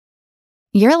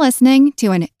You're listening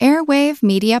to an Airwave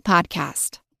Media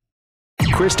Podcast.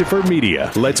 Christopher Media,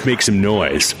 let's make some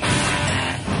noise.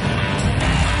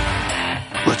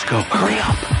 Let's go. Hurry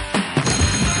up.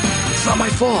 It's not my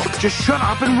fault. Just shut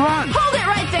up and run. Hold it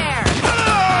right there.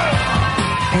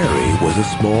 Harry was a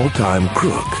small-time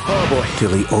crook. Oh, boy.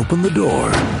 Till he opened the door.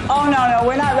 Oh, no,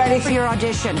 we're not ready for your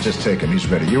audition. Just take him. He's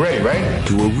ready. You ready, right?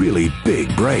 To a really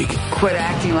big break. Quit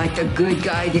acting like the good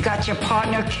guy. You got your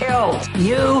partner killed.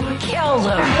 You killed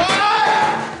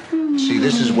him. See,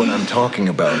 this is what I'm talking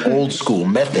about. Old school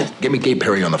method. Get me Gay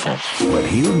Perry on the phone. But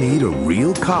he'll need a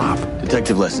real cop.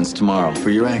 Detective lessons tomorrow for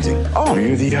your acting. Oh,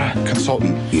 you're the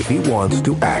consultant. If he wants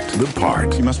to act the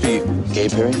part. You must be Gay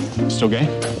Perry? still gay?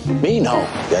 Me? No.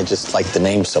 I just like the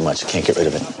name so much, I can't get rid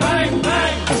of it.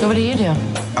 So what do you do?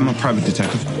 I'm a private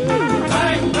detective.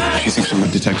 She thinks I'm a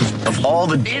detective. Of all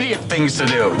the idiot things to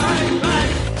do.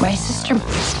 My sister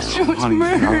was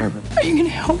murdered. Are you going to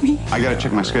help me? I gotta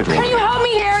check my schedule. How do you help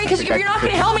me, Harry? Because if you're not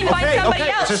going to help me, find somebody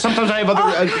else. So sometimes I have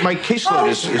other. My caseload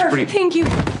is pretty. Thank you.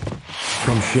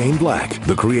 From Shane Black,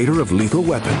 the creator of Lethal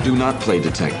Weapon. Do not play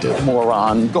detective.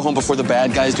 Moron. Go home before the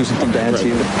bad guys do something bad to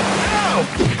you.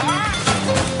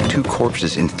 2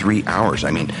 corpses in 3 hours.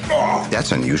 I mean,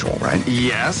 that's unusual, right?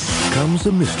 Yes. Comes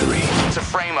a mystery. It's a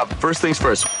frame up. First things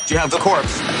first. Do you have the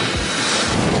corpse?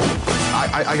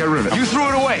 I got rid of it. You threw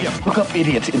it away. Look up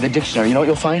idiot in the dictionary. You know what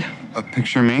you'll find? A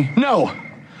picture of me? No.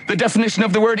 The definition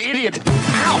of the word idiot.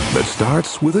 Ow! That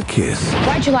starts with a kiss.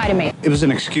 Why'd you lie to me? It was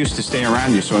an excuse to stay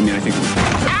around you, so I think.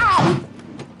 Ow!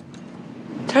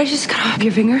 Did I just cut off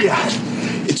your finger? Yeah.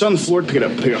 It's on the floor. Pick it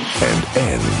up. Pick it up. And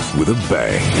ends with a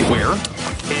bang. Where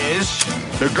is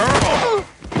the girl?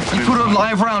 You put a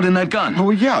live round in that gun.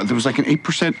 Oh, yeah. There was like an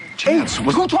 8% chance.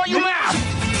 Who taught you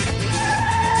math?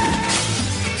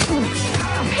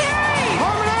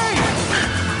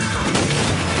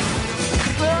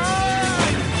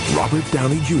 Robert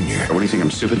Downey Jr. What do you think?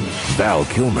 I'm stupid? Val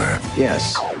Kilmer.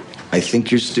 Yes. I think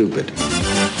you're stupid.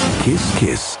 Kiss,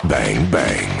 kiss, bang,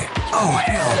 bang. Oh,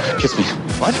 hell. Kiss me.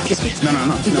 What? Kiss me.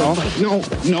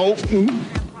 No.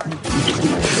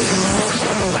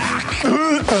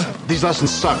 These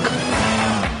lessons suck.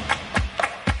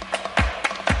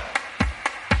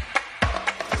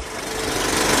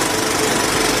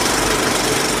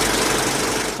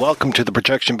 Welcome to the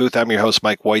Projection Booth. I'm your host,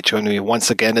 Mike White. Joining me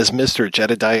once again is Mr.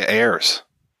 Jedediah Ayers.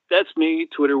 That's me,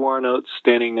 Twitter war notes,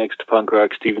 standing next to punk rock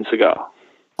Steven Seagal.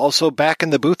 Also back in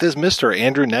the booth is Mr.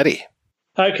 Andrew Nettie.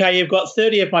 Okay, you've got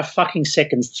 30 of my fucking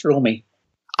seconds. Thrill me.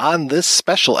 On this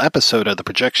special episode of the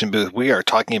Projection Booth, we are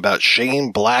talking about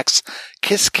Shane Black's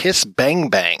Kiss Kiss Bang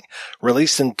Bang.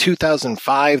 Released in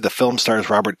 2005, the film stars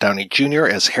Robert Downey Jr.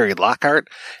 as Harry Lockhart,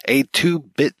 a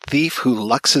 2-bit thief who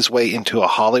lucks his way into a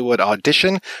Hollywood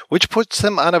audition, which puts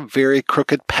him on a very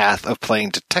crooked path of playing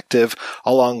detective,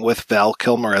 along with Val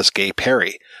Kilmer as Gay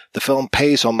Perry. The film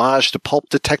pays homage to pulp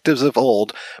detectives of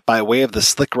old by way of the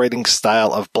slick writing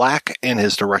style of Black and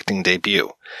his directing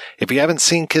debut. If you haven't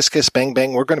seen Kiss Kiss Bang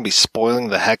Bang, we're going to be spoiling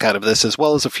the heck out of this, as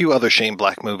well as a few other Shane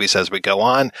Black movies as we go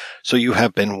on, so you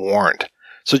have been warned.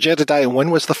 So Jedediah,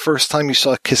 when was the first time you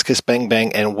saw Kiss Kiss Bang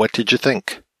Bang, and what did you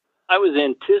think? I was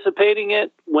anticipating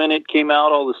it when it came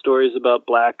out, all the stories about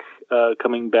Black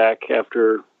coming back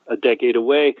after a decade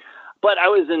away, but I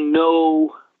was in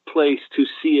no place to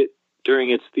see it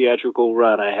during its theatrical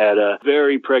run. I had a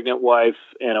very pregnant wife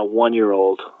and a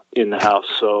 1-year-old in the house,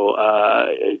 so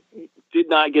I did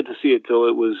not get to see it till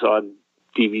it was on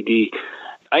DVD.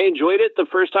 I enjoyed it the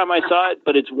first time I saw it,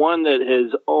 but it's one that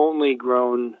has only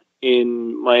grown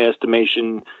in my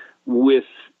estimation with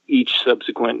each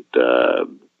subsequent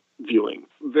viewing.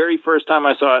 Very first time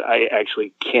I saw it, I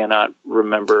actually cannot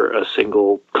remember a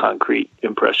single concrete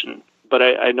impression, but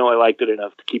I know I liked it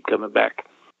enough to keep coming back.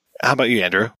 How about you,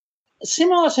 Andrew?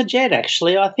 Similar to Jed,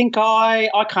 actually. I think I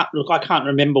can't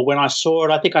remember when I saw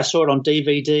it. I think I saw it on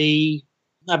DVD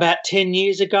about 10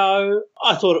 years ago.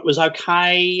 I thought it was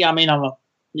okay. I mean,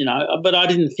 but I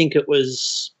didn't think it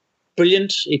was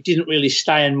brilliant. It didn't really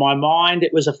stay in my mind.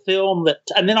 It was a film that,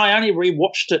 and then I only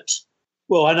rewatched it.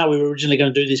 Well, I know we were originally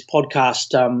going to do this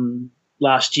podcast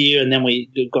last year, and then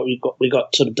we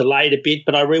got sort of delayed a bit.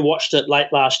 But I rewatched it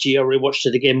late last year. I rewatched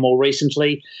it again more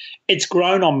recently. It's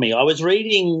grown on me. I was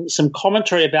reading some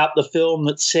commentary about the film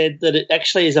that said that it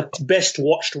actually is a best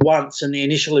watched once and the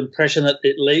initial impression that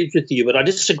it leaves with you. But I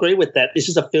disagree with that. This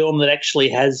is a film that actually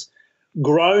has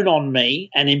grown on me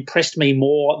and impressed me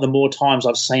more the more times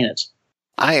I've seen it.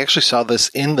 I actually saw this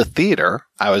in the theater.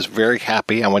 I was very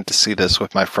happy. I went to see this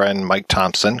with my friend Mike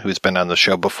Thompson, who's been on the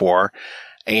show before,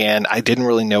 and I didn't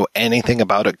really know anything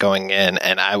about it going in,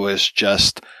 and I was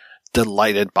just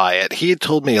delighted by it. He had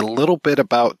told me a little bit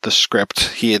about the script.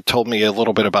 He had told me a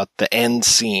little bit about the end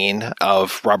scene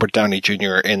of Robert Downey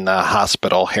Jr. in the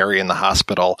hospital, Harry in the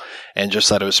hospital, and just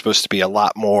that it was supposed to be a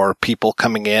lot more people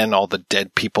coming in, all the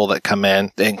dead people that come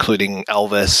in, including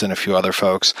Elvis and a few other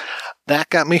folks. That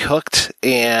got me hooked,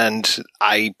 and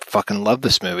I fucking love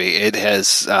this movie. It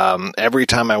has, every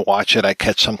time I watch it, I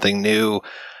catch something new.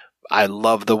 I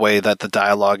love the way that the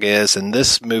dialogue is, and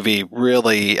this movie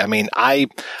really, I mean, I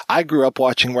grew up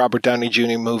watching Robert Downey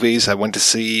Jr. movies. I went to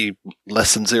see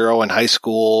Less Than Zero in high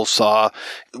school, saw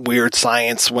Weird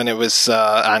Science when it was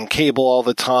on cable all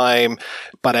the time,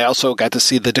 but I also got to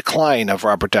see the decline of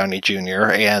Robert Downey Jr.,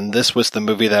 and this was the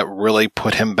movie that really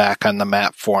put him back on the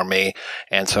map for me.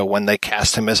 And so when they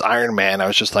cast him as Iron Man, I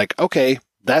was just like, okay,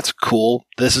 that's cool.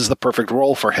 This is the perfect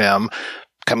role for him.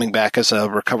 Coming back as a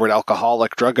recovered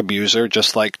alcoholic drug abuser,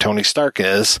 just like Tony Stark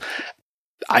is.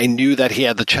 I knew that he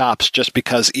had the chops just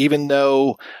because even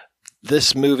though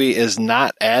this movie is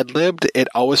not ad-libbed, it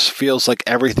always feels like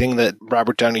everything that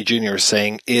Robert Downey Jr. is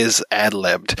saying is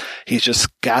ad-libbed. He's just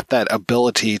got that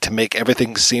ability to make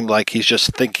everything seem like he's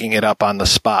just thinking it up on the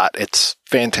spot. It's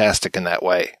fantastic in that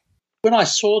way. When I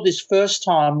saw this first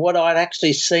time, what I'd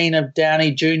actually seen of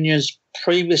Downey Jr.'s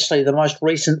previously, the most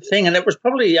recent thing, and it was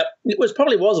probably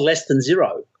Less Than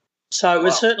Zero. So it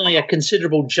was certainly a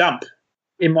considerable jump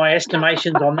in my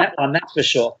estimations on that one, that's for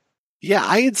sure. Yeah,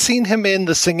 I had seen him in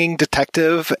The Singing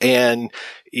Detective, and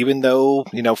even though,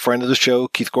 friend of the show,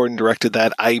 Keith Gordon directed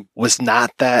that, I was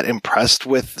not that impressed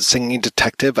with Singing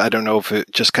Detective. I don't know if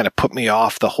it just kind of put me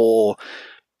off the whole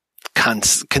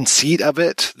conceit of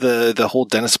it, the whole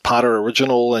Dennis Potter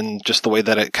original, and just the way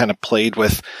that it kind of played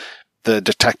with the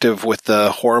detective with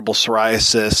the horrible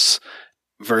psoriasis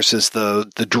versus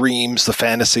the dreams, the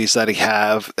fantasies that he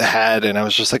had. And I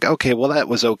was just like, okay, well, that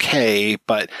was okay.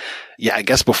 But yeah, I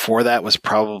guess before that was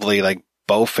probably like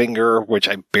Bowfinger, which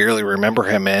I barely remember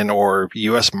him in, or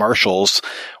U.S. Marshals,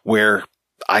 where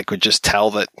I could just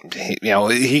tell that,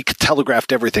 he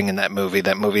telegraphed everything in that movie.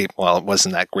 That movie, well, it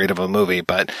wasn't that great of a movie,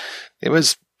 but it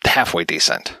was halfway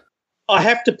decent. I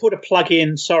have to put a plug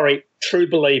in, True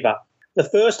Believer. The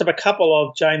first of a couple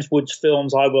of James Woods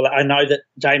films I know that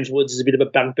James Woods is a bit of a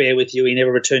bugbear with you. He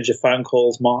never returns your phone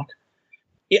calls, Mike.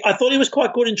 Yeah, I thought he was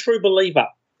quite good in True Believer,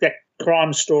 that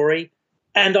crime story.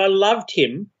 And I loved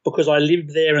him because I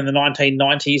lived there in the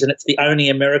 1990s, and it's the only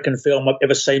American film I've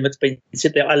ever seen that's been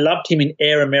set there. I loved him in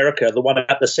Air America, the one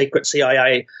about the secret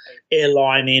CIA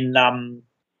airline in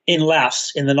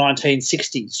Laos in the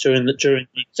 1960s during the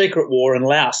secret war in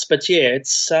Laos. But yeah,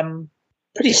 it's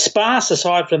pretty sparse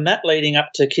aside from that leading up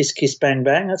to Kiss Kiss Bang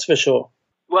Bang, that's for sure.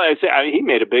 Well, he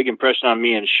made a big impression on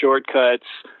me in Shortcuts.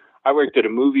 I worked at a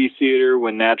movie theater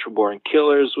when Natural Born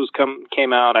Killers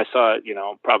came out. I saw it,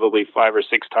 probably 5 or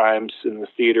 6 times in the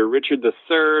theater. Richard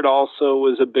III also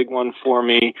was a big one for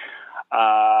me.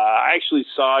 I actually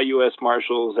saw U.S.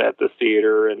 Marshals at the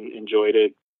theater and enjoyed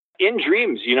it. In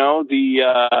Dreams,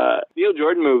 the Neil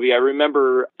Jordan movie, I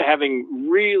remember having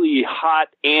really hot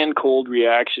and cold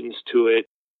reactions to it.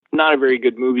 Not a very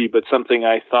good movie, but something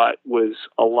I thought was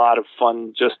a lot of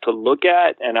fun just to look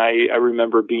at. And I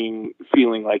remember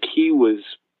feeling like he was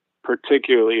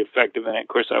particularly effective in it. Of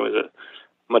course, I was a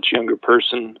much younger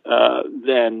person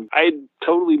then. I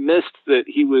totally missed that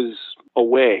he was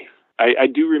away. I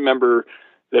do remember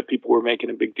that people were making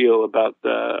a big deal about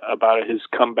his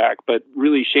comeback, but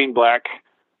really Shane Black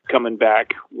coming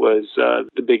back was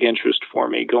the big interest for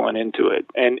me going into it.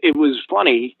 And it was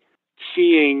funny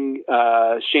seeing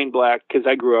Shane Black, because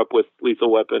I grew up with Lethal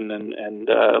Weapon and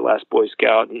Last Boy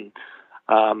Scout and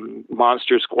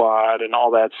Monster Squad and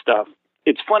all that stuff.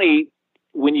 It's funny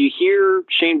when you hear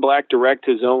Shane Black direct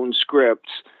his own scripts.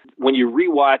 When you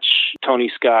rewatch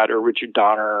Tony Scott or Richard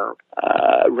Donner,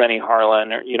 Rennie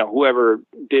Harlan, or whoever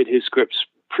did his scripts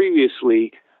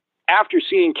previously, after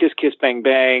seeing Kiss Kiss Bang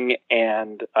Bang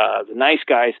and The Nice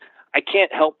Guys, I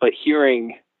can't help but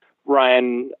hearing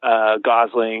Ryan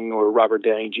Gosling or Robert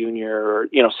Downey Jr. or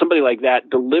somebody like that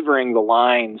delivering the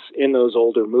lines in those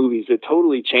older movies. It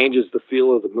totally changes the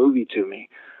feel of the movie to me.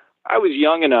 I was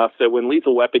young enough that when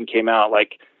Lethal Weapon came out,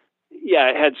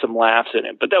 it had some laughs in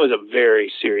it, but that was a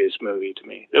very serious movie to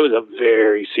me. It was a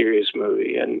very serious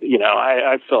movie, and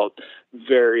I felt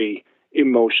very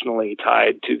emotionally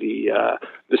tied to the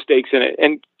stakes in it.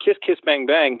 And Kiss Kiss Bang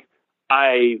Bang,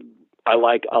 I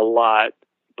like a lot,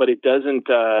 but it doesn't.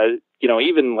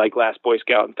 Even like Last Boy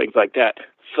Scout and things like that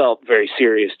felt very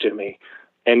serious to me,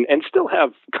 and still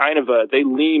have kind of they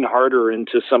lean harder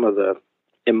into some of the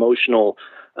emotional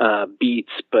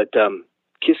beats, but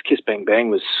Kiss Kiss Bang Bang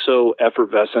was so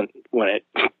effervescent when it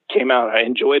came out. I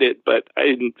enjoyed it, but I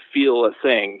didn't feel a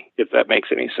thing, if that makes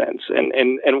any sense.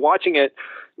 And watching it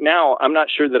now, I'm not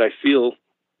sure that I feel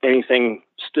anything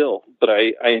still, but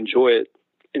I enjoy it,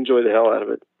 enjoy the hell out of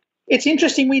it. It's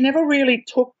interesting. We never really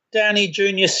took Downey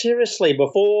Jr. seriously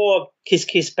before Kiss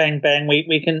Kiss Bang Bang.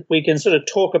 We can sort of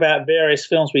talk about various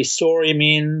films we saw him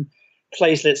in.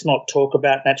 Please let's not talk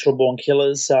about Natural Born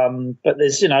Killers. But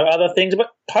there's other things.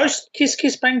 But post Kiss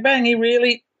Kiss Bang Bang,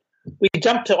 we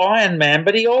jumped to Iron Man,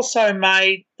 but he also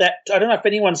made that. I don't know if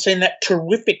anyone's seen that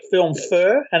terrific film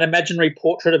Fur, An Imaginary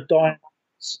Portrait of Diane,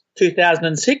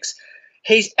 2006.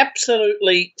 He's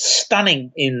absolutely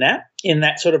stunning in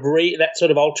that sort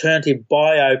of alternative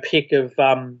biopic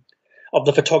of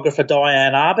the photographer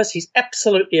Diane Arbus. He's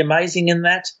absolutely amazing in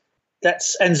that.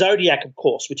 And Zodiac, of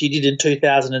course, which he did in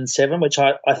 2007, which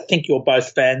I think you're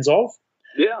both fans of.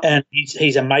 Yeah, and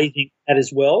he's amazing at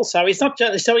as well. So he's not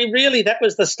just. So he really, that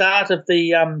was the start of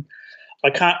the. I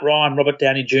can't rhyme Robert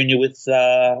Downey Jr. with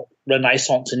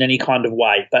Renaissance in any kind of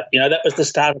way, but that was the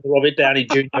start of the Robert Downey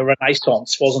Jr.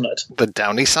 Renaissance, wasn't it? The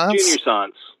Downey-sance?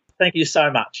 Junior-sance. Thank you so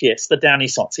much. Yes, the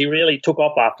Downey-sance. He really took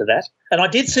off after that. And I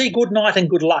did see Good Night and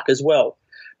Good Luck as well,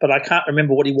 but I can't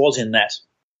remember what he was in that.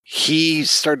 He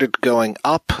started going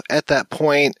up at that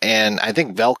point, and I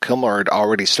think Val Kilmer had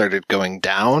already started going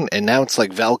down, and now it's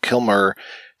like Val Kilmer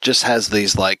just has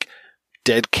these like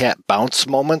dead cat bounce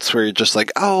moments where you're just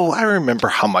like, oh, I remember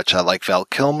how much I like Val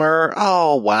Kilmer.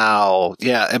 Oh, wow.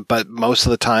 Yeah. But most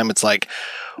of the time it's like,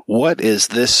 what is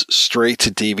this straight to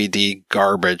DVD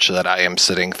garbage that I am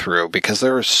sitting through? Because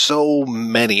there are so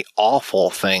many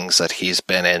awful things that he's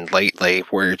been in lately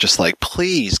where you're just like,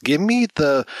 please give me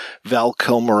the Val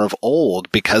Kilmer of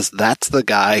old, because that's the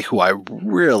guy who I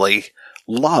really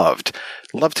loved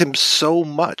him so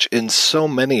much in so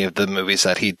many of the movies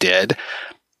that he did.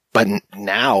 But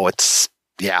now it's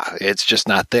just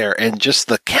not there. And just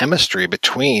the chemistry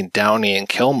between Downey and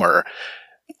Kilmer,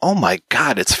 oh my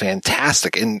God, it's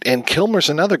fantastic. And Kilmer's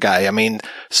another guy. I mean,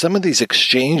 some of these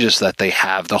exchanges that they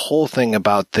have, the whole thing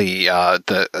about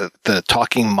the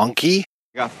talking monkey.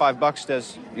 I got $5,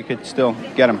 Des. You could still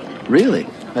get him. Really?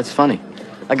 That's funny.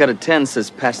 I got a 10, says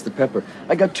pass the pepper.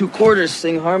 I got 2 quarters,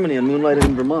 sing harmony on Moonlight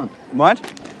in Vermont. What?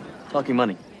 Talking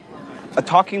money. A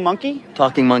talking monkey?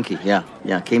 Talking monkey, yeah.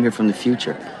 Came here from the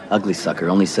future. Ugly sucker,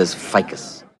 only says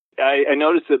ficus. I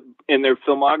noticed that in their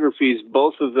filmographies,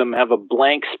 both of them have a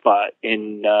blank spot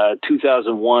in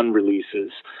 2001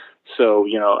 releases. So,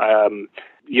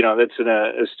 that's an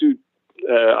astute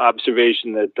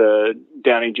observation that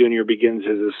Downey Jr. begins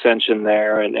his ascension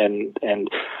there. And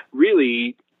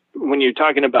really, when you're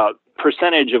talking about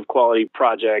percentage of quality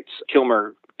projects,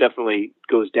 Kilmer definitely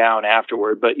goes down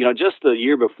afterward. But, just the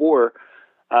year before,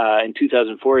 in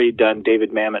 2004, he'd done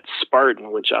David Mamet's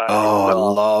Spartan, which I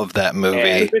love that movie.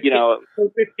 And,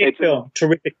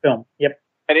 terrific film. Yep.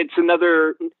 And it's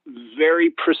another very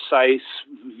precise,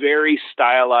 very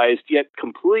stylized, yet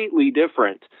completely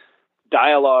different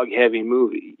dialogue-heavy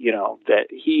movie, that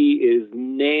he is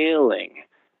nailing.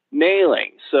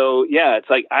 So, yeah, it's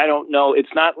like, I don't know.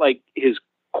 It's not like his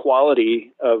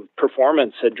quality of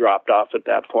performance had dropped off at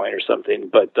that point or something,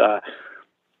 but to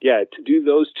do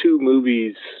those 2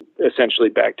 movies essentially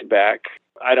back to back,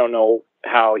 I don't know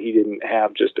how he didn't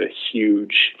have just a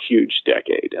huge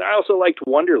decade. And I also liked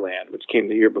Wonderland, which came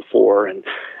the year before, and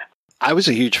I was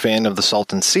a huge fan of The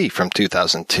Salton Sea from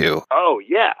 2002. Oh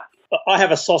yeah, I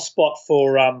have a soft spot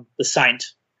for The Saint,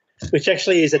 which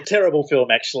actually is a terrible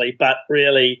film, actually, but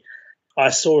really I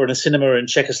saw in a cinema in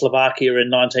Czechoslovakia in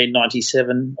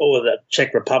 1997, or the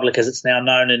Czech Republic as it's now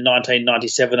known, in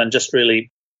 1997, and just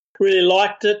really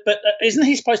liked it. But isn't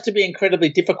he supposed to be incredibly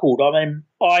difficult? I mean,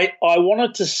 I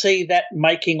wanted to see that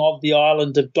Making of the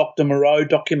Island of Dr. Moreau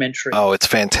documentary. Oh, it's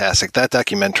fantastic. That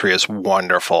documentary is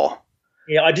wonderful.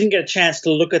 Yeah, I didn't get a chance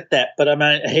to look at that, but I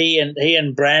mean, he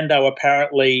and Brando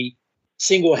apparently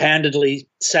single-handedly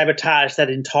sabotaged that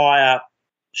entire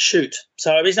shoot.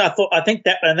 So I think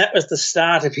that was the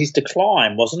start of his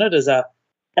decline, wasn't it? As a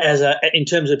in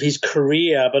terms of his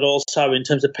career, but also in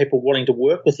terms of people wanting to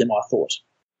work with him, I thought.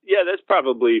 Yeah, that's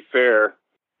probably fair.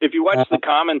 If you watch the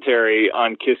commentary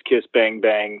on Kiss Kiss Bang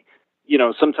Bang,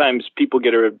 sometimes people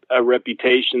get a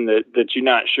reputation that you're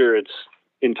not sure it's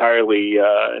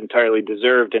entirely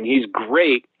deserved. And he's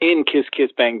great in Kiss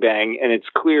Kiss Bang Bang, and it's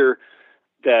clear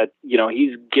that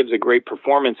he gives a great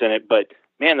performance in it. But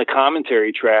man, the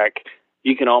commentary track,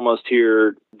 you can almost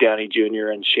hear Downey Jr.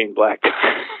 and Shane Black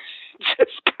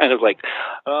just kind of like,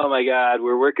 oh my God,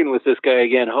 we're working with this guy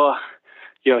again. Oh,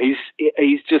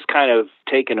 he's just kind of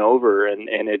taken over, and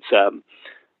it's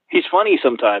He's funny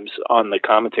sometimes on the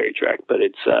commentary track, but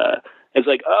it's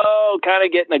like, kind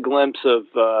of getting a glimpse of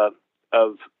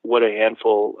what a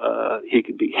handful he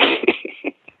could be.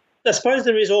 I suppose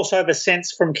there is also the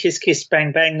sense from Kiss Kiss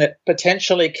Bang Bang that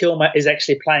potentially Kilmer is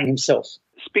actually playing himself.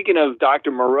 Speaking of Dr.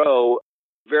 Moreau,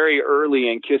 very early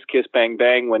in Kiss Kiss Bang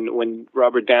Bang, when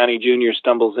Robert Downey Jr.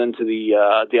 stumbles into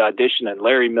the audition, and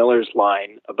Larry Miller's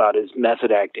line about his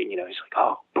method acting, he's like,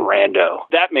 "Oh, Brando."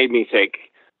 That made me think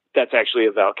that's actually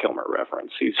a Val Kilmer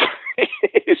reference. He's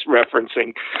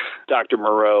referencing Dr.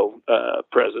 Moreau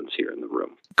presence here in the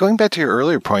room. Going back to your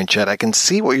earlier point, Jed, I can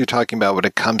see what you're talking about when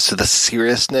it comes to the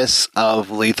seriousness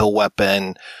of Lethal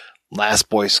Weapon, Last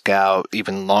Boy Scout,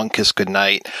 even Long Kiss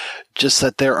Goodnight. Just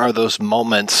that there are those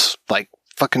moments like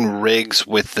fucking Riggs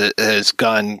with his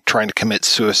gun trying to commit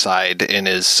suicide in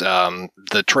his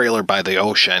the trailer by the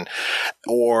ocean,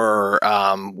 or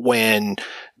when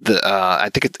I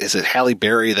think is it Halle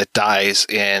Berry that dies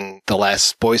in The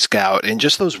Last Boy Scout, and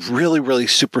just those really, really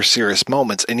super serious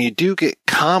moments. And you do get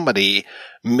comedy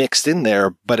mixed in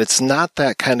there, but it's not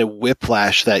that kind of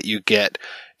whiplash that you get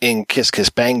in Kiss Kiss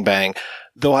Bang Bang,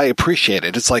 though I appreciate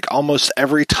it. It's like almost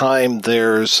every time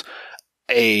there's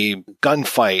a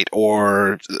gunfight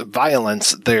or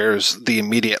violence, there's the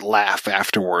immediate laugh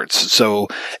afterwards. So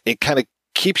it kind of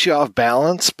keeps you off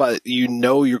balance, but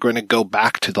you're going to go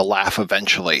back to the laugh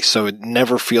eventually. So it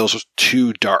never feels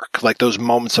too dark. Like those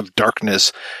moments of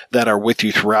darkness that are with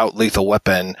you throughout Lethal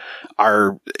Weapon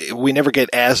we never get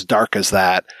as dark as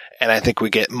that. And I think we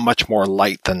get much more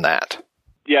light than that.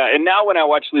 Yeah. And now when I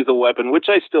watch Lethal Weapon, which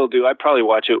I still do, I probably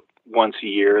watch it once a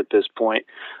year at this point,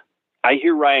 I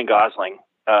hear Ryan Gosling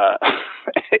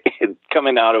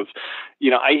coming out of,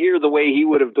 I hear the way he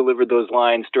would have delivered those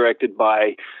lines directed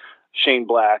by Shane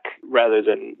Black rather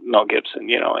than Mel Gibson,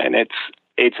 and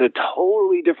it's a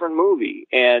totally different movie.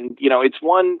 And, it's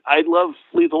one, I love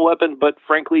Lethal Weapon, but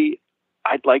frankly,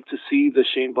 I'd like to see the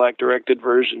Shane Black directed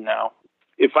version now.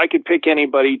 If I could pick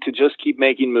anybody to just keep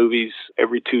making movies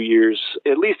every 2 years,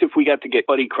 at least if we got to get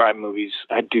buddy crime movies,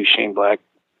 I'd do Shane Black.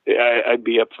 I'd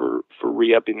be up for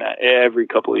re-upping that every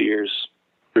couple of years,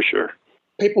 for sure.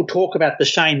 People talk about the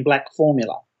Shane Black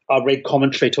formula. I read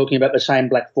commentary talking about the Shane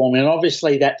Black formula, and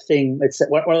obviously that thing.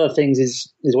 One of the things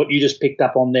is what you just picked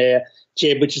up on there,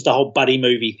 Jeb, which is the whole buddy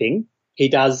movie thing. He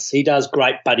does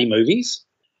great buddy movies.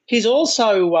 He's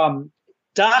also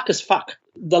dark as fuck.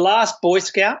 The Last Boy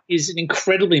Scout is an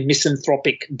incredibly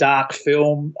misanthropic, dark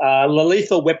film. The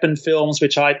Lethal Weapon films,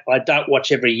 which I don't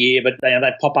watch every year, but they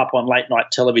pop up on late night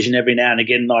television every now and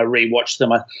again, and I rewatch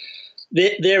them.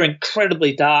 They're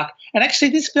incredibly dark. And actually,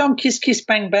 this film, Kiss Kiss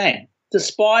Bang Bang,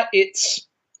 despite its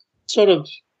sort of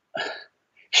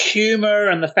humor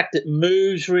and the fact it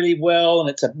moves really well and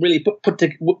it's a really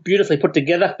beautifully put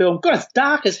together film, God, it's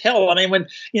dark as hell. I mean, when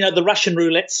the Russian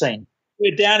roulette scene,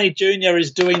 where Downey Jr.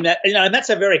 is doing that, and that's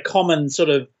a very common sort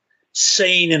of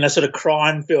scene in a sort of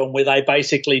crime film where they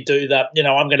basically do that,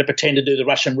 I'm going to pretend to do the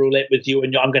Russian roulette with you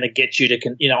and I'm going to get you to,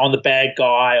 I'm the bad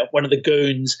guy, one of the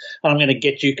goons, and I'm going to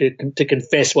get you to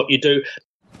confess what you do.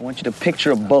 I want you to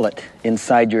picture a bullet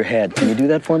inside your head. Can you do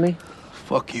that for me?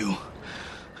 Fuck you.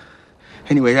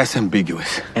 Anyway, that's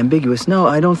ambiguous. Ambiguous? No,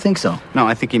 I don't think so. No,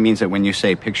 I think he means that when you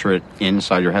say picture it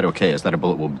inside your head, okay, is that a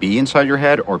bullet will be inside your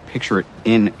head or picture it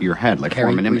in your head? Like Harry,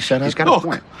 form an image. shut up. He's got a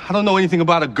point. I don't know anything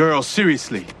about a girl,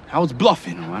 seriously. I was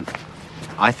bluffing. You know what?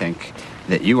 I think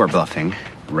that you are bluffing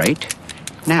right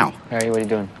now. Harry, what are you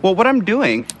doing? Well, what I'm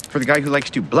doing for the guy who likes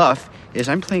to bluff is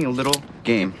I'm playing a little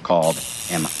game called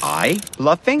Am I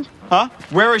Bluffing? Huh?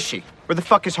 Where is she? Where the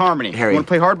fuck is Harmony? Harry. You want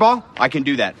to play hardball? I can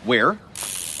do that. Where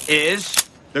is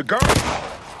the girl?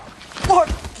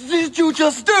 What did you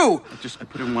just do? I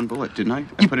put in one bullet, didn't I?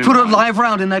 You put a live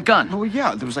round in that gun. Oh,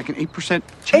 yeah. There was like an 8%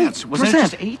 chance. 8%? Wasn't it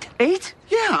just 8? 8?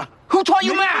 Yeah. Who taught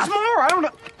you Maybe math? it was more. I don't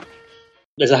know.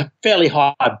 There's a fairly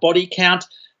high body count.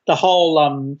 The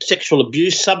whole sexual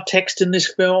abuse subtext in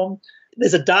this film.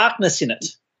 There's a darkness in it,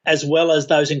 as well as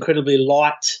those incredibly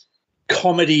light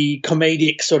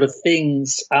comedic sort of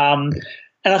things. And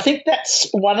I think that's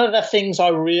one of the things I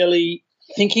really,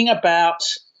 thinking about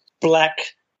Black,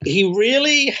 he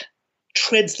really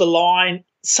treads the line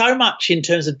so much in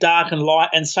terms of dark and light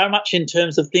and so much in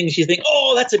terms of things you think,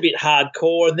 oh, that's a bit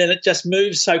hardcore, and then it just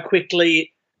moves so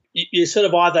quickly. You sort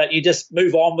of either you just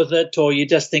move on with it or you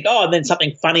just think, oh, and then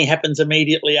something funny happens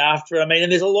immediately after. I mean,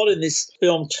 and there's a lot in this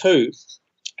film too.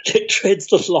 It treads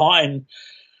the line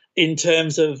in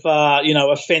terms of,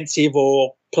 offensive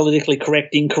or politically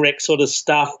correct, incorrect sort of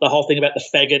stuff. The whole thing about the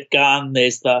faggot gun.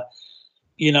 There's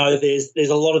there's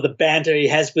a lot of the banter he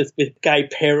has with Gay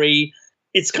Perry.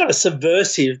 it's kind of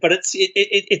subversive, but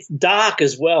it's dark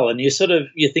as well, and you're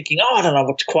thinking, I don't know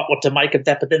what to make of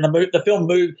that. But then the film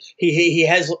moves. He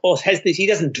has this. He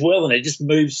doesn't dwell in it; it just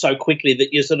moves so quickly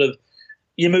that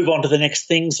you move on to the next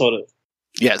thing, sort of.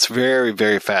 Yeah, it's very,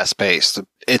 very fast paced.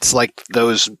 It's like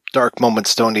those dark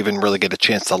moments don't even really get a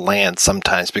chance to land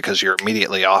sometimes because you're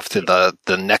immediately off to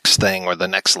the next thing or the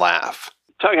next laugh.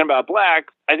 Talking about Black,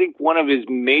 I think one of his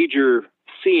major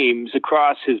themes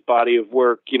across his body of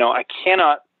work, I'm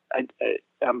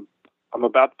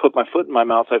about to put my foot in my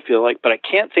mouth, I feel like, but I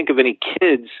can't think of any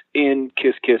kids in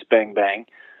Kiss Kiss Bang Bang.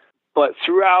 But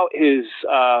throughout his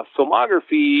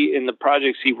filmography, in the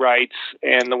projects he writes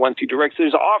and the ones he directs,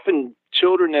 there's often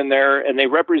children in there, and they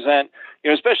represent,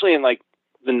 especially in like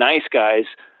The Nice Guys,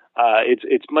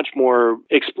 it's much more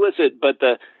explicit, but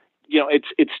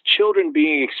it's children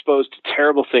being exposed to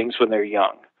terrible things when they're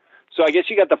young. So I guess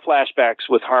you got the flashbacks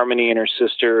with Harmony and her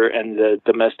sister and the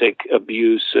domestic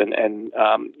abuse, and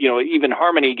even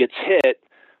Harmony gets hit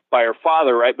by her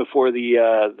father right before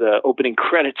the opening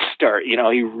credits start.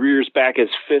 He rears back his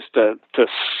fist to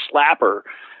slap her,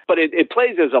 but it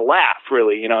plays as a laugh,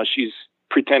 really. She's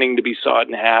pretending to be sawed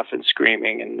in half and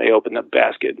screaming, and they open the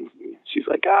basket, and she's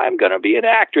like, I'm going to be an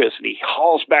actress, and he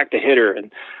hauls back to hit her,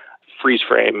 and freeze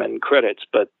frame and credits.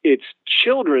 But it's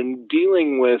children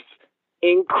dealing with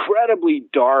incredibly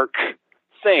dark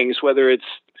things, whether it's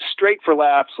straight for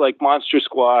laughs like Monster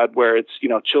Squad, where it's,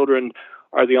 children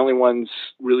are the only ones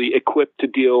really equipped to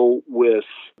deal with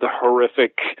the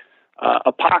horrific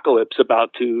apocalypse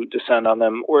about to descend on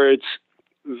them, or it's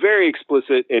very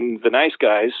explicit in The Nice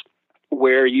Guys,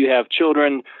 where you have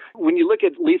children. When you look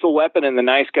at Lethal Weapon and The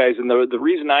Nice Guys, and the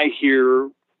reason I hear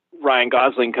Ryan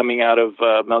Gosling coming out of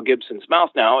Mel Gibson's mouth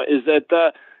now is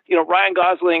that, Ryan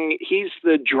Gosling, he's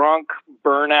the drunk,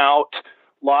 burnout,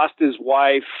 lost his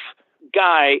wife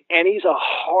guy, and he's a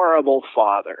horrible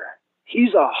father.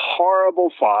 He's a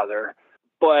horrible father,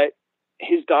 but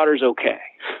his daughter's okay.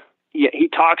 Yeah, he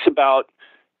talks about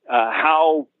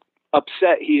how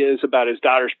upset he is about his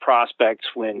daughter's prospects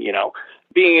when,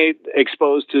 being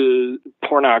exposed to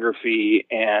pornography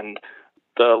and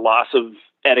the loss of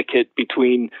etiquette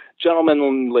between gentlemen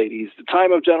and ladies. The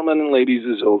time of gentlemen and ladies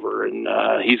is over, and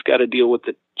she's going to deal with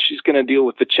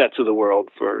the Chets of the world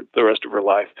for the rest of her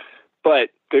life.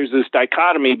 But there's this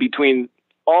dichotomy between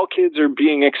all kids are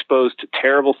being exposed to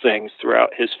terrible things throughout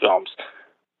his films.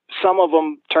 Some of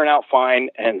them turn out fine,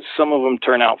 and some of them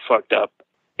turn out fucked up.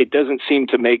 It doesn't seem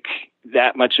to make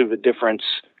that much of a difference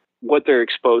what they're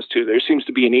exposed to. There seems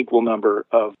to be an equal number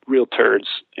of real turds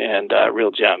and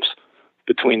real gems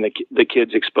between the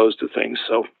kids exposed to things.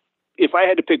 So if I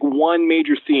had to pick one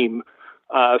major theme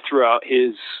throughout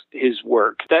his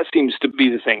work, that seems to be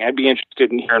the thing. I'd be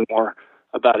interested in hearing more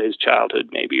about his childhood,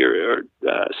 maybe, or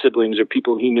siblings or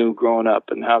people he knew growing up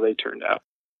and how they turned out.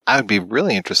 I would be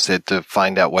really interested to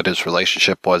find out what his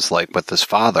relationship was like with his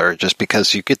father, just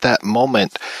because you get that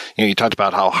moment. You talked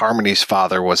about how Harmony's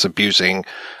father was abusing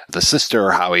the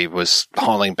sister, how he was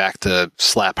hauling back to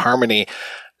slap Harmony.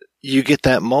 You get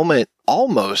that moment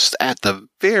almost at the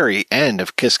very end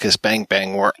of Kiss Kiss Bang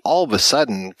Bang, where all of a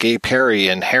sudden Gay Perry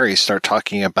and Harry start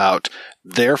talking about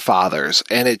their fathers,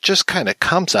 and it just kind of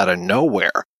comes out of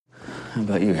nowhere. How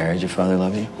about you, Harry? Did your father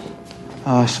love you?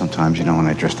 Sometimes, when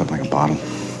I dressed up like a bottle.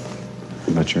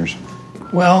 How about yours?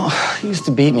 Well, he used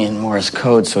to beat me in Morse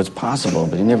code, so it's possible,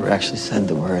 but he never actually said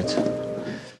the words.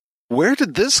 Where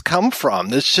did this come from?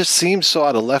 This just seems so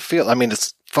out of left field. I mean,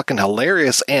 it's fucking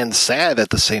hilarious and sad at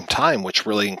the same time, which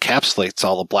really encapsulates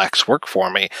all of Black's work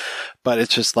for me. But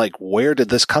it's just like, where did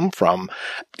this come from?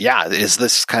 Yeah, is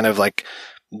this kind of like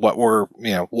what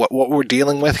we're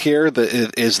dealing with here?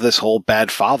 Is this whole bad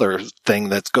father thing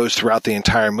that goes throughout the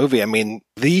entire movie? I mean,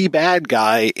 the bad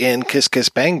guy in Kiss Kiss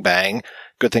Bang Bang,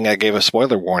 good thing I gave a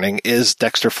spoiler warning, is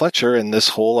Dexter Fletcher, and this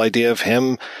whole idea of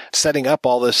him setting up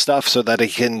all this stuff so that he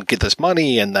can get this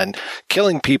money and then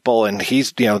killing people. And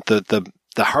he's, the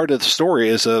heart of the story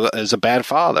is a bad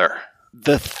father.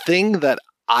 The thing that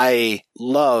I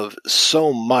love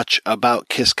so much about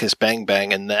Kiss Kiss Bang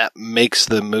Bang, and that makes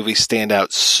the movie stand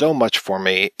out so much for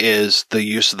me, is the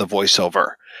use of the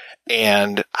voiceover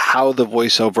and how the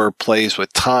voiceover plays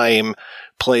with time,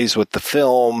 plays with the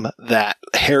film, that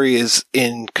Harry is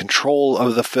in control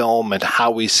of the film and how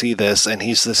we see this. And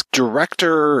he's this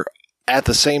director. At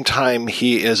the same time,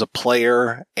 he is a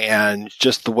player, and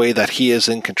just the way that he is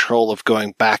in control of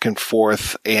going back and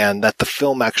forth, and that the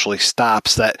film actually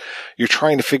stops, that you're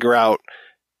trying to figure out,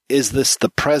 is this the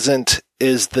present?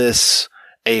 Is this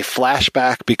a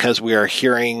flashback because we are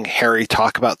hearing Harry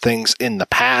talk about things in the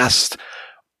past,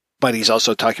 but he's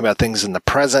also talking about things in the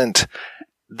present?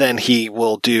 Then he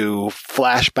will do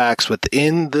flashbacks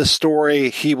within the story.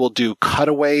 He will do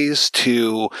cutaways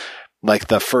to like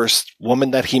the first woman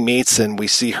that he meets, and we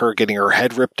see her getting her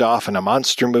head ripped off in a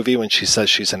monster movie when she says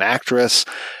she's an actress.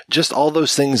 Just all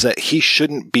those things that he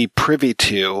shouldn't be privy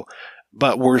to,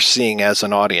 but we're seeing as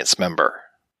an audience member.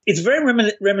 It's very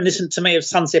reminiscent to me of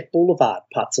Sunset Boulevard,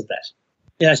 parts of that.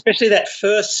 You know, especially that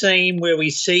first scene where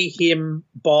we see him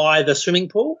by the swimming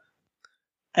pool,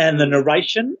 and the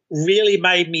narration really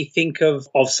made me think of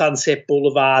Sunset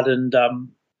Boulevard and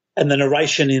the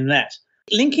narration in that.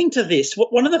 Linking to this,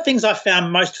 one of the things I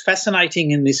found most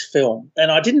fascinating in this film,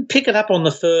 and I didn't pick it up on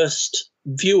the first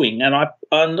viewing, and I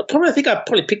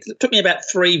picked it took me about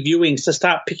 3 viewings to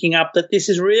start picking up that this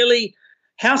is really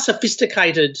how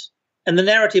sophisticated, and the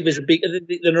narrative is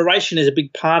the narration is a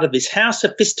big part of this, how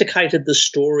sophisticated the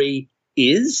story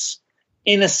is.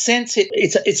 In a sense,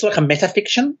 it's like a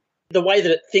metafiction. The way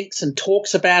that it thinks and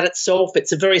talks about itself,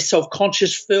 it's a very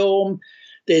self-conscious film.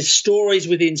 There's stories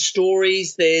within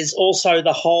stories. There's also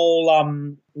the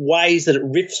whole ways that it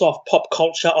riffs off pop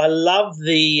culture. I love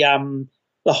the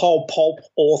whole pulp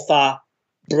author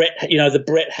Brett, the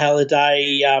Brett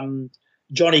Halliday,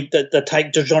 Johnny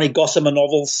Gossamer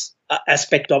novels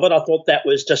aspect of it. I thought that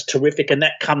was just terrific, and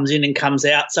that comes in and comes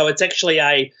out. So it's actually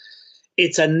a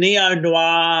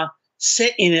neo-noir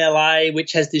set in LA,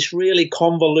 which has this really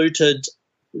convoluted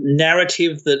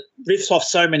narrative that riffs off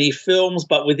so many films,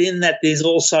 but within that there's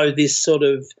also this sort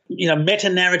of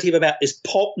meta-narrative about this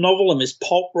pulp novel and this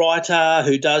pulp writer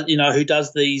who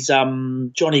does these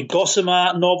Johnny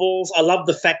Gossamer novels. I love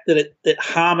the fact that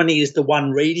Harmony is the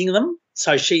one reading them.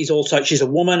 So she's a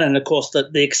woman, and of course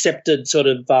the accepted sort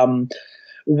of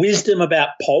wisdom about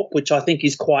pulp, which I think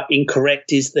is quite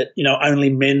incorrect, is that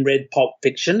only men read pulp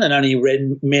fiction and only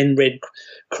men read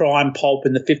crime pulp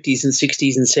in the 50s and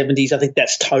 60s and 70s. I think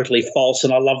that's totally false,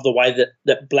 and I love the way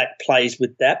that Black plays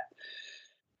with that.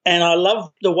 And I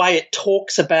love the way it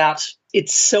talks about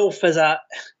itself as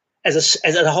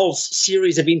a whole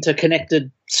series of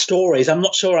interconnected stories. I'm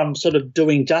not sure I'm sort of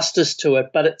doing justice to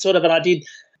it, but it's sort of, and I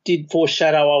did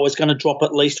foreshadow I was going to drop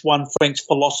at least one French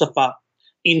philosopher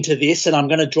into this, and I'm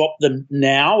going to drop them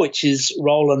now, which is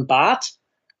Roland Barthes.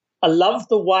 I love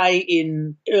the way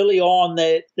early on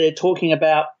they're talking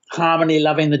about Harmony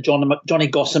loving the Johnny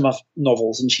Gossamer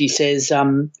novels, and she says,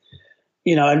 and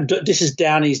this is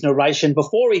Downey's narration,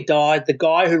 before he died, the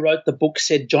guy who wrote the book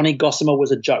said Johnny Gossamer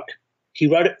was a joke. He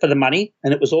wrote it for the money,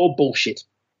 and it was all bullshit.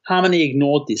 Harmony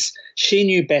ignored this. She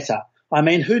knew better. I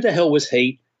mean, who the hell was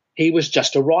he? He was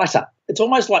just a writer. It's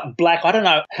almost like Black. I don't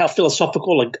know how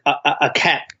philosophical a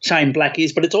cat Shane Black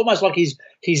is, but it's almost like he's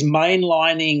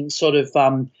mainlining sort of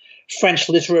French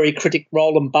literary critic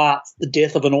Roland Barthes' The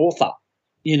Death of an Author,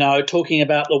 talking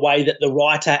about the way that the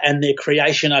writer and their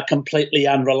creation are completely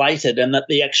unrelated, and that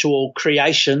the actual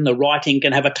creation, the writing,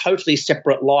 can have a totally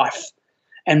separate life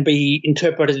and be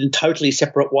interpreted in totally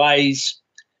separate ways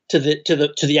to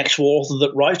the actual author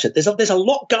that wrote it. There's a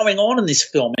lot going on in this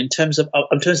film in terms of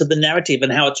the narrative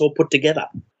and how it's all put together.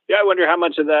 Yeah, I wonder how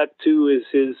much of that too is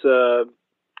his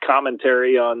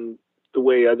commentary on the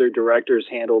way other directors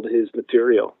handled his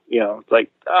material. Like,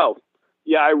 oh,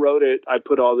 yeah, I wrote it, I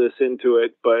put all this into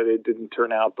it, but it didn't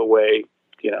turn out the way.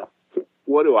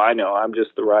 What do I know? I'm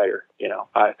just the writer.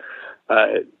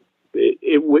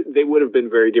 They would have been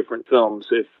very different films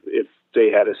if they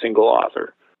had a single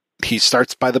author. He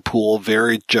starts by the pool,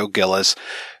 very Joe Gillis.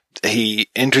 He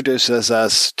introduces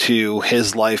us to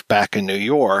his life back in New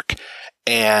York,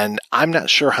 and I'm not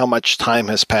sure how much time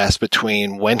has passed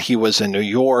between when he was in New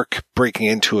York, breaking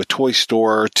into a toy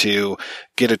store to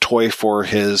get a toy for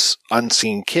his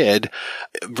unseen kid,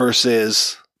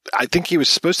 versus I think he was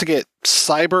supposed to get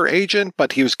Cyber Agent,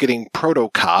 but he was getting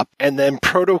Proto-Cop, and then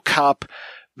Proto-Cop,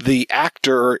 the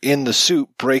actor in the suit,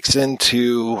 breaks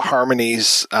into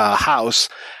Harmony's house.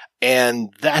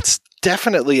 And that's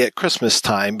definitely at Christmas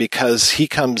time, because he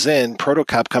comes in,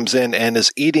 Proto-Cop comes in and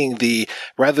is eating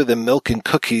rather than milk and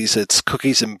cookies, it's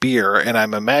cookies and beer. And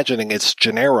I'm imagining it's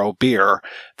Gennaro beer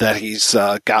that he's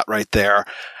got right there.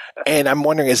 And I'm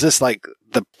wondering, is this like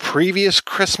the previous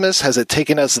Christmas? Has it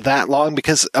taken us that long?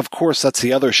 Because, of course, that's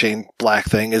the other Shane Black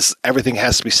thing, is everything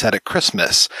has to be set at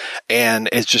Christmas. And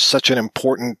it's just such an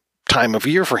important time of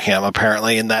year for him,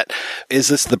 apparently. And that, is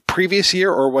this the previous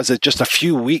year, or was it just a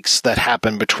few weeks that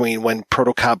happened between when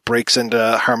Proto-Cop breaks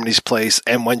into Harmony's place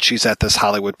and when she's at this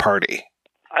Hollywood party?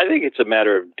 I think it's a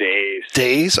matter of days.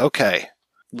 Days? Okay.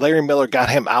 Larry Miller got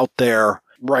him out there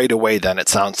right away then, it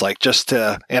sounds like,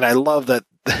 and I love that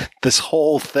this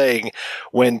whole thing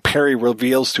when Perry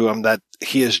reveals to him that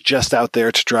he is just out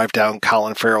there to drive down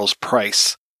Colin Farrell's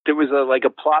price. There was a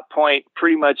plot point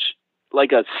pretty much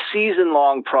like a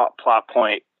season-long plot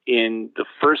point in the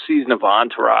first season of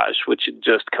Entourage, which had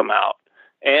just come out.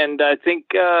 And I think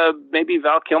maybe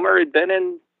Val Kilmer had been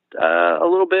in a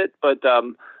little bit, but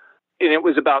and it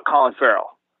was about Colin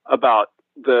Farrell, about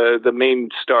the main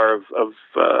star of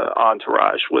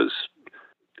Entourage. Was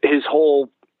his whole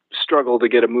struggle to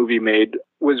get a movie made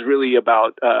was really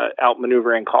about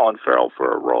outmaneuvering Colin Farrell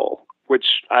for a role,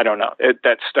 which I don't know.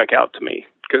 That stuck out to me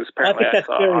because apparently I think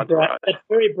that's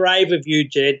very brave of you,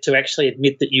 Jed, to actually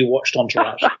admit that you watched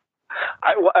Entourage.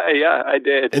 I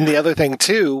did. And the other thing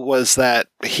too was that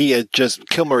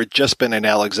Kilmer had just been in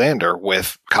Alexander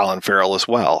with Colin Farrell as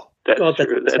well. That's a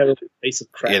terrible piece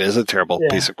of crap. It is a terrible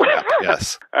piece of crap,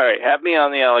 yes. All right, have me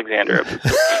on the Alexander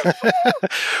episode.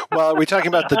 Well, are we talking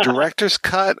about the director's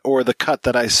cut or the cut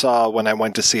that I saw when I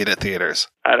went to see it at theaters?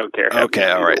 I don't care. Okay,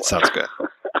 all right, sounds good.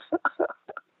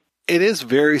 It is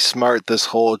very smart, this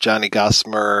whole Johnny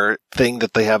Gossamer thing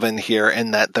that they have in here,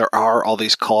 and that there are all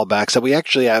these callbacks. That we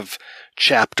actually have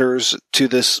chapters to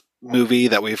this movie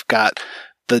that we've got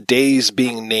the days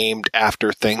being named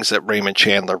after things that Raymond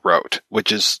Chandler wrote,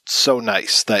 which is so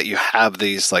nice that you have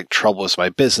these like Trouble Is My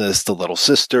Business, The Little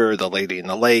Sister, The Lady in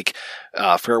the Lake,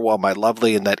 Farewell My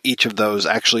Lovely, and that each of those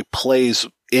actually plays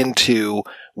into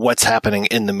what's happening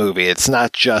in the movie. It's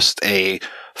not just a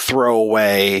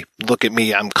throwaway, look at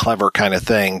me, I'm clever kind of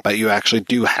thing, but you actually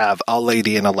do have A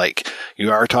Lady in a Lake.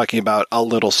 You are talking about A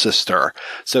Little Sister.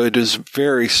 So it is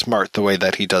very smart the way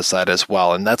that he does that as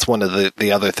well. And that's one of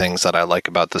the other things that I like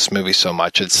about this movie so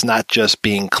much. It's not just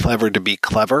being clever to be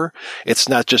clever. It's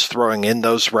not just throwing in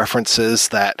those references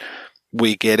that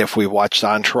we get if we watched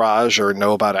Entourage or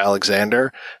know about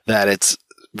Alexander, that it's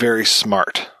very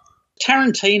smart.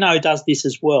 Tarantino does this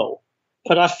as well.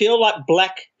 But I feel like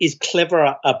Black is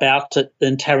cleverer about it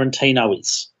than Tarantino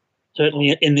is,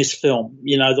 certainly in this film.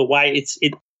 You know, the way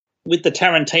it with the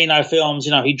Tarantino films,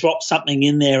 you know, he drops something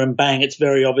in there and bang, it's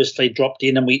very obviously dropped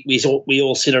in, and we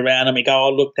all sit around and we go,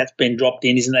 oh, look, that's been dropped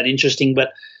in. Isn't that interesting?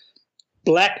 But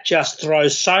Black just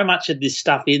throws so much of this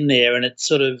stuff in there, and it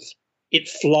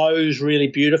flows really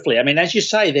beautifully. I mean, as you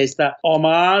say, there's the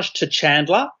homage to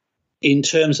Chandler in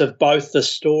terms of both the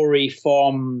story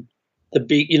from the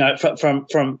big, you know, from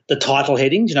the title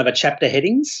headings, you know, the chapter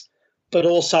headings, but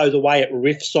also the way it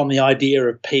riffs on the idea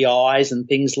of PIs and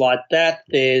things like that.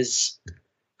 There's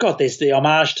the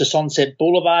homage to Sunset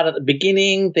Boulevard at the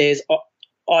beginning. There's the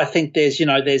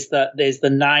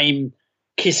name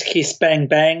Kiss Kiss Bang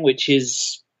Bang, which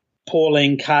is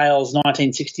Pauline Kael's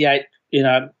 1968, you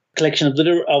know, collection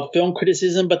of film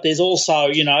criticism. But there's also,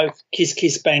 you know, Kiss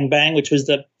Kiss Bang Bang, which was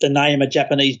the name a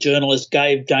Japanese journalist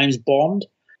gave James Bond.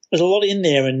 There's a lot in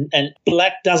there, and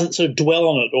Black doesn't sort of dwell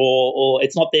on it, or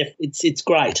it's not there. It's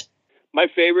great. My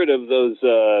favorite of those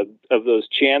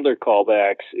Chandler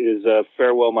callbacks is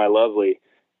Farewell My Lovely,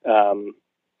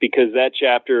 because that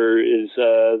chapter is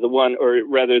the one, or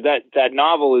rather that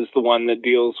novel is the one that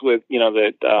deals with, you know,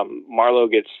 that Marlowe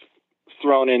gets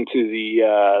thrown into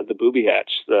the booby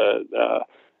hatch, the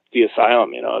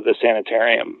asylum, you know, the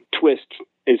sanitarium. Twist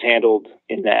is handled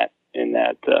in that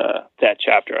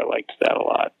chapter. I liked that a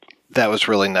lot. That was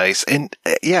really nice. And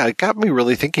yeah, it got me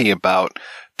really thinking about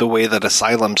the way that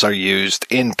asylums are used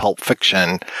in Pulp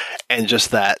Fiction, and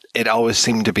just that it always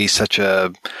seemed to be such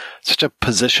a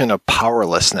position of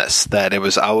powerlessness, that it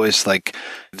was always like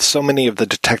so many of the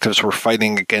detectives were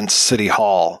fighting against City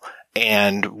Hall,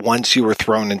 and once you were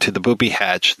thrown into the booby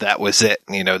hatch, that was it.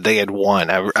 You know, they had won.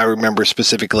 I remember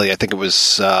specifically, I think it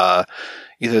was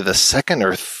either the second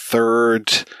or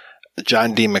third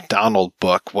John D. MacDonald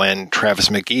book when Travis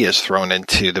McGee is thrown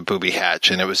into the booby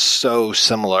hatch, and it was so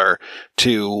similar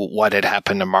to what had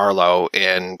happened to Marlowe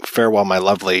in Farewell My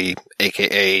Lovely,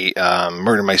 aka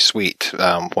Murder My Sweet,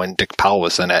 when Dick Powell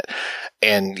was in it.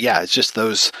 And yeah, it's just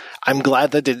those. I'm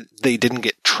glad that they didn't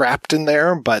get trapped in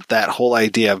there, but that whole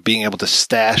idea of being able to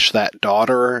stash that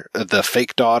daughter, the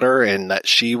fake daughter, and that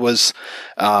she was,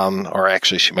 or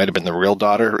actually she might have been the real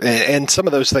daughter, and some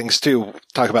of those things too.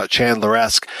 Talk about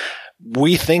Chandler-esque.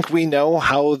 We think we know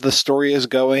how the story is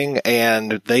going,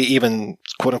 and they even,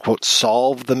 quote unquote,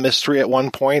 solve the mystery at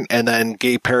one point, and then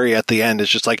Gay Perry at the end is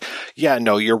just like, yeah,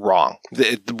 no, you're wrong.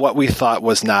 What we thought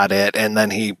was not it, and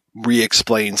then he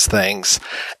re-explains things.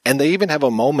 And they even have a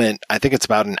moment, I think it's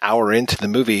about an hour into the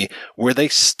movie, where they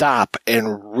stop and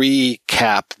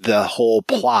recap the whole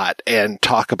plot and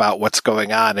talk about what's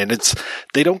going on. And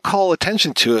they don't call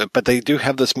attention to it, but they do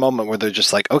have this moment where they're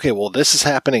just like, okay, well, this is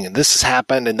happening and this has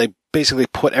happened. And they basically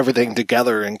put everything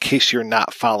together in case you're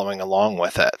not following along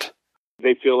with it.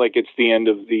 They feel like it's the end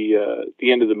of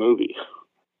the movie.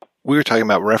 We were talking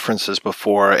about references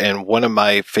before, and one of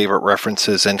my favorite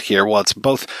references in here, well, it's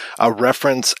both a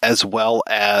reference as well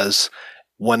as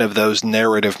one of those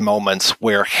narrative moments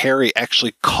where Harry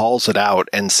actually calls it out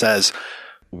and says,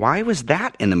 "Why was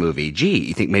that in the movie? Gee,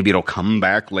 you think maybe it'll come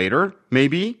back later?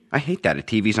 Maybe? I hate that. A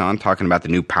TV's on talking about the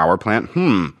new power plant.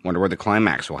 Wonder where the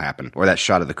climax will happen. Or that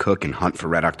shot of the cook in Hunt for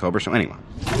Red October. So anyway,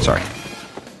 sorry."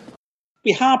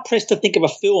 Be hard-pressed to think of a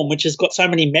film which has got so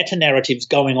many meta-narratives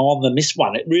going on than this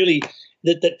one. It really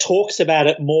that talks about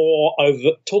it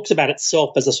talks about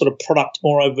itself as a sort of product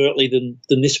more overtly than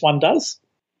this one does.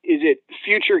 Is it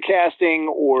future casting,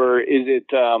 or is it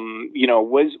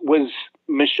was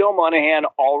Michelle Monaghan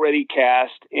already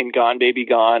cast in Gone Baby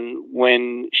Gone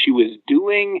when she was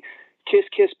doing Kiss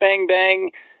Kiss Bang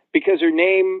Bang? Because her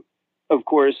name, of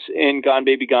course, in Gone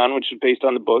Baby Gone, which is based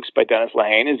on the books by Dennis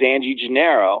Lehane, is Angie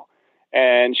Gennaro.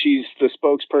 And she's the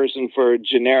spokesperson for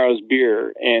Gennaro's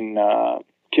beer in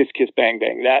Kiss Kiss Bang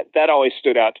Bang. That always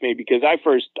stood out to me because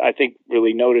I think,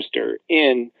 really noticed her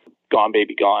in Gone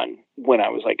Baby Gone when I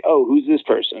was like, oh, who's this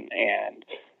person? And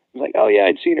I was like, oh, yeah,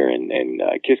 I'd seen her in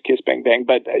Kiss Kiss Bang Bang.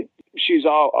 But she's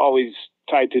always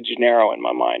tied to Gennaro in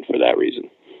my mind for that reason.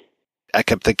 I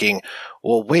kept thinking,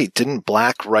 well, wait, didn't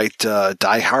Black write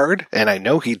Die Hard? And I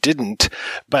know he didn't,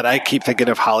 but I keep thinking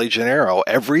of Holly Gennaro.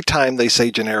 Every time they say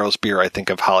Gennaro's beer, I think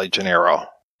of Holly Gennaro.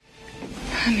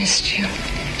 I missed you.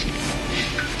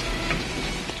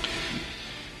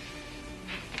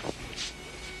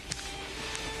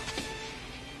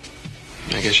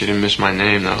 I guess you didn't miss my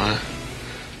name, though, huh?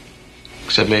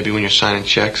 Except maybe when you're signing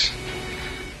checks.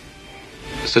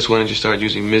 Since when did you start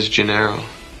using Ms. Gennaro?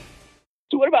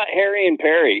 So what about Harry and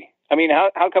Perry? I mean,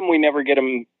 how come we never get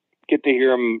to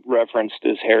hear him referenced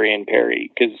as Harry and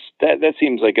Perry? Because that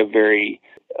seems like a very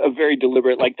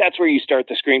deliberate, like that's where you start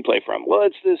the screenplay from. Well,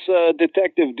 it's this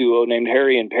detective duo named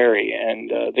Harry and Perry,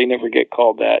 and they never get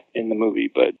called that in the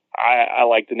movie. But I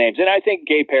like the names, and I think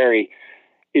Gay Perry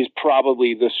is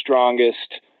probably the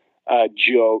strongest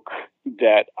joke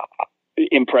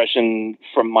impression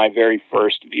from my very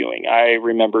first viewing. I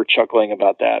remember chuckling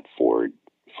about that for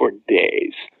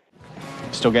days.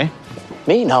 Still gay?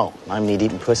 Me? No. I'm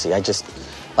meat-eating pussy. I just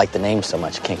like the name so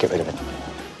much. Can't get rid of it.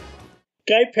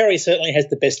 Gay Perry certainly has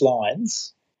the best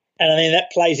lines. And I mean,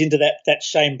 that plays into that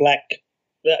Shane Black,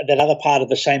 that other part of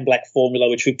the Shane Black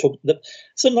formula, which we've talked about.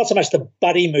 So not so much the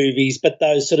buddy movies, but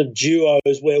those sort of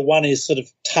duos where one is sort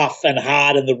of tough and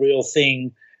hard and the real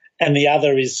thing, and the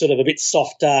other is sort of a bit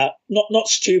softer, not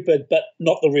stupid, but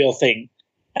not the real thing.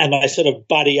 And they sort of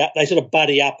buddy up. They sort of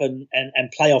buddy up and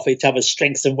play off each other's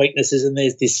strengths and weaknesses. And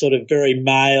there's this sort of very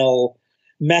male,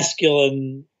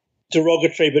 masculine,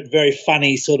 derogatory but very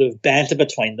funny sort of banter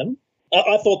between them.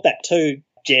 I thought that too,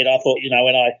 Jed. I thought,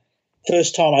 when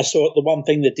first time I saw it, the one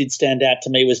thing that did stand out to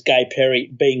me was Gay Perry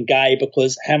being gay,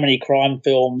 because how many crime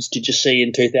films did you see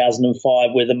in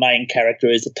 2005 where the main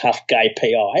character is a tough gay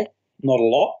PI? Not a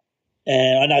lot.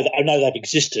 And I know they've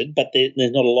existed, but there's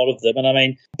not a lot of them. And I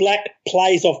mean, Black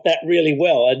plays off that really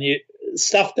well. And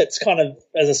stuff that's kind of,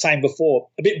 as I was saying before,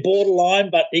 a bit borderline,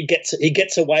 but he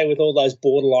gets away with all those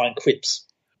borderline quips.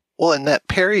 Well, and that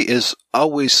Perry is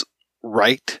always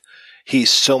right.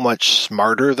 He's so much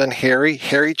smarter than Harry.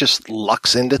 Harry just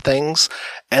lucks into things.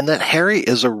 And that Harry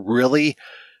is a really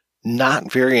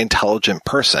not very intelligent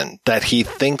person, that he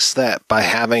thinks that by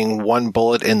having one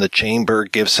bullet in the chamber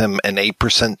gives him an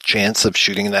 8% chance of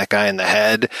shooting that guy in the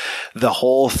head. The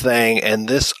whole thing, and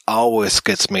this always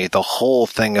gets me, the whole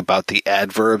thing about the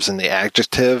adverbs and the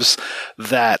adjectives,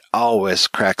 that always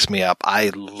cracks me up.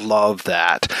 I love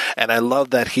that. And I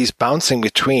love that he's bouncing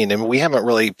between, and we haven't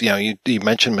really, you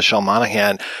mentioned Michelle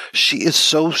Monaghan. She is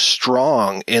so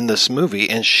strong in this movie,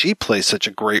 and she plays such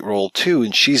a great role too.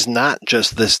 And she's not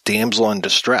just this damsel in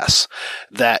distress,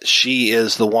 that she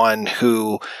is the one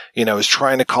who, is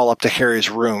trying to call up to Harry's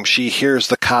room. She hears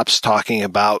the cops talking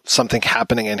about something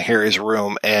happening in Harry's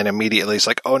room, and immediately is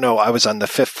like, oh no, I was on the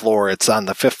 5th floor. It's on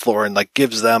the 5th floor, and like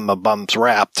gives them a bum's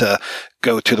rap to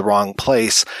go to the wrong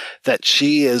place. That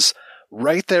she is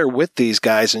right there with these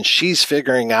guys, and she's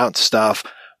figuring out stuff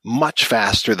much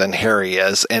faster than Harry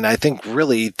is. And I think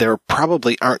really there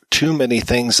probably aren't too many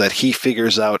things that he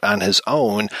figures out on his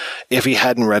own if he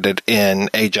hadn't read it in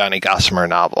a Johnny Gossamer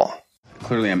novel.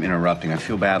 Clearly I'm interrupting. I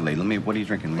feel badly. What are you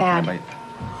drinking? Bad.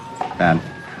 Bad.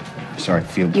 Sorry,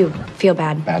 You feel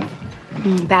bad. Bad?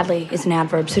 Badly is an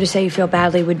adverb. So to say you feel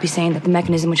badly would be saying that the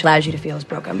mechanism which allows you to feel is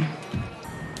broken.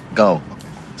 Go.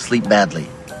 Sleep badly.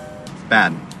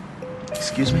 Bad.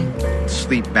 Excuse me?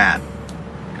 Sleep bad.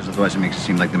 Because otherwise it makes it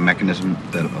seem like the mechanism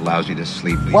that allows you to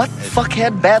sleep. What?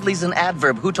 Fuckhead? Badly's an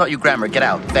adverb. Who taught you grammar? Get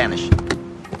out. Vanish.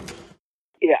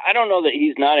 Yeah, I don't know that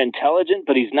he's not intelligent,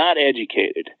 but he's not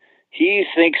educated. He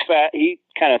thinks fast. He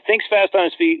kind of thinks fast on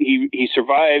his feet. He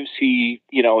survives.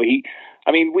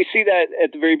 I mean, we see that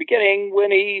at the very beginning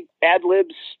when he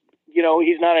ad-libs.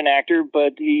 He's not an actor,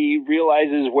 but he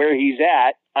realizes where he's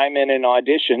at. I'm in an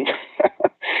audition,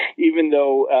 even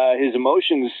though his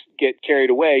emotions get carried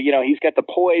away. He's got the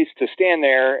poise to stand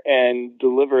there and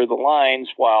deliver the lines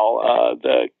while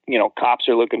the cops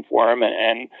are looking for him,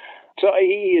 and so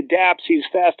he adapts. He's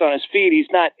fast on his feet.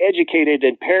 He's not educated,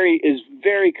 and Perry is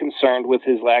very concerned with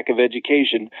his lack of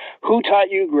education. Who taught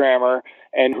you grammar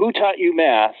and who taught you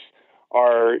math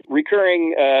are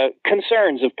recurring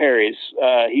concerns of Perry's.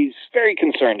 He's very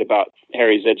concerned about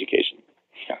Harry's education.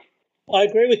 I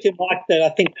agree with you, Mike, that I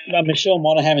think Michelle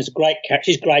Monaghan is a great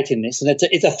character. She's great in this, and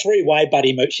it's a three-way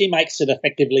buddy movie. She makes it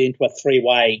effectively into a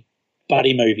three-way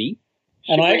buddy movie.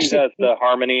 She brings out the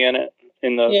harmony in it,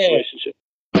 in the relationship.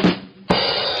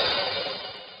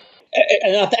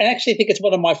 And I actually think it's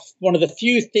one of the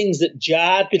few things that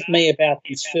jarred with me about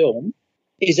this film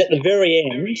is at the very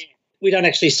end, we don't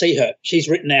actually see her. She's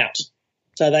written out.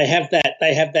 So they have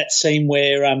that scene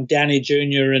where Downey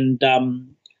Jr.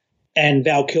 and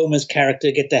Val Kilmer's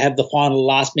character get to have the final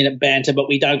last-minute banter, but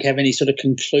we don't have any sort of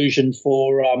conclusion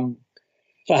for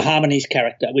Harmony's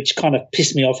character, which kind of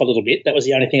pissed me off a little bit. That was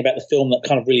the only thing about the film that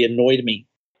kind of really annoyed me.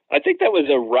 I think that was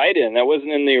a write-in. That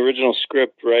wasn't in the original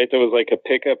script, right? That was like a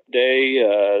pickup day,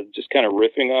 just kind of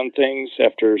riffing on things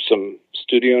after some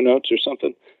studio notes or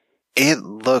something. It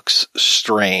looks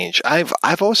strange. I've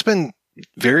always been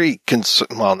very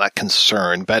not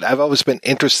concerned, but I've always been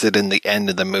interested in the end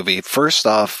of the movie. First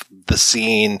off, the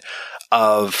scene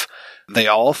of they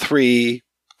all three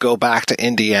go back to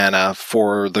Indiana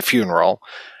for the funeral,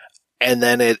 and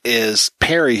then it is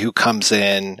Perry who comes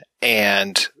in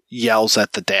and yells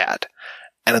at the dad.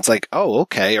 And it's like, oh,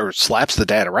 okay, or slaps the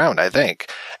dad around, I think.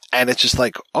 And it's just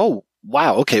like, oh,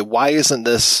 wow, okay, why isn't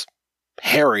this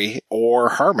Harry or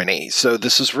Harmony? So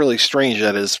this is really strange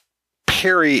that is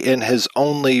Perry in his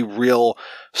only real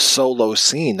solo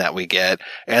scene that we get.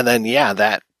 And then,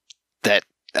 that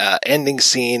ending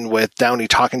scene with Downey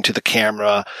talking to the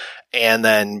camera and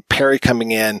then Perry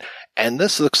coming in. And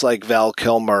this looks like Val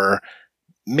Kilmer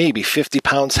maybe 50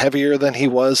 pounds heavier than he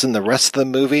was in the rest of the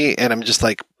movie. And I'm just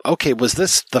like, okay, was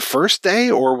this the first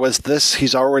day or was this,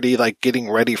 he's already like getting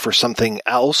ready for something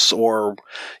else? Or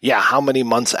how many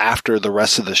months after the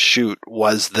rest of the shoot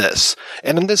was this?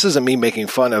 And this isn't me making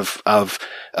fun of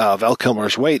Val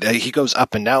Kilmer's weight. He goes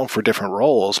up and down for different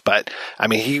roles, but I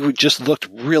mean, he just looked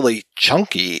really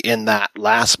chunky in that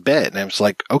last bit. And it was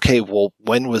like, okay, well,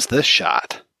 when was this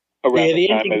shot? Around the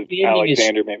time of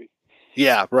Alexander, maybe.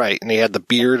 Yeah, right. And he had the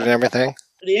beard and everything.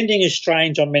 The ending is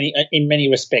strange in many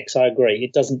respects. I agree.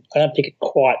 It doesn't. I don't think it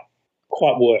quite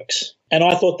works. And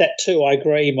I thought that too. I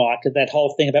agree, Mike. That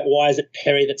whole thing about why is it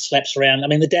Perry that slaps around? I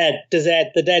mean, the dad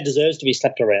deserves to be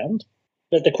slapped around,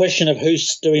 but the question of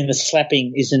who's doing the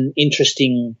slapping is an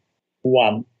interesting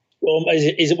one. Well, was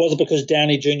it because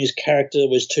Downey Jr.'s character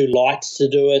was too light to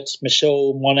do it?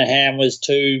 Michelle Monaghan was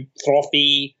too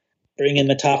frothy, bring in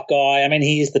the tough guy. I mean,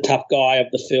 he is the tough guy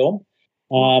of the film.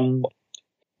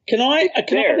 Sorry?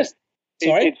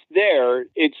 It's there.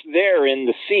 It's there in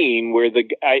the scene where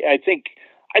I think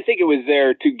it was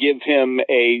there to give him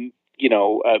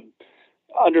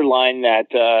underline that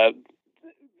the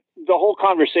whole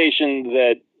conversation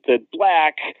that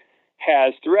Black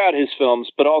has throughout his films,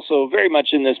 but also very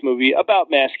much in this movie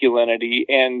about masculinity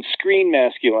and screen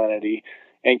masculinity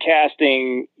and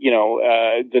casting,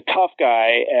 the tough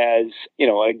guy as,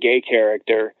 a gay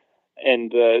character.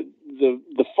 And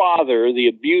the father, the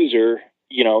abuser,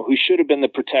 who should have been the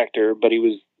protector, but he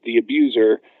was the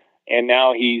abuser, and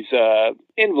now he's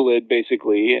invalid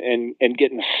basically, and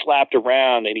getting slapped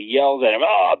around, and he yells at him,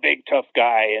 "Oh, big tough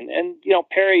guy," and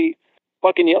Perry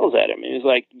fucking yells at him, and he's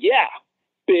like, "Yeah,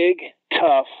 big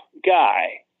tough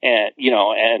guy," and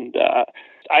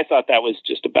I thought that was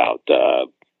just about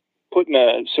putting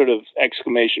a sort of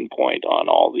exclamation point on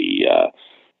all the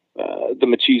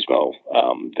machismo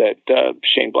that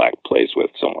Shane Black plays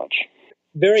with so much.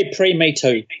 Very pre-Me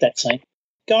Too, that scene.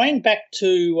 Going back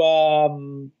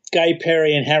to Gay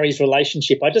Perry and Harry's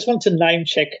relationship, I just want to name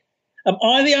check. Am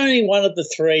I the only one of the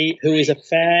three who is a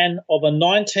fan of a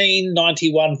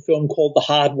 1991 film called The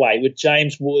Hard Way with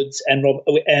James Woods and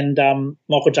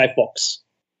Michael J. Fox?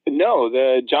 No,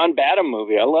 the John Badham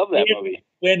movie. I love that movie.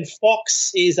 When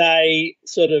Fox is a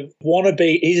sort of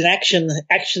wannabe, he's an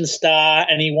action star,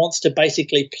 and he wants to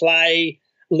basically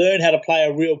learn how to play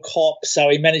a real cop. So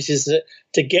he manages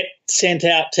to get sent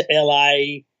out to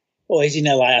LA, or he's in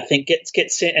LA, I think.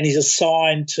 Gets sent, and he's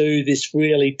assigned to this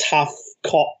really tough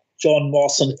cop John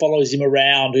Moss and follows him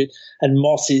around, and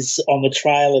Moss is on the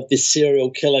trail of this serial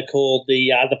killer called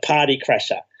the Party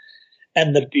Crasher,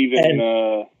 and Stephen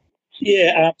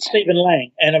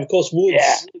Lang, and of course Woods.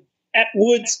 Yeah. At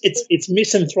Woods, it's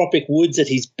misanthropic Woods at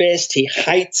his best. He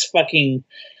hates fucking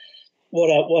what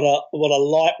a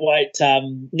lightweight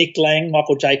Nick Lang,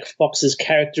 Michael J. Fox's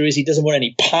character is. He doesn't want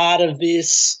any part of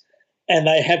this. And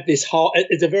they have this whole –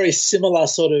 it's a very similar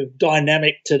sort of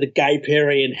dynamic to the Gay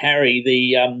Perry and Harry,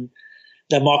 the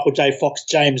Michael J. Fox,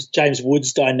 James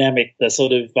Woods dynamic, the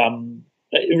sort of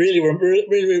it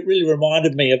really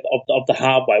reminded me of The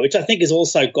Hard Way, which I think has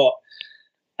also got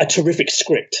a terrific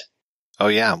script. Oh,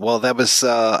 yeah. Well, that was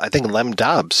I think Lem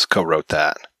Dobbs co-wrote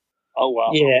that. Oh,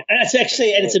 wow. Yeah, and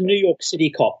it's a New York City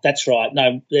cop. That's right.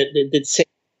 No,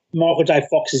 Michael J.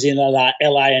 Fox is in LA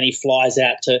and he flies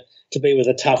out to be with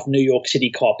a tough New York City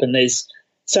cop, and there's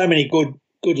so many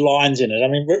good lines in it. I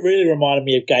mean, it really reminded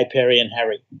me of Gay Perry and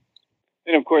Harry.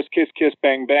 And, of course, Kiss Kiss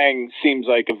Bang Bang seems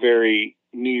like a very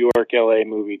New York, L.A.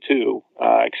 movie, too,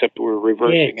 except we're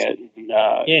reversing it.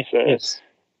 It's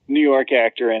a New York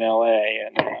actor in L.A.,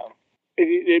 and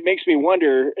it makes me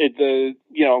wonder,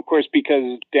 of course,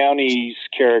 because Downey's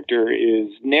character is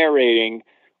narrating,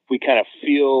 we kind of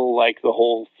feel like the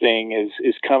whole thing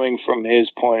is coming from his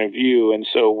point of view. And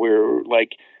so we're like,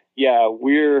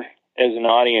 we're, as an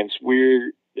audience,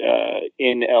 we're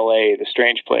in LA, the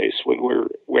strange place, when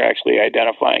we're actually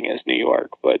identifying as New York.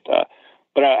 But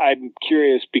I'm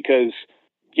curious because,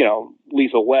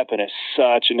 Lethal Weapon is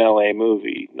such an LA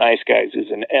movie. Nice Guys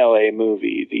is an LA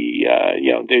movie.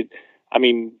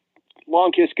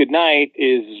 Long Kiss Goodnight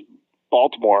is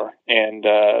Baltimore, and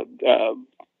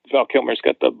Val Kilmer's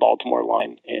got the Baltimore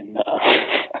line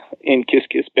in Kiss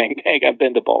Kiss Bang Bang. I've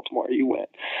been to Baltimore. You went.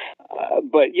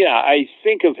 I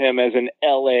think of him as an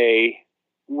L.A.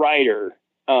 writer,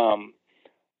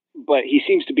 but he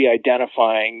seems to be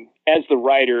identifying as the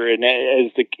writer and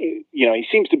he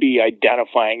seems to be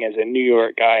identifying as a New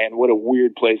York guy, and what a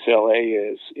weird place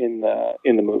L.A. is in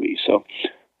the movie. So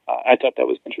I thought that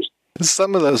was interesting.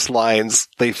 Some of those lines,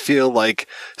 they feel like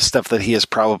stuff that he has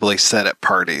probably said at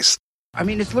parties. I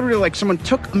mean, it's literally like someone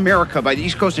took America by the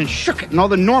East Coast and shook it, and all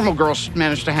the normal girls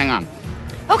managed to hang on.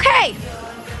 Okay,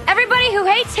 everybody who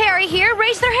hates Harry here,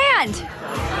 raise their hand.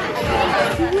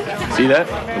 See that?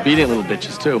 Obedient little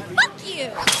bitches, too. Fuck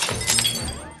you!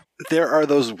 There are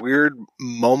those weird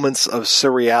moments of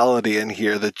surreality in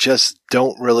here that just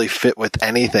don't really fit with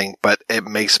anything, but it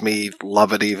makes me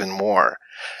love it even more.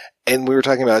 And we were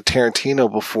talking about Tarantino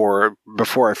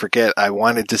before I forget, I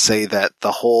wanted to say that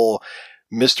the whole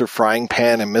Mr. Frying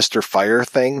Pan and Mr. Fire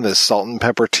thing, the salt and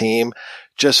pepper team,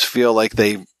 just feel like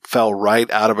they fell right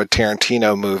out of a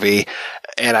Tarantino movie.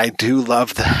 And I do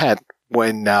love that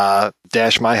when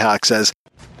Dash Myhawk says,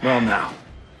 "Well, now,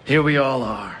 here we all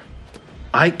are.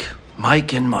 Ike,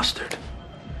 Mike, and Mustard."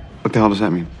 What the hell does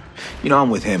that mean? I'm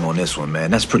with him on this one,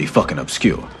 man. That's pretty fucking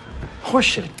obscure.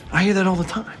 Horseshit. I hear that all the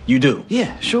time. You do?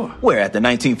 Yeah, sure. Where, at the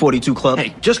 1942 club?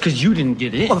 Hey, just because you didn't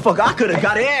get in. Motherfucker, I could have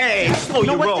got in. Hey, slow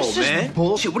your roll, this man. Is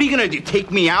bullshit. What are you going to do? Take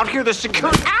me out here? The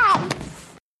security. Ow!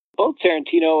 Both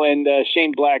Tarantino and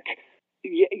Shane Black.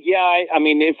 I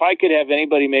mean, if I could have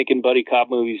anybody making buddy cop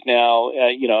movies now,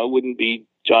 it wouldn't be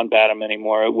John Badham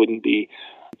anymore. It wouldn't be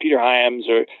Peter Hyams,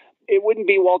 or it wouldn't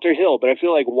be Walter Hill. But I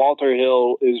feel like Walter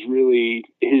Hill is really,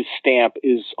 his stamp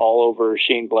is all over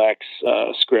Shane Black's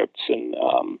scripts. And,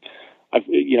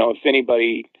 if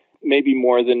anybody, maybe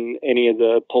more than any of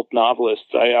the pulp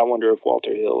novelists, I wonder if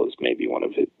Walter Hill is maybe one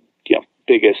of his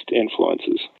biggest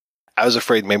influences. I was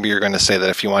afraid maybe you're going to say that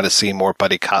if you want to see more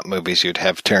buddy cop movies, you'd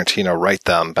have Tarantino write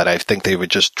them, but I think they would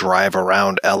just drive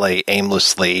around L.A.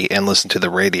 aimlessly and listen to the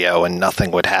radio and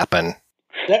nothing would happen.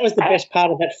 That was the best part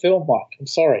of that film, Mike. I'm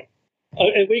sorry. Are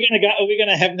we going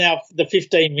to have now the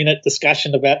 15-minute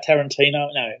discussion about Tarantino?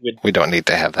 No. We don't need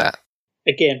to have that.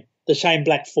 Again, the Shane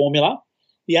Black formula.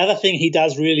 The other thing he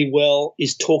does really well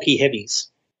is talky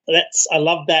heavies. I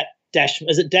love that Dash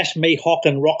Mihawk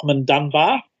and Rockman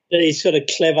Dunbar. He's sort of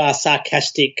clever,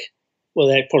 sarcastic. Well,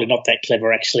 they're probably not that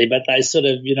clever actually, but they sort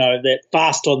of,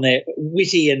 they're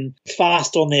witty and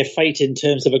fast on their feet in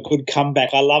terms of a good comeback.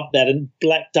 I love that, and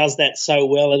Black does that so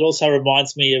well. It also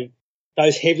reminds me of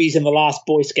those heavies in The Last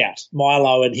Boy Scout,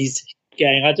 Milo and his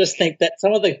gang. I just think that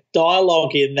some of the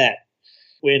dialogue in that,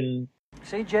 when...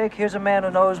 See, Jake, here's a man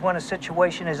who knows when a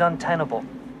situation is untenable.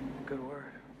 Good word.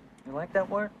 You like that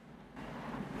word?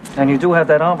 And you do have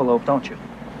that envelope, don't you?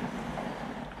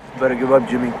 You better give up,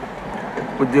 Jimmy.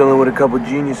 We're dealing with a couple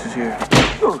geniuses here.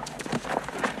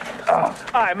 All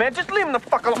right, man, just leave him the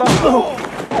fuck alone.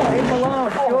 Leave him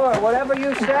alone, sure, whatever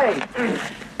you say.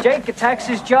 Jake attacks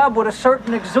his job with a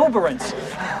certain exuberance.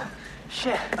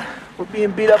 Shit. We're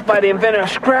being beat up by the inventor of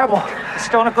Scrabble. He's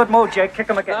still in a good mood, Jake. Kick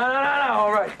him again. No,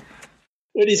 all right.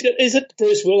 When is it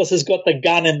Bruce Willis has got the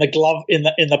gun in the glove in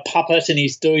the puppet, and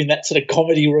he's doing that sort of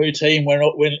comedy routine when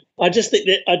I just think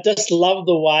that I just love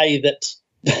the way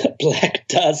that Black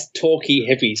does talkie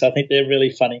hippies. I think they're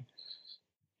really funny.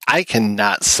 I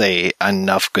cannot say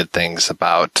enough good things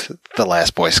about The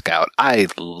Last Boy Scout. I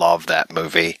love that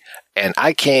movie. And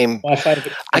I came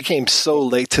so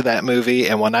late to that movie,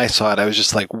 and when I saw it, I was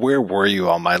just like, where were you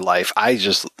all my life? I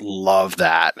just love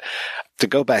that. To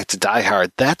go back to Die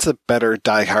Hard, that's a better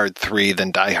Die Hard 3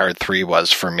 than Die Hard 3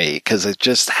 was for me, because it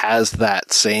just has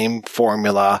that same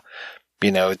formula.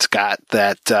 You know, it's got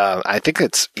that, I think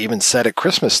it's even set at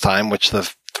Christmas time, which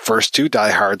the first two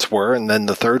Die Hards were, and then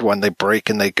the third one they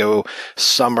break and they go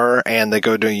summer and they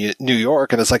go to New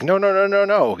York, and it's like,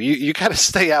 no. You got to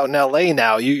stay out in LA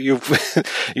now. You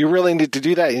really need to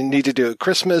do that. You need to do it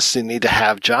Christmas. You need to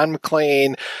have John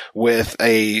McClane with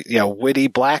a, witty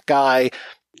black guy.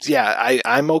 Yeah,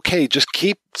 I'm okay. Just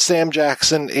keep Sam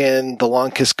Jackson in The Long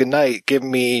Kiss Goodnight. Give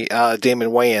me Damon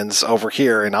Wayans over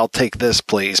here, and I'll take this,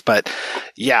 please. But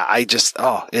yeah,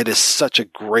 it is such a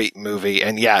great movie.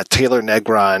 And yeah, Taylor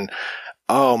Negron,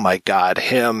 oh my God,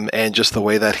 him and just the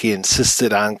way that he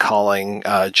insisted on calling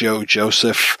Joe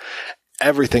Joseph.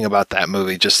 Everything about that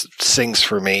movie just sings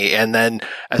for me. And then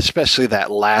especially that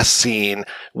last scene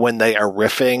when they are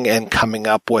riffing and coming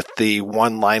up with the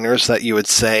one-liners that you would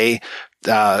say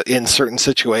in certain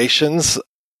situations.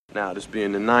 Now, this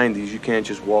being the 90s, you can't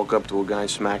just walk up to a guy and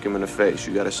smack him in the face.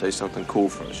 You gotta say something cool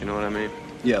first, you know what I mean?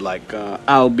 Yeah, like,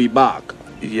 I'll be back.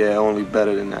 Yeah, only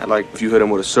better than that. Like, if you hit him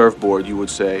with a surfboard, you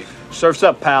would say, "Surf's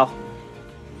up, pal."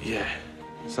 Yeah,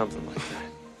 something like that.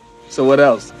 So what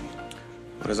else?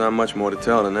 Well, there's not much more to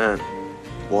tell than that.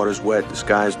 Water's wet, the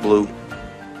sky's blue.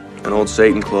 An old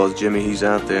Satan Claus, Jimmy, he's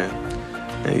out there.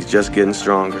 And he's just getting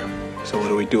stronger. So what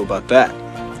do we do about that?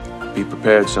 Be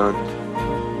prepared, son.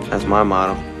 That's my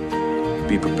motto.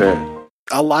 Be prepared.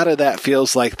 A lot of that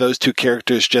feels like those two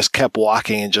characters just kept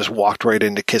walking and just walked right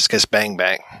into Kiss Kiss Bang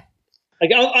Bang.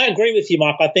 I agree with you,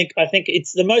 Mike. I think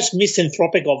it's the most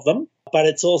misanthropic of them, but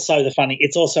it's also the funny.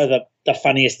 It's also the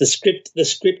funniest. The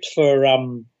script for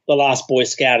The Last Boy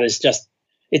Scout is just,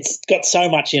 it's got so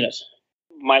much in it.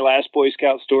 My last Boy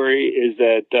Scout story is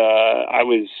that I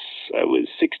was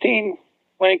 16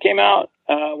 when it came out.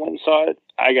 Went and saw it.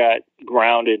 I got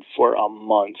grounded for a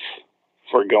month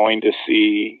for going to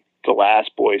see The Last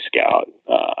Boy Scout.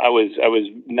 I was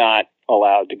not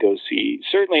allowed to go see,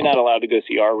 certainly not allowed to go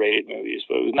see R-rated movies,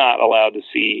 but I was not allowed to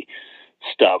see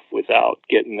stuff without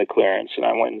getting the clearance. And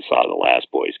I went and saw The Last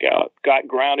Boy Scout. Got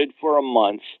grounded for a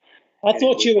month. I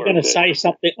thought you were going to say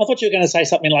something. I thought you were going to say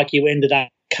something like you ended up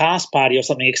at a cast party or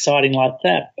something exciting like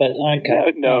that. But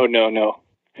okay. No.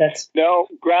 That's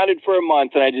grounded for a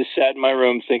month, and I just sat in my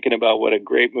room thinking about what a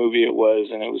great movie it was,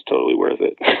 and it was totally worth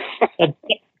it.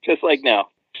 Just like now,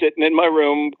 sitting in my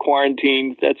room,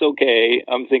 quarantined. That's okay.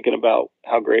 I'm thinking about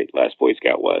how great Last Boy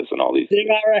Scout was, and all these. There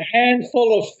are a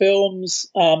handful of films.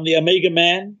 The Omega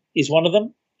Man is one of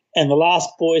them, and The Last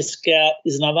Boy Scout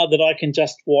is another that I can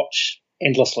just watch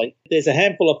endlessly. There's a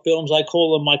handful of films, I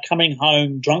call them my coming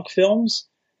home drunk films,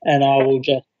 and I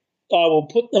will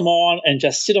put them on and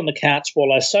just sit on the couch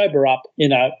while I sober up,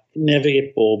 never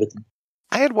get bored with them.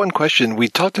 I had one question. We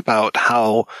talked about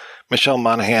how Michelle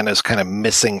Monaghan is kind of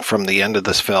missing from the end of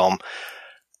this film.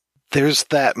 There's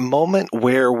that moment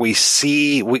where we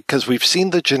see, because we've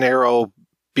seen the Gennaro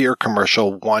beer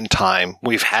commercial one time.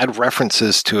 We've had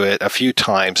references to it a few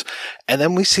times. And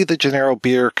then we see the Gennaro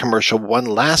beer commercial one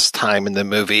last time in the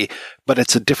movie, but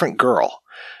it's a different girl.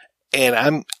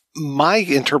 And my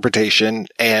interpretation,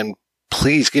 and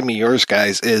please give me yours,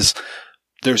 guys, is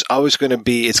there's always going to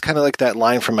be, it's kind of like that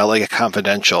line from LA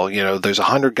Confidential, there's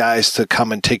 100 guys to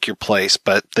come and take your place,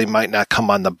 but they might not come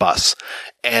on the bus.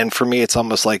 And for me, it's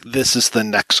almost like this is the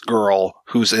next girl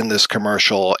who's in this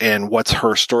commercial, and what's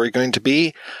her story going to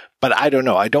be? But I don't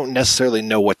know. I don't necessarily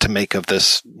know what to make of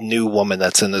this new woman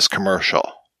that's in this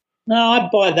commercial. No,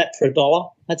 I'd buy that for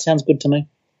 $1. That sounds good to me.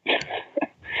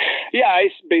 Yeah, I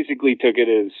basically took it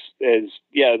as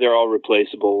they're all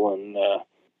replaceable, and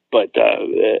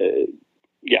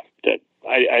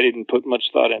I didn't put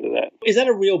much thought into that. Is that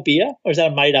a real beer, or is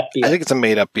that a made-up beer? I think it's a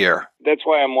made-up beer. That's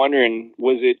why I'm wondering,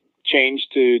 was it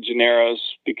changed to Gennaro's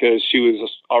because she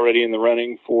was already in the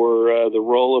running for the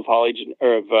role of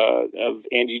of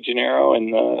Angie Gennaro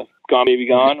in Gone Baby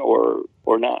Gone, or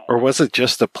not? Or was it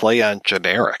just a play on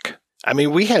generic? I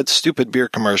mean, we had stupid beer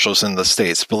commercials in the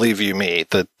States, believe you me.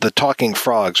 The talking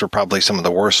frogs were probably some of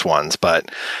the worst ones,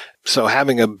 but so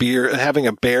having a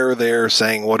bear there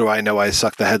saying, "What do I know? I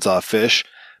suck the heads off fish."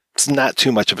 it's not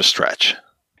too much of a stretch.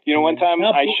 You know, one time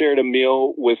I shared a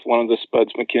meal with one of the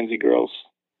Spuds McKenzie girls,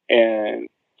 and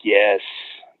yes.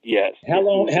 How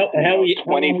long? How were you?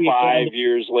 25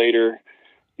 years later,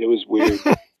 it was weird.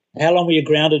 How long were you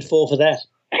grounded for that?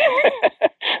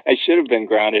 I should have been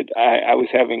grounded. I was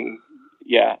having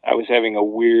a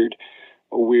weird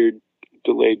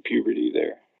delayed puberty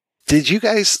there. Did you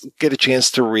guys get a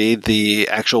chance to read the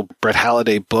actual Brett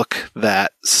Halliday book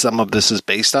that some of this is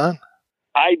based on?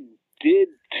 I did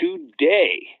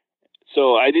today.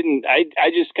 So I didn't, I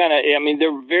just kind of, I mean,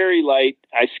 they're very light.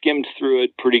 I skimmed through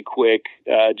it pretty quick,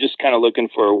 just kind of looking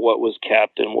for what was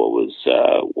kept and what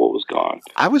was gone.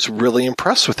 I was really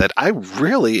impressed with it. I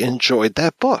really enjoyed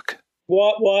that book.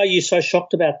 Why are you so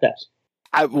shocked about that?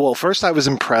 Well, first I was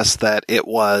impressed that it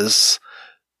was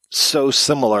so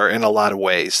similar in a lot of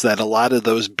ways, that a lot of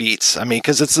those beats, I mean,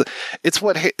 because it's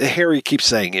what Harry keeps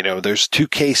saying, you know, there's two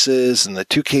cases and the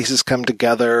two cases come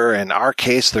together, and our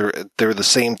case, they're the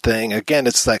same thing. Again,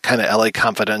 it's that kind of LA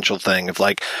Confidential thing of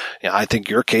like, you know, I think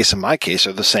your case and my case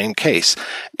are the same case.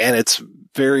 And it's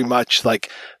very much like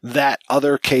that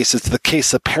other case. It's the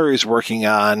case that Perry's working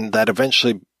on that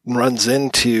eventually runs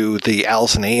into the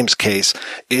Allison Ames case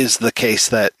is the case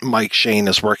that Mike Shane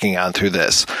is working on through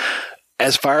this.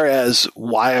 As far as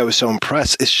why I was so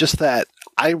impressed, it's just that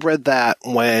I read that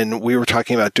when we were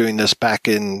talking about doing this back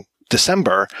in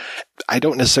December. I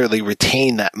don't necessarily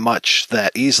retain that much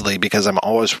that easily because I'm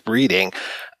always reading.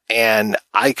 And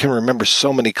I can remember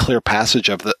so many clear passages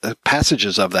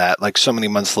of that, like so many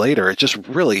months later. It just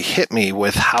really hit me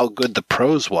with how good the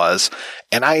prose was.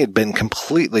 And I had been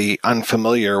completely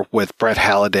unfamiliar with Brett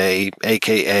Halliday,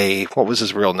 a.k.a. what was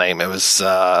his real name? It was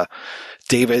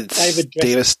David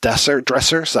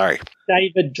Dresser. Sorry.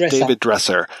 David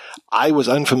Dresser. I was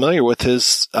unfamiliar with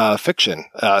his fiction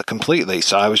completely.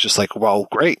 So I was just like, well,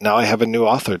 great. Now I have a new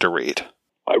author to read.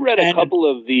 I read a couple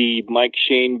of the Mike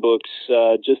Shane books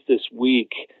just this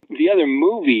week. The other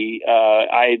movie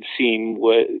I had seen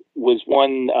was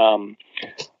one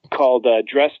called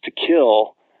Dressed to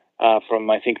Kill from,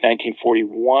 I think,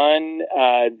 1941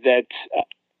 that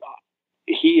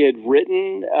he had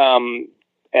written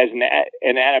as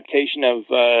an adaptation of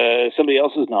somebody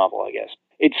else's novel, I guess.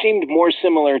 It seemed more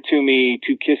similar to me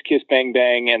to Kiss Kiss Bang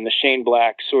Bang and the Shane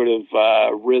Black sort of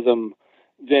rhythm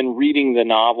than reading the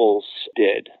novels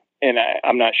did. And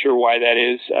I'm not sure why that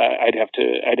is. I'd have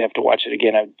to watch it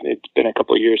again. It's been a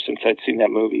couple of years since I'd seen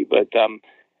that movie, but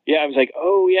yeah, I was like,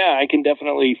 oh yeah, I can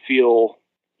definitely feel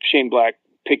Shane Black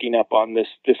picking up on this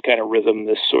kind of rhythm,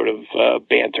 this sort of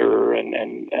banter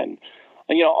and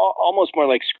you know, almost more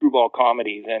like screwball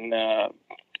comedy than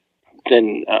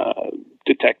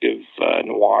detective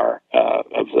noir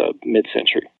of the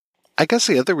mid-century. I guess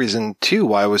the other reason, too,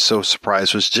 why I was so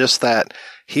surprised was just that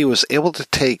he was able to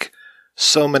take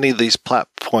so many of these plot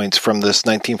points from this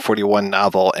 1941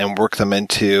 novel and work them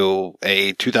into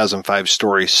a 2005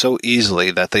 story so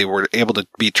easily that they were able to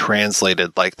be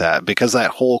translated like that. Because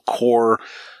that whole core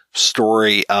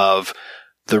story of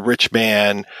the rich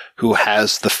man who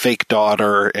has the fake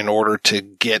daughter in order to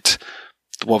get,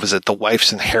 what was it, the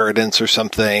wife's inheritance or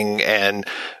something. And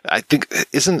I think,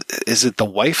 is it the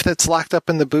wife that's locked up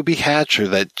in the booby hatch, or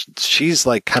that she's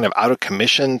like kind of out of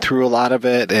commission through a lot of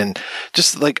it? And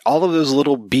just like all of those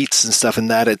little beats and stuff, and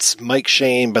that it's Mike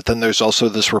Shane, but then there's also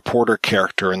this reporter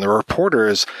character, and the reporter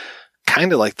is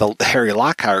kind of like the Harry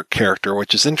Lockhart character,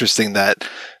 which is interesting that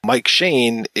Mike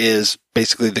Shane is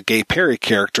basically the Gay Perry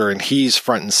character and he's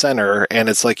front and center. And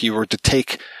it's like you were to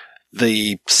take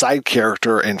the side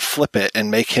character and flip it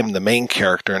and make him the main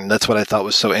character. And that's what I thought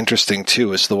was so interesting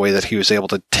too, is the way that he was able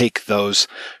to take those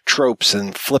tropes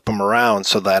and flip them around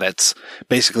so that it's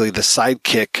basically the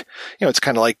sidekick. You know, it's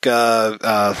kind of like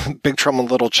Big Trouble in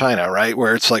Little China, right?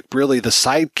 Where it's like really the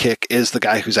sidekick is the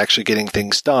guy who's actually getting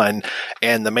things done,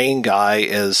 and the main guy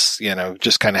is, you know,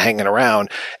 just kind of hanging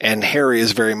around. And Harry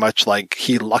is very much like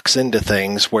he lucks into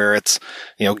things, where it's,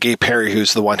 you know, Gay Perry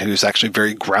who's the one who's actually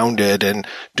very grounded and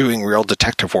doing real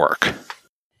detective work.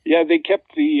 Yeah, they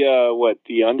kept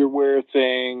the underwear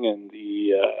thing and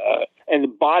the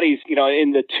bodies. You know,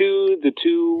 in the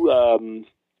two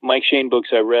Mike Shane books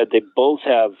I read, they both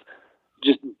have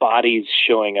just bodies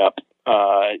showing up.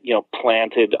 You know,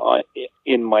 planted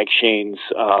in Mike Shane's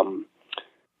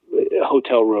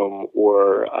hotel room,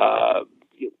 or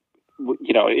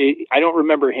you know, I don't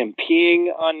remember him peeing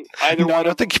on either. No, I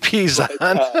don't think he pees on.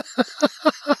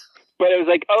 But it was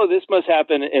like, oh, this must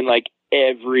happen in like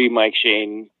every Mike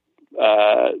Shane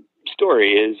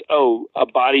story is, a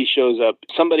body shows up.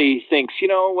 Somebody thinks, you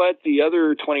know what, the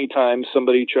other 20 times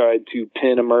somebody tried to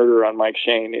pin a murder on Mike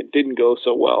Shane, it didn't go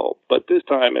so well, but this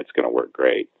time it's going to work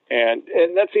great. And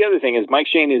that's the other thing is Mike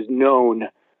Shane is known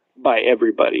by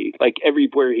everybody. Like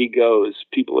everywhere he goes,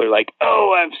 people are like,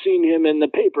 oh, I've seen him in the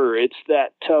paper. It's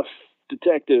that tough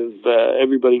detective.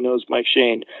 Everybody knows Mike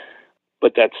Shane,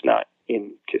 but that's not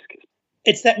in Kiss Kiss.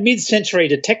 It's that mid-century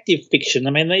detective fiction. I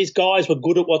mean, these guys were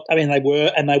good at they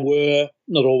were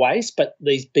not always, but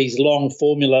these long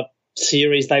formula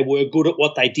series, they were good at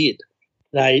what they did.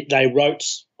 They wrote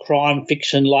crime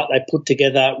fiction like they put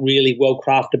together really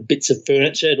well-crafted bits of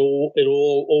furniture.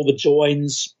 All the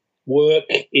joins work.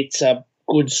 It's a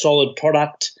good, solid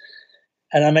product.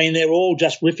 And, I mean, they're all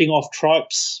just riffing off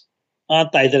tropes,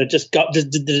 aren't they, that are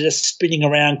just spinning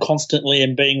around constantly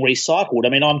and being recycled. I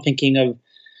mean, I'm thinking of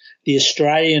the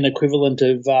Australian equivalent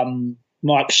of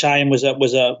Mike Shane was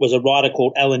a writer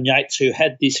called Alan Yates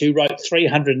who wrote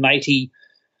 380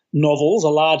 novels, a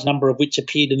large number of which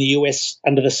appeared in the US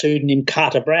under the pseudonym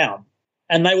Carter Brown.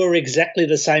 And they were exactly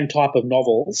the same type of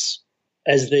novels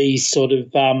as these sort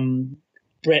of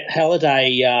Brett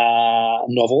Halliday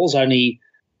novels, only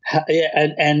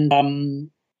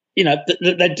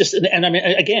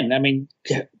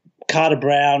Carter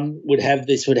Brown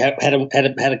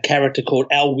had a character called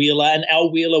Al Wheeler, and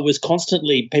Al Wheeler was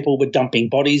constantly, people were dumping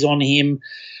bodies on him.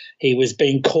 He was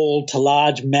being called to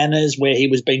large manors where he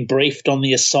was being briefed on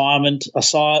the assignment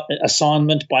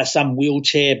by some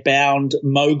wheelchair-bound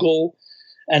mogul,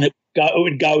 and it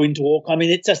would go into all. I mean,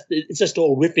 it's just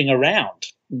all ripping around.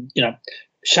 You know,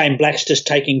 Shane Black's just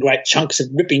taking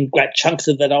ripping great chunks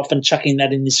of that off and chucking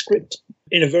that in the script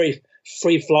in a very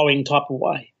free-flowing type of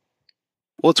way.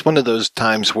 Well, it's one of those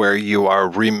times where you are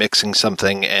remixing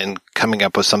something and coming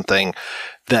up with something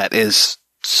that is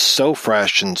so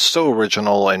fresh and so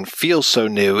original and feels so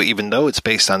new, even though it's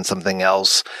based on something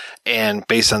else and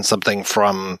based on something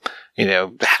from,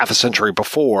 half a century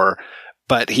before,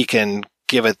 but he can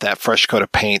give it that fresh coat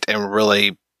of paint and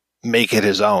really make it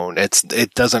his own.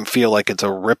 It doesn't feel like it's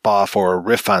a rip-off or a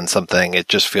riff on something. It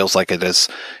just feels like it is,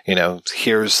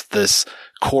 here's this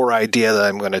core idea that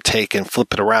I'm going to take and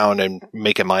flip it around and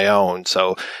make it my own.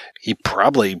 So he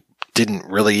probably didn't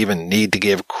really even need to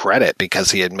give credit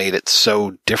because he had made it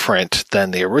so different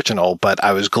than the original. But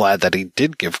I was glad that he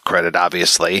did give credit,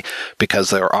 obviously,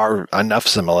 because there are enough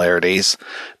similarities.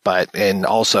 And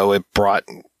also it brought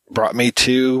me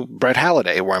to Brett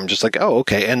Halliday, where I'm just like, oh,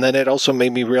 okay. And then it also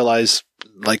made me realize,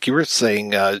 like you were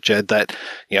saying, Jed, that,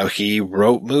 he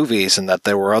wrote movies and that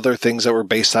there were other things that were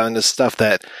based on this stuff,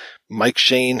 that Mike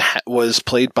Shane was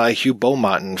played by Hugh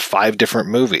Beaumont in 5 different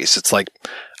movies. It's like,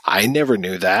 I never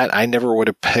knew that. I never would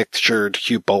have pictured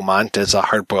Hugh Beaumont as a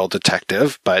hard-boiled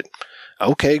detective, but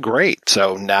okay, great.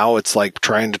 So now it's like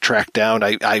trying to track down.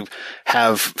 I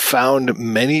have found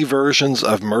many versions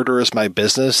of Murder Is My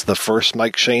Business, the first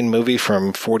Mike Shane movie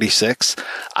from 46.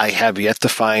 I have yet to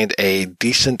find a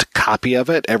decent copy of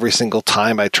it. Every single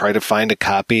time I try to find a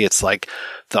copy, it's like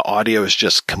the audio is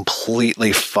just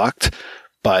completely fucked.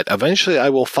 But eventually I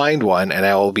will find one and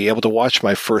I will be able to watch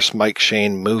my first Mike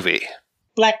Shane movie.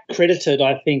 Black credited,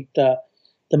 I think, the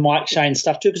Mike Shane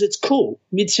stuff too, because it's cool,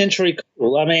 mid-century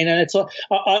cool. I mean, and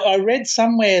I read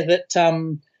somewhere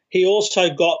that he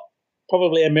also got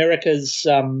probably America's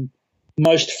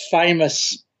most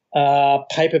famous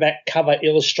paperback cover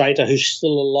illustrator who's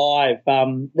still alive,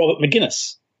 Robert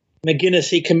McGuinness.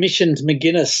 He commissioned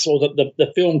McGuinness, or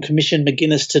the film commissioned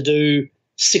McGuinness to do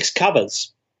 6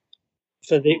 covers.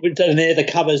 And they're the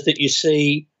covers that you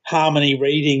see Harmony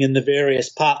reading in the various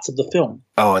parts of the film.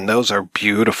 Oh, and those are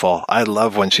beautiful. I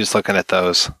love when she's looking at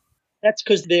those. That's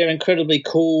because they're incredibly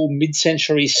cool,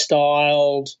 mid-century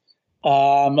styled,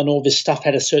 and all this stuff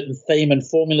had a certain theme and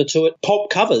formula to it. Pulp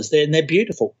covers, and they're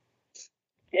beautiful.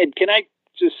 And can I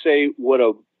just say what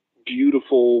a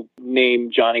beautiful name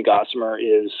Johnny Gossamer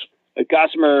is?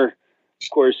 Gossamer, of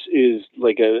course, is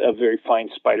like a very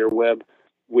fine spider web,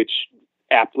 which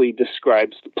aptly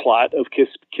describes the plot of Kiss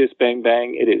Kiss Bang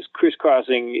Bang. It is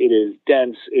crisscrossing. It is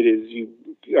dense. You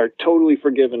are totally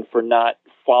forgiven for not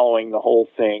following the whole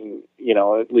thing,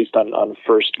 at least on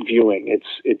first viewing.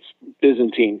 It's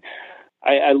Byzantine.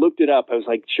 I looked it up. I was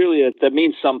like, surely that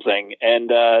means something. And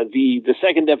the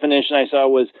second definition I saw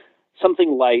was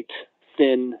something light,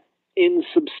 thin,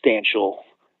 insubstantial.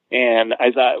 And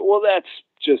I thought, well, that's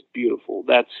just beautiful.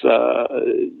 That's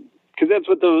because that's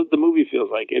what the movie feels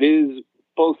like. It is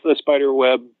both the spider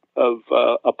web of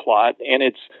a plot, and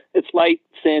it's light,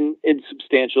 thin,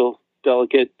 insubstantial,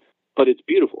 delicate, but it's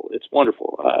beautiful. It's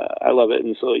wonderful. I love it.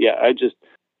 And so, yeah,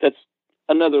 that's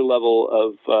another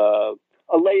level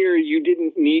a layer you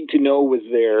didn't need to know was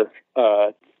there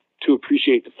to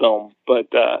appreciate the film. But,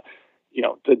 the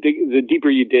deeper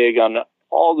you dig on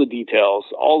all the details,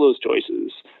 all those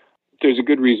choices, there's a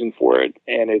good reason for it,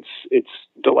 and it's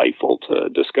delightful to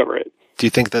discover it. Do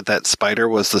you think that spider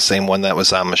was the same one that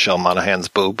was on Michelle Monaghan's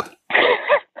boob?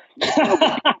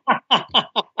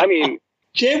 I mean,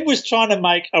 Jeb was trying to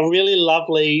make a really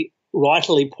lovely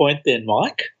writerly point then,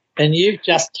 Mike, and you've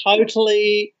just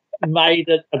totally made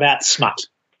it about smut.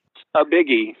 A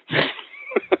biggie.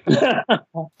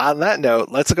 On that note,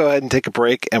 let's go ahead and take a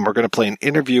break, and we're going to play an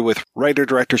interview with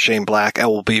writer-director Shane Black, and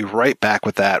we'll be right back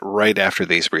with that right after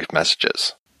these brief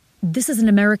messages. This is an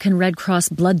American Red Cross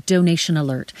blood donation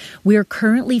alert. We are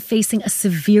currently facing a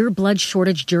severe blood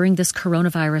shortage during this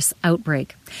coronavirus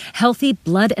outbreak. Healthy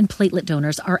blood and platelet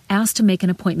donors are asked to make an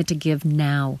appointment to give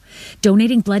now.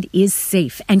 Donating blood is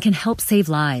safe and can help save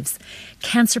lives.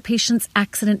 Cancer patients,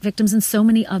 accident victims, and so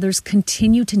many others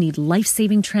continue to need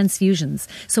life-saving transfusions.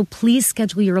 So please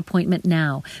schedule your appointment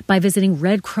now by visiting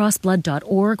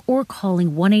redcrossblood.org or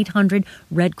calling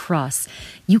 1-800-RED-CROSS.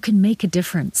 You can make a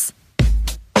difference.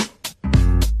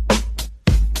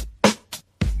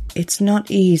 It's not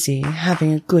easy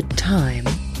having a good time,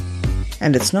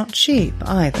 and it's not cheap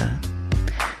either.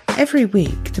 Every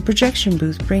week, the Projection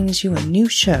Booth brings you a new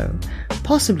show,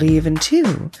 possibly even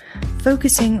two,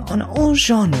 focusing on all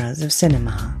genres of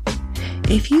cinema.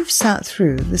 If you've sat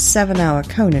through the 7-hour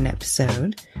Conan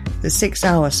episode, the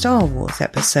 6-hour Star Wars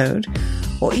episode,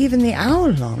 or even the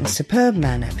hour-long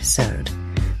Superbman episode,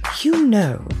 you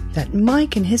know that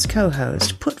Mike and his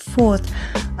co-host put forth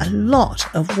a lot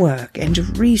of work into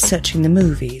researching the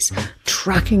movies,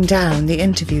 tracking down the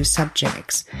interview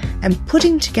subjects, and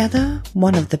putting together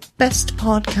one of the best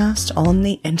podcasts on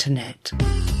the internet.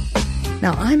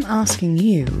 Now I'm asking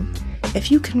you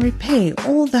if you can repay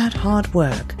all that hard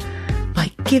work by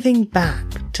giving back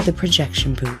to the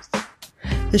Projection Booth.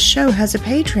 The show has a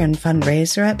Patreon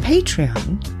fundraiser at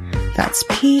Patreon. That's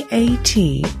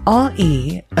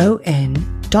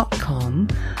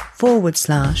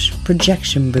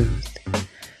patreon.com/projection booth.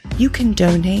 You can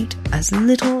donate as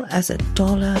little as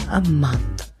 $1 a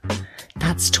month.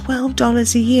 That's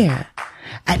 $12 a year.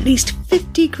 At least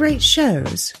 50 great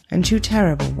shows and 2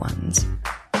 terrible ones.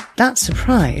 That's the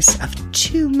price of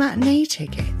 2 matinee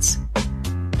tickets.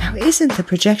 Now isn't the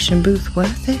Projection Booth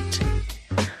worth it?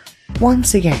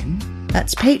 Once again,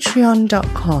 that's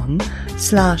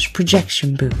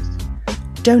patreon.com/projection booth.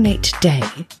 Donate today.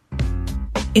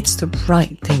 It's the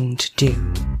right thing to do.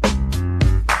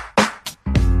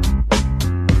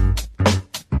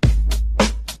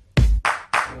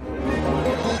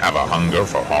 Have a hunger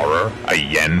for horror? A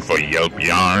yen for Yelp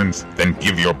yarns? Then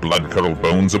give your blood-curdled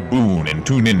bones a boon and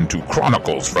tune in to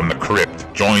Chronicles from the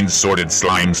Crypt. Join sordid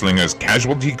slime slingers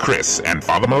Casualty Chris and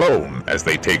Father Malone as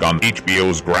they take on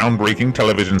HBO's groundbreaking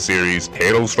television series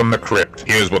Tales from the Crypt.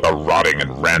 Here's what the rotting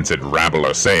and rancid rabble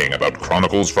are saying about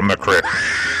Chronicles from the Crypt.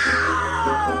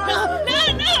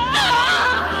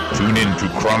 Tune in to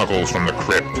Chronicles from the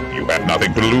Crypt. You have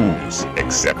nothing to lose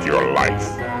except your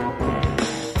life.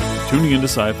 Tuning into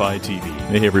Sci-Fi TV.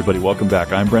 Hey everybody, welcome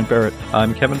back. I'm Brent Barrett.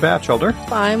 I'm Kevin Batchelder.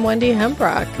 I'm Wendy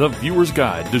Hembrock. The Viewer's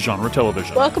Guide to Genre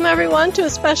Television. Welcome everyone to a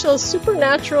special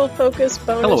supernatural-focused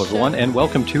bonus Hello everyone, show. and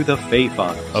welcome to The Fae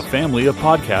Files, a family of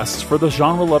podcasts for the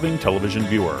genre-loving television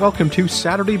viewer. Welcome to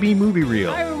Saturday B Movie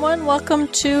Reel. Hi everyone, welcome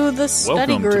to the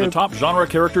study group. group. Welcome to the top genre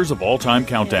characters of all time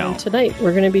countdown. And tonight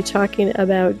we're going to be talking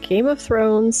about Game of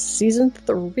Thrones Season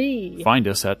 3. Find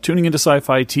us at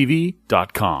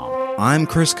tuningintoscifitv.com. I'm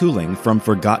Chris Cooling from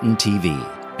Forgotten TV,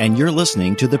 and you're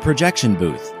listening to The Projection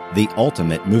Booth, the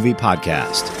ultimate movie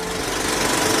podcast.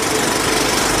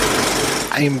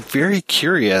 I am very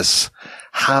curious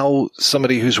how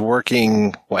somebody who's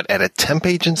working, at a temp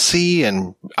agency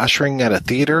and ushering at a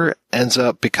theater ends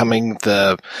up becoming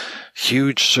the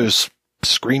huge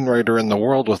screenwriter in the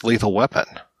world with Lethal Weapon.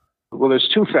 Well, there's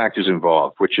 2 factors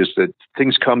involved, which is that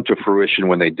things come to fruition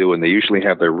when they do, and they usually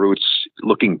have their roots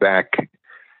looking back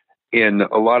in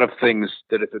a lot of things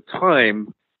that at the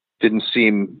time didn't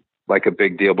seem like a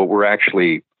big deal, but were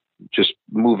actually just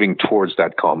moving towards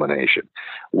that culmination.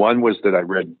 One was that I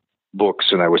read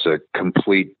books and I was a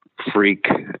complete freak,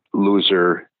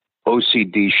 loser,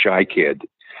 OCD shy kid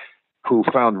who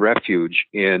found refuge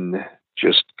in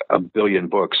just a billion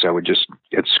books. I would just,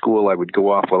 at school, I would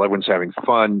go off while everyone's having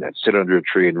fun. I'd sit under a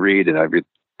tree and read, and everyone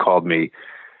called me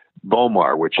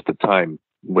Bomar, which at the time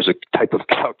was a type of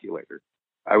calculator.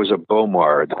 I was a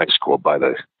Bomar in high school by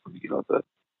the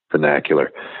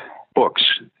vernacular. Books.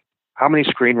 How many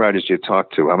screenwriters do you talk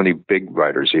to? How many big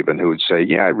writers even who would say,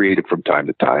 yeah, I read it from time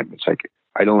to time? It's like,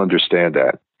 I don't understand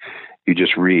that. You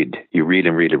just read. You read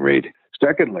and read and read.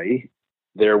 Secondly,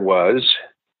 there was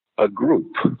a group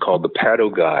called the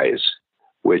Pato Guys,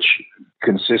 which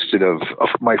consisted of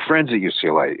my friends at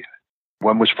UCLA.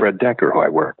 One was Fred Decker, who I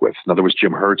work with. Another was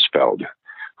Jim Hertzfeld,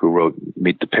 who wrote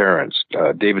Meet the Parents.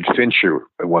 David Fincher,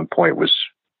 at one point, was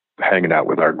hanging out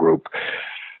with our group.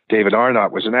 David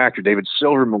Arnott was an actor. David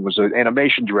Silverman was an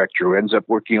animation director who ends up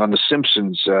working on The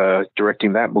Simpsons,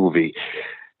 directing that movie.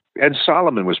 Ed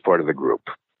Solomon was part of the group,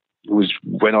 who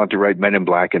went on to write Men in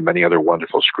Black and many other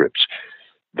wonderful scripts.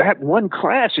 That one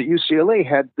class at UCLA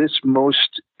had this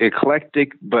most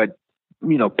eclectic but,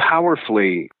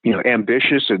 powerfully,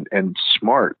 ambitious and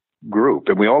smart group.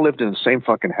 And we all lived in the same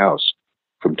fucking house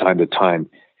from time to time.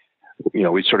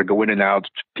 We'd sort of go in and out.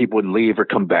 People would leave or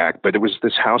come back. But it was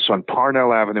this house on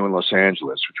Parnell Avenue in Los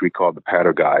Angeles, which we called the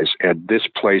Pato Guys. And this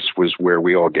place was where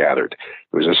we all gathered.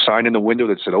 There was a sign in the window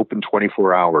that said open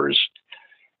 24 hours.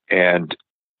 And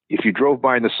if you drove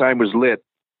by and the sign was lit, it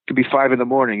could be 5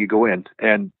 a.m, you go in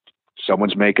and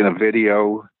someone's making a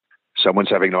video. Someone's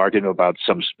having an argument about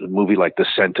some movie like The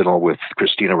Sentinel with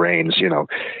Christina Rains,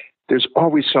 There's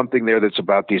always something there that's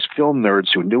about these film nerds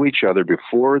who knew each other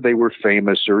before they were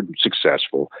famous or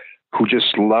successful, who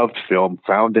just loved film,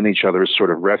 found in each other a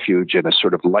sort of refuge and a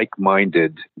sort of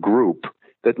like-minded group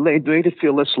that made it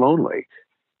feel less lonely.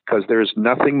 Because there's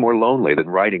nothing more lonely than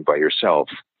writing by yourself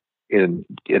in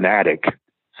an attic,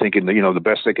 thinking that, the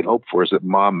best they can hope for is that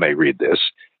mom may read this.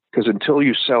 Because until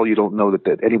you sell, you don't know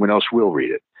that anyone else will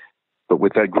read it. But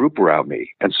with that group around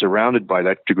me and surrounded by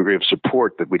that degree of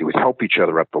support that we would help each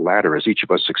other up the ladder as each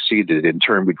of us succeeded, in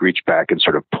turn, we'd reach back and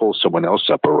sort of pull someone else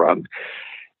up a rung.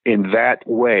 In that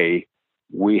way,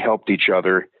 we helped each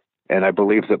other. And I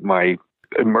believe that my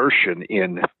immersion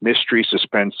in mystery,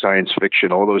 suspense, science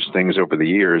fiction, all those things over the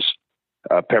years,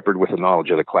 peppered with the knowledge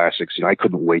of the classics, I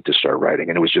couldn't wait to start writing.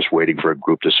 And it was just waiting for a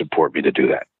group to support me to do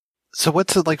that. So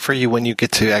what's it like for you when you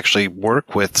get to actually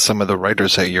work with some of the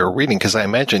writers that you're reading? Because I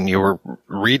imagine you were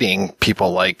reading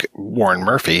people like Warren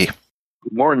Murphy.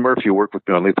 Warren Murphy, who worked with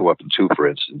me on Lethal Weapon 2, for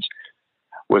instance,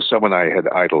 was someone I had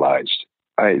idolized.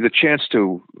 The chance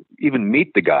to even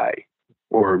meet the guy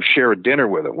or share a dinner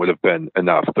with him would have been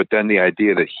enough. But then the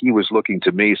idea that he was looking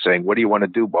to me saying, "What do you want to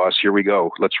do, boss? Here we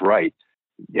go. Let's write."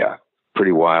 Yeah,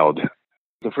 pretty wild.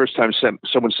 The first time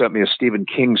someone sent me a Stephen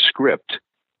King script,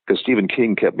 because Stephen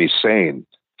King kept me sane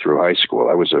through high school.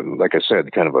 I was, like I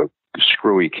said, kind of a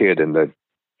screwy kid, and that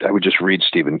I would just read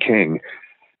Stephen King.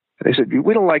 And they said,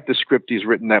 "We don't like the script he's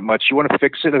written that much. You want to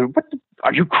fix it?"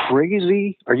 Are you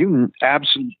crazy? Are you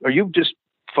just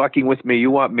fucking with me? You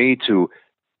want me to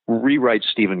rewrite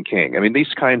Stephen King? I mean,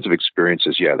 these kinds of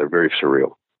experiences, yeah, they're very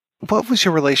surreal. What was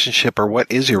your relationship, or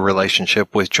what is your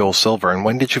relationship with Joel Silver, and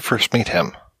when did you first meet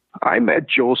him? I met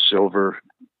Joel Silver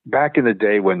back in the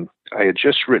day when I had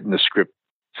just written the script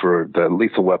for the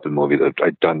Lethal Weapon movie that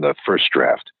I'd done the first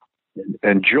draft.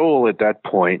 And Joel, at that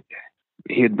point,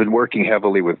 he had been working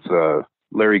heavily with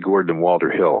Larry Gordon and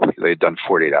Walter Hill. They had done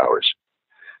 48 Hours.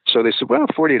 So they said, well,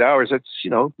 48 Hours, that's,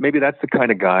 maybe that's the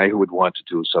kind of guy who would want to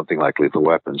do something like Lethal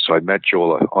Weapon. So I met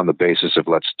Joel on the basis of,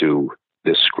 let's do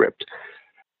this script.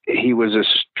 He was a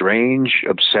strange,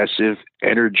 obsessive,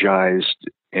 energized,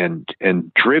 and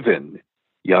driven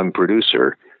young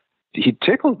producer. He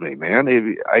tickled me,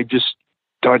 man. I just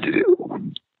thought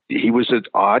he was an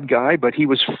odd guy, but he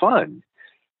was fun.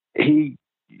 He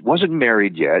wasn't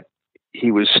married yet.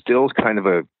 He was still kind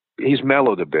of he's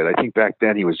mellowed a bit. I think back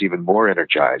then he was even more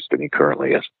energized than he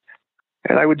currently is.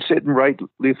 And I would sit and write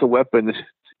Lethal Weapon,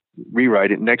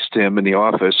 rewrite it next to him in the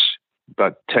office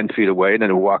about 10 feet away, and then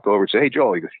he'd walk over and say, "Hey,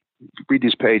 Joel, read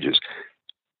these pages."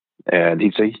 And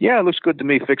he'd say, "Yeah, it looks good to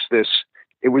me. Fix this."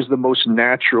 It was the most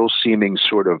natural seeming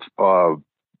sort of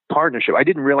partnership. I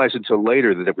didn't realize until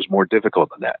later that it was more difficult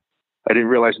than that. I didn't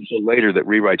realize until later that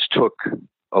rewrites took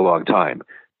a long time.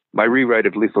 My rewrite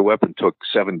of Lethal Weapon took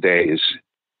 7 days,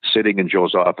 sitting in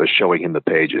Joel's office, showing him the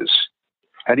pages.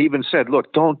 And he even said,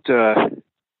 "Look, don't,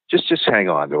 just hang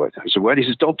on to it." I said, "What?" He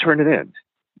says, "Don't turn it in.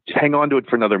 Hang on to it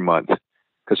for another month.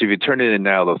 Because if you turn it in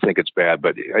now, they'll think it's bad.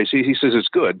 But he says it's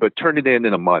good, but turn it in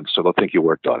a month so they'll think you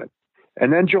worked on it."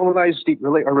 And then Joel and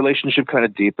our relationship kind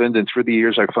of deepened. And through the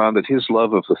years, I found that his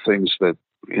love of the things that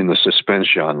in the suspense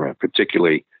genre,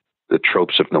 particularly the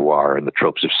tropes of noir and the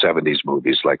tropes of 70s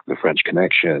movies like The French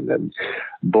Connection and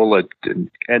Bullet,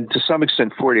 and to some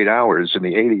extent 48 Hours in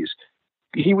the 80s,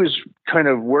 he was kind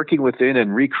of working within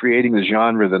and recreating the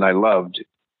genre that I loved.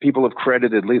 People have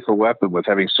credited Lethal Weapon with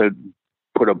having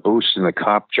put a boost in the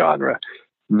cop genre.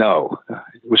 No,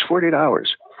 it was 48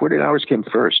 Hours. 48 Hours came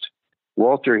first.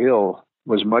 Walter Hill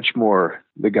was much more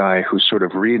the guy who sort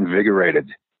of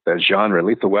reinvigorated that genre.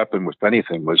 Lethal Weapon, if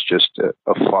anything, was just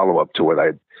a follow-up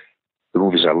to the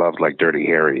movies I loved, like Dirty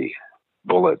Harry,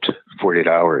 Bullet, 48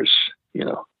 Hours,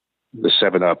 the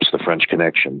 7-Ups, The French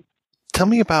Connection. Tell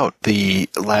me about The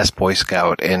Last Boy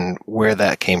Scout and where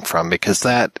that came from, because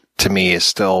that, to me, is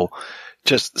still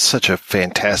just such a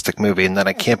fantastic movie, and then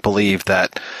I can't believe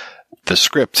that the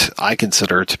script I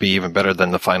consider to be even better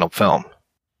than the final film.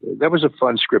 That was a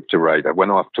fun script to write. I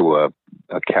went off to a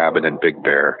cabin in Big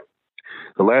Bear.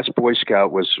 The Last Boy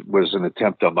Scout was an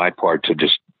attempt on my part to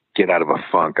just get out of a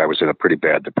funk. I was in a pretty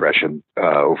bad depression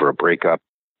over a breakup.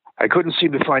 I couldn't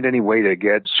seem to find any way to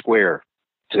get square,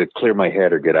 to clear my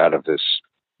head or get out of this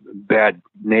bad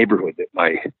neighborhood that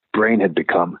my brain had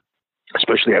become,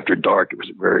 especially after dark. It was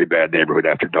a very bad neighborhood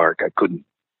after dark. I couldn't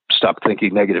stop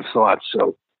thinking negative thoughts.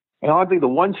 So, oddly, the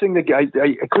one thing that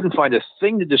I couldn't find a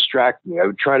thing to distract me. I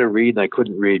would try to read and I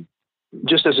couldn't read.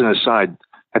 Just as an aside,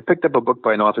 I picked up a book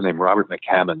by an author named Robert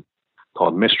McCammon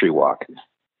called Mystery Walk. And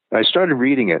I started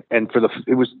reading it, and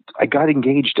I got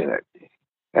engaged in it,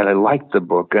 and I liked the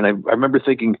book. And I remember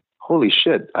thinking, holy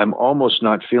shit, I'm almost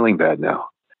not feeling bad now.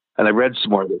 And I read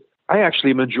some more of it. I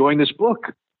actually am enjoying this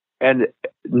book, and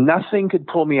nothing could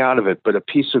pull me out of it, but a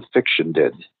piece of fiction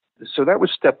did. So that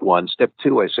was step one. Step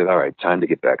two, I said, all right, time to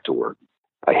get back to work.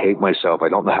 I hate myself. I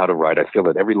don't know how to write. I feel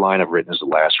that every line I've written is the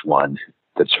last one.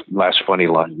 That's the last funny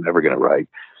line I'm never going to write.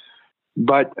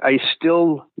 But I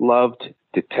still loved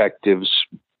detectives,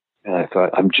 and I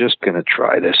thought, I'm just going to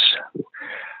try this.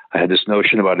 I had this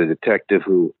notion about a detective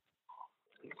who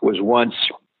was once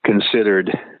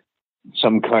considered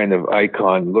some kind of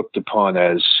icon, looked upon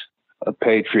as a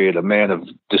patriot, a man of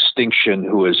distinction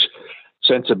who has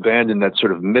since abandoned that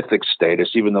sort of mythic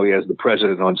status, even though he has the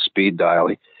president on speed dial.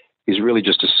 He's really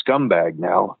just a scumbag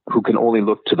now who can only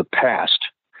look to the past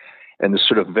and the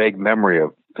sort of vague memory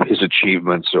of his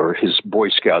achievements or his Boy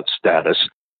Scout status.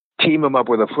 Team him up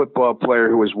with a football player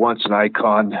who was once an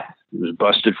icon, who was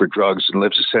busted for drugs and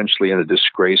lives essentially in a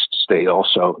disgraced state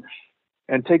also,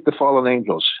 and take the fallen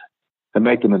angels and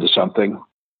make them into something.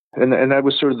 And that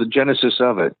was sort of the genesis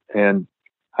of it. And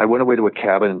I went away to a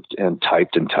cabin and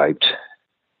typed and typed.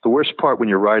 The worst part when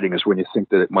you're writing is when you think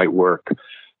that it might work.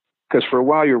 Because for a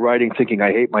while you're writing thinking,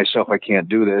 I hate myself, I can't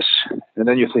do this. And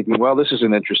then you're thinking, well, this is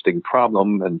an interesting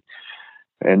problem.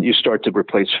 And you start to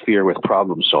replace fear with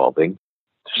problem solving.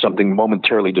 Something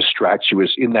momentarily distracts you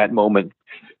is in that moment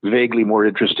vaguely more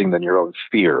interesting than your own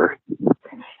fear.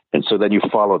 And so then you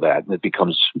follow that and it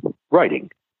becomes writing.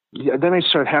 Then I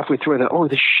started halfway through and I thought, oh,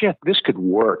 this could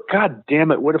work. God damn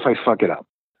it, what if I fuck it up?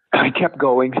 I kept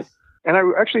going. And I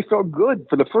actually felt good.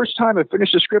 For the first time I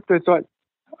finished the script, I thought,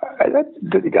 I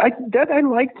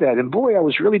liked that. And boy, I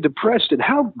was really depressed. And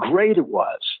how great it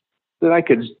was that I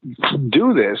could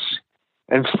do this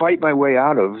and fight my way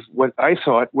out of what I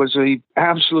thought was a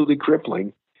absolutely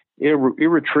crippling,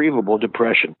 irretrievable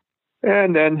depression.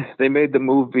 And then they made the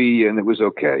movie, and it was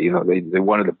okay. They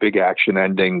wanted a big action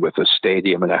ending with a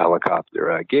stadium and a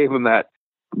helicopter. I gave them that.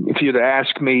 If you'd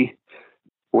ask me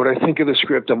what I think of the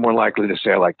script, I'm more likely to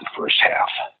say I like the first half,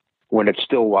 when it's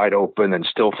still wide open and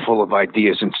still full of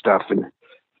ideas and stuff.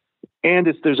 And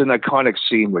there's an iconic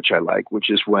scene which I like, which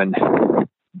is when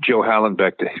Joe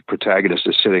Hallenbeck, the protagonist,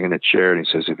 is sitting in a chair and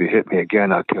he says, if you hit me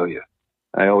again, I'll kill you.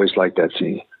 I always like that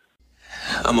scene.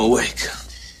 I'm awake.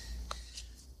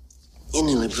 You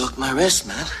nearly broke my wrist,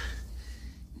 man.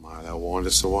 Marla warned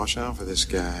us to watch out for this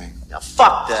guy. Now,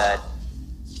 fuck that.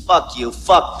 Fuck you,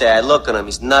 fuck that. Look at him,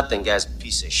 he's nothing, guy's a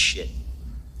piece of shit.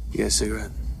 You got a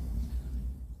cigarette?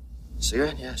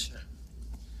 Cigarette? Yeah, sure.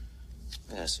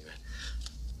 Yeah, cigarette.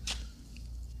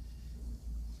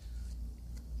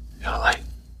 You got a light?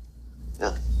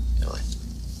 Yeah, got a light.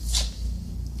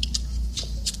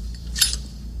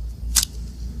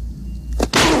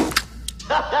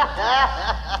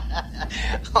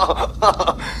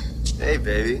 Hey,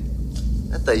 baby.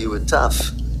 I thought you were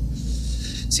tough.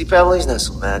 See, Pablo, he's not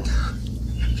so bad.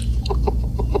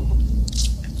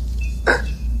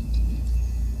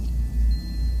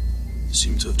 You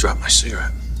seem to have dropped my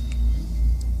cigarette.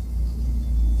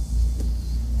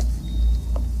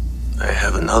 I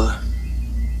have another.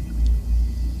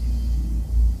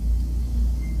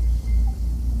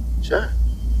 Sure.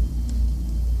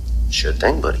 Sure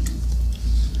thing, buddy.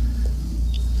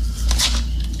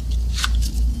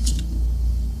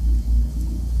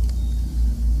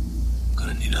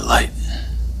 Gonna need a light.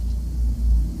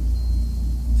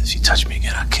 If you touch me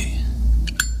again, I'll kill you.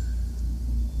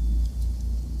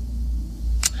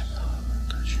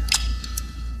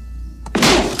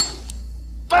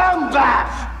 Boom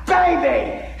bap,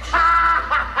 baby!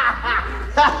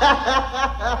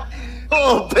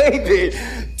 Oh, baby!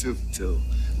 2 for 2.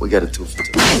 We got a 2 for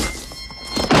 2.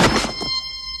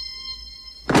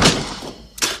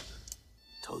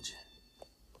 Told you.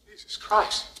 Jesus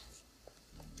Christ.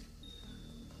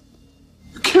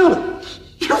 You killed him.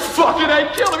 You fucking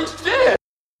ain't killed him. He's dead.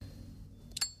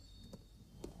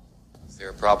 Is there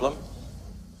a problem?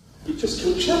 You just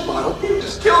killed Chip, Otto. You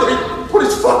just killed him. He put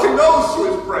his fucking nose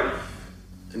through his brain.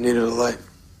 I needed a light.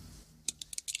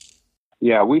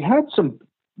 Yeah, we had some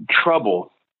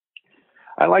trouble.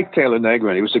 I liked Taylor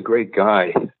Negron. He was a great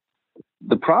guy.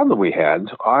 The problem we had,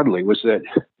 oddly, was that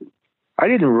I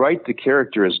didn't write the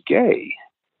character as gay.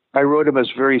 I wrote him as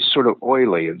very sort of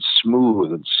oily and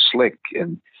smooth and slick,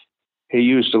 and he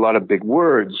used a lot of big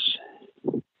words.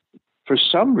 For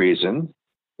some reason,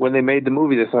 when they made the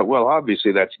movie, they thought, well,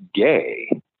 obviously that's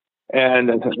gay. And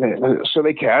so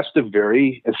they cast a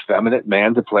very effeminate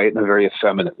man to play it in a very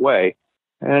effeminate way.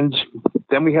 And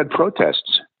then we had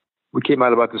protests. We came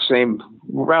out around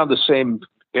the same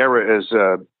era as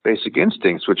Basic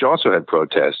Instincts, which also had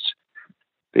protests,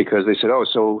 because they said, oh,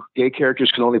 so gay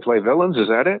characters can only play villains? Is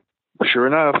that it? Sure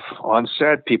enough, on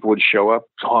set, people would show up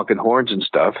honking horns and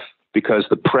stuff because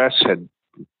the press had,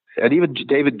 and even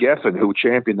David Geffen, who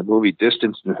championed the movie,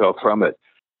 distanced himself from it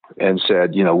and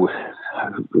said,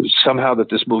 somehow that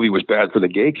this movie was bad for the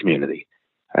gay community.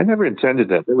 I never intended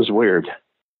that. It was weird.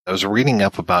 I was reading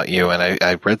up about you, and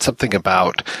I read something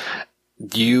about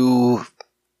you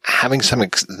having some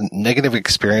negative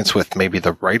experience with maybe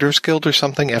the Writers Guild or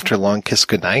something after Long Kiss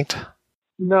Goodnight.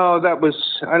 No,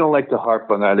 I don't like to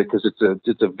harp on that because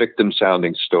it's a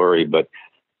victim-sounding story, but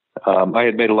I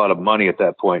had made a lot of money at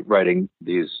that point writing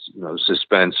these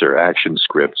suspense or action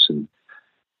scripts, and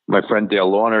my friend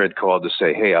Dale Lorner had called to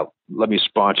say, hey, let me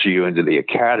sponsor you into the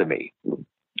Academy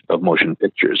of Motion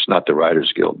Pictures, not the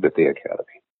Writers Guild, but the Academy.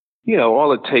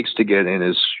 All it takes to get in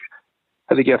is,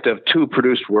 I think you have to have 2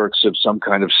 produced works of some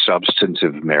kind of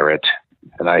substantive merit.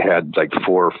 And I had like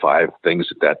 4 or 5 things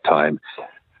at that time,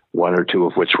 1 or 2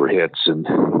 of which were hits.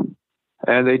 And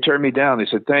they turned me down. They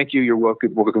said, thank you. You're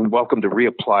welcome to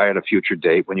reapply at a future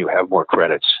date when you have more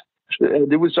credits.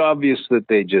 It was obvious that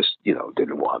they just,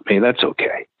 didn't want me. That's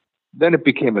okay. Then it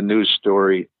became a news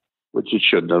story, which it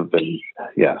shouldn't have been.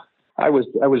 Yeah, I was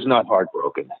not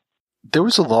heartbroken. There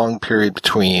was a long period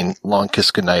between Long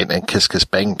Kiss Goodnight and Kiss Kiss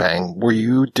Bang Bang. Were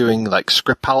you doing like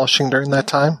script polishing during that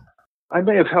time? I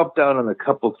may have helped out on a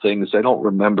couple things. I don't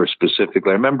remember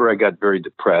specifically. I remember I got very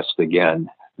depressed again,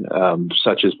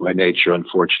 such is my nature,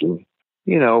 unfortunately.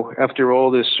 After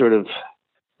all this sort of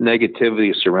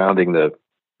negativity surrounding the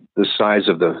size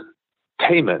of the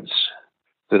payments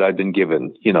that I'd been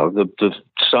given, the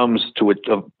sums to which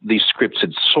these scripts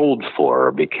had sold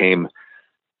for became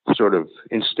sort of,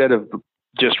 instead of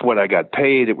just what I got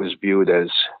paid, it was viewed as,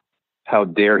 how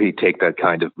dare he take that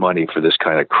kind of money for this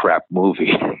kind of crap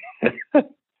movie?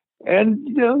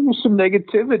 And, some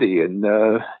negativity.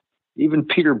 And even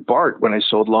Peter Bart, when I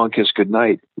sold Long Kiss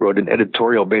Goodnight, wrote an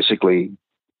editorial basically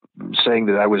saying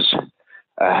that I was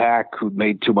a hack who'd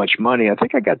made too much money. I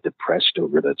think I got depressed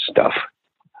over that stuff.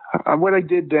 What I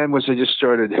did then was I just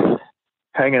started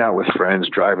hanging out with friends,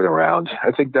 driving around.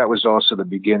 I think that was also the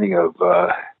beginning of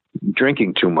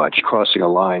drinking too much, crossing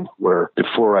a line where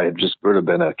before I had just sort of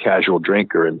been a casual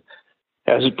drinker. And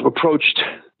as it approached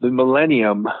the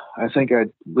millennium, I think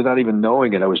without even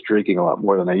knowing it, I was drinking a lot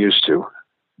more than I used to.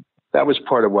 That was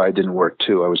part of why I didn't work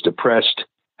too. I was depressed,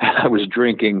 I was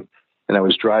drinking, and I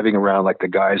was driving around like the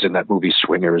guys in that movie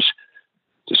Swingers,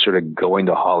 just sort of going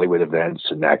to Hollywood events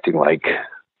and acting like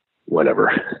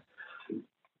whatever,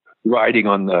 riding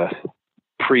on the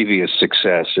previous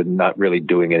success and not really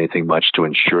doing anything much to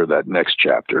ensure that next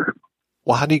chapter.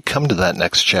 Well, how do you come to that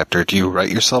next chapter? Do you write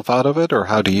yourself out of it, or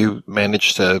how do you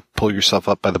manage to pull yourself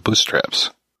up by the bootstraps?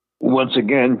 Once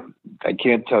again, I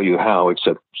can't tell you how,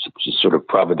 except sort of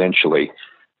providentially.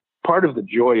 Part of the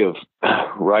joy of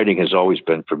writing has always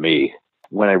been for me.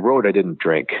 When I wrote, I didn't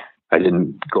drink. I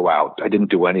didn't go out. I didn't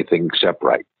do anything except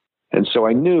write. And so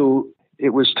I knew it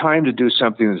was time to do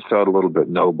something that felt a little bit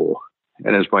noble.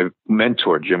 And as my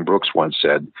mentor, Jim Brooks, once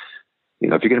said, if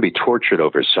you're going to be tortured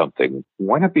over something,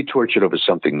 why not be tortured over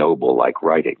something noble like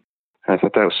writing? And I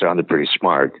thought that sounded pretty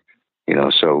smart.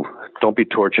 So don't be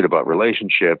tortured about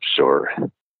relationships or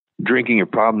drinking your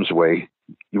problems away.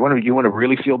 You want to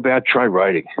really feel bad? Try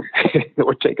writing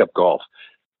or take up golf.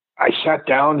 I sat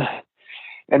down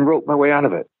and wrote my way out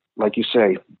of it. Like you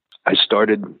say, I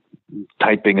started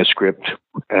typing a script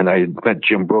and I met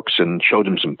Jim Brooks and showed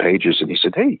him some pages. And he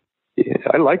said, hey,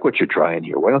 I like what you're trying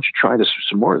here. Why don't you try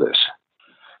some more of this?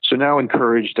 So now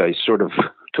encouraged, I sort of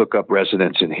took up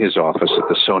residence in his office at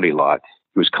the Sony lot.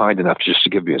 He was kind enough just to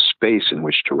give me a space in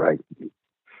which to write.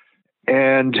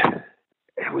 And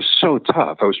it was so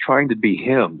tough. I was trying to be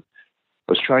him.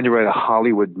 I was trying to write a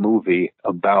Hollywood movie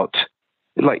about,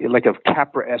 like a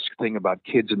Capra-esque thing about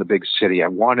kids in the big city. I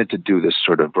wanted to do this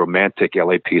sort of romantic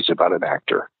LA piece about an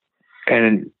actor.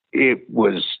 And it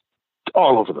was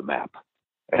all over the map.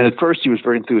 And at first he was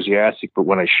very enthusiastic, but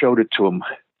when I showed it to him,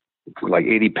 like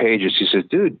 80 pages, he said,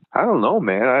 dude, I don't know,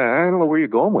 man. I don't know where you're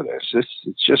going with this.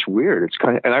 It's just weird. It's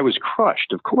kind of, and I was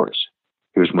crushed, of course.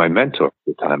 He was my mentor at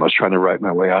the time. I was trying to write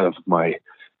my way out of my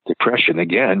depression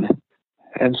again.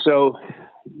 And so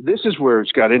this is where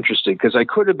it's got interesting, because I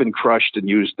could have been crushed and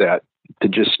used that to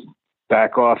just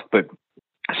back off, but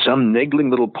some niggling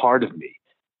little part of me,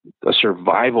 a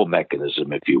survival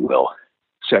mechanism, if you will,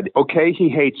 said, okay, he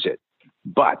hates it,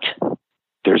 but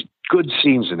there's good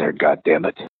scenes in there,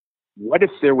 goddammit. What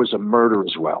if there was a murder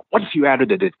as well? What if you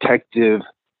added a detective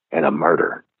and a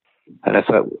murder? And I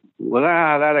thought, well,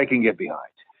 that I can get behind.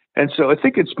 And so I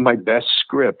think it's my best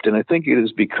script, and I think it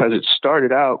is because it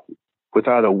started out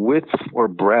without a width or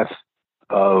breadth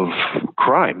of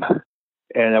crime.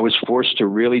 And I was forced to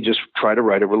really just try to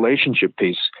write a relationship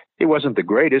piece. It wasn't the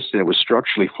greatest, and it was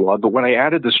structurally flawed, but when I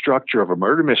added the structure of a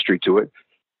murder mystery to it,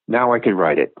 now I could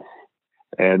write it.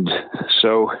 And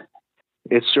so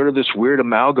it's sort of this weird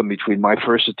amalgam between my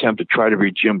first attempt to try to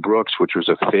read Jim Brooks, which was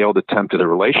a failed attempt at a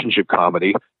relationship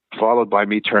comedy, followed by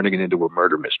me turning it into a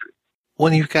murder mystery.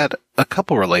 When you've got a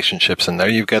couple relationships in there,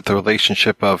 you've got the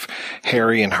relationship of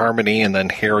Harry and Harmony and then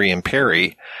Harry and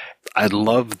Perry. I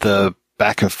love the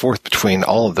back and forth between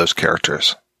all of those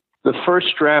characters. The first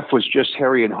draft was just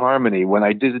Harry and Harmony. When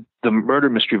I did the murder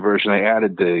mystery version, I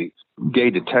added the gay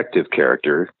detective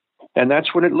character, and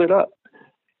that's when it lit up.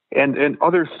 And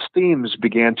other themes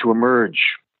began to emerge,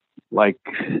 like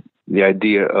the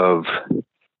idea of,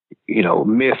 you know,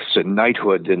 myths and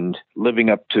knighthood and living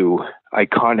up to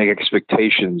iconic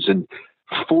expectations and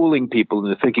fooling people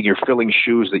into thinking you're filling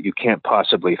shoes that you can't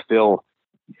possibly fill.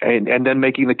 And then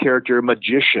making the character a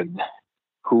magician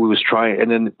who was trying.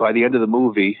 And then by the end of the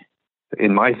movie,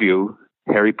 in my view,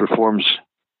 Harry performs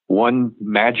one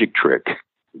magic trick,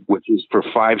 which is for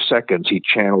 5 seconds, he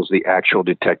channels the actual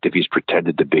detective he's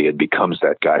pretended to be and becomes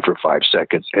that guy for 5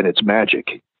 seconds. And it's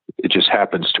magic. It just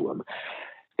happens to him.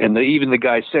 And even the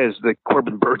guy says that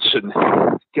Corbin Burnson,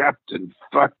 Captain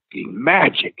fucking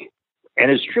magic.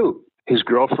 And it's true. His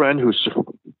girlfriend, who's,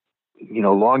 you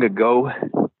know, long ago,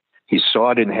 he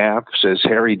sawed in half, says,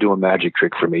 Harry, do a magic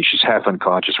trick for me. She's half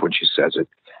unconscious when she says it.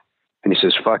 And he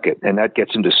says, fuck it. And that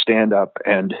gets him to stand up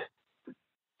and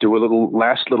do a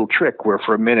last little trick where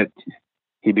for a minute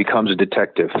he becomes a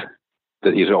detective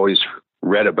that he's always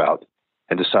read about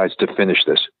and decides to finish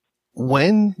this.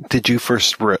 When did you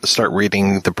first start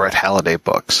reading the Brett Halliday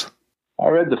books? I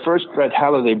read the first Brett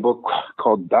Halliday book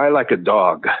called Die Like a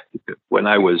Dog when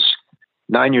I was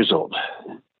 9 years old.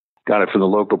 Got it from the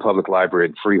local public library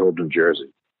in Freehold, New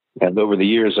Jersey. And over the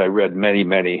years, I read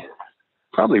many,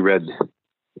 probably read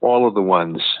all of the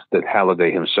ones that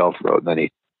Halliday himself wrote, and then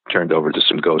he turned over to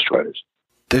some ghostwriters.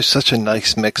 There's such a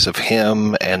nice mix of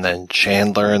him and then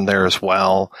Chandler in there as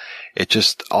well. It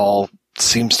just all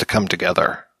seems to come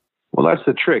together. Well, that's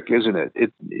the trick, isn't it?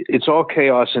 It's all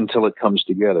chaos until it comes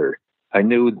together. I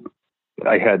knew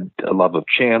I had a love of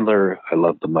Chandler. I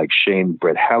loved the Mike Shane,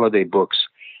 Brett Halliday books.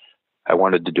 I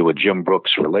wanted to do a Jim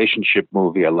Brooks relationship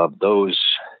movie. I loved those.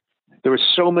 There were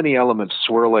so many elements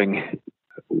swirling.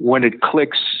 When it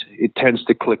clicks, it tends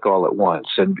to click all at once.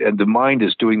 And the mind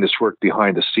is doing this work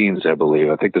behind the scenes, I believe.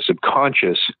 I think the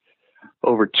subconscious,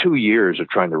 over 2 years of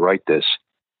trying to write this,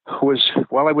 was,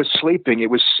 while I was sleeping, it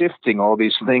was sifting all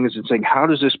these things and saying, how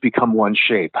does this become one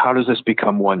shape? How does this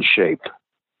become one shape?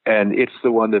 And it's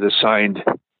the one that assigned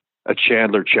a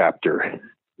Chandler chapter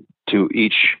to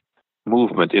each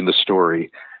movement in the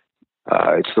story.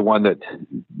 It's the one that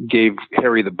gave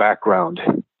Harry the background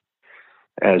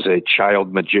as a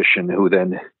child magician who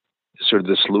then sort of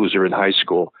this loser in high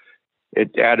school.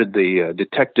 It added the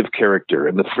detective character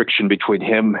and the friction between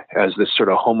him as this sort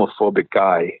of homophobic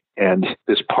guy and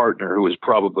this partner who was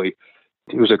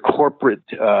he was a corporate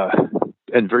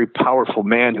and very powerful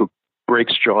man who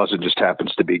breaks jaws and just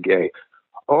happens to be gay.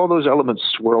 All those elements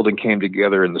swirled and came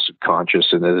together in the subconscious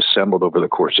and then assembled over the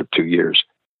course of 2 years.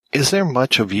 Is there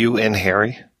much of you in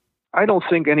Harry? I don't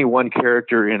think any one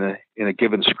character in a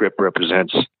given script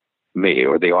represents me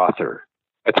or the author.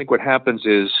 I think what happens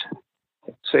is,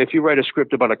 say, if you write a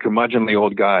script about a curmudgeonly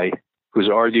old guy who's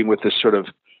arguing with this sort of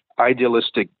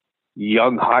idealistic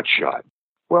young hotshot,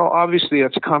 well, obviously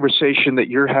that's a conversation that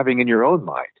you're having in your own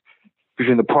mind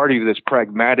between the party that's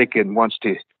pragmatic and wants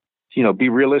to, you know, be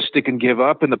realistic and give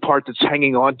up, and the part that's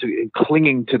hanging on to and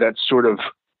clinging to that sort of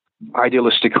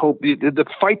idealistic hope. The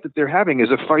fight that they're having is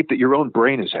a fight that your own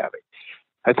brain is having.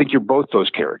 I think you're both those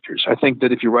characters. I think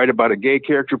that if you write about a gay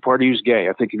character, part of you is gay.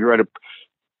 I think if you write a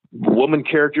woman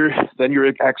character, then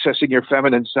you're accessing your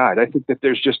feminine side. I think that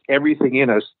there's just everything in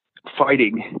us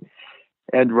fighting,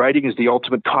 and writing is the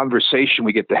ultimate conversation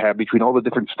we get to have between all the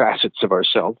different facets of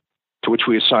ourselves to which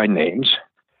we assign names.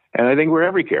 And I think we're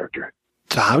every character.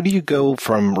 So how do you go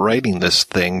from writing this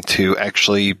thing to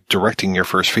actually directing your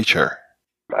first feature?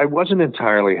 I wasn't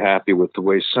entirely happy with the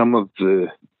way some of the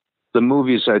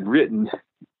movies I'd written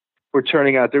were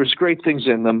turning out. There was great things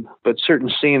in them, but certain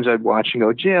scenes I'd watch and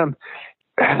go, Jim,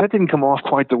 that didn't come off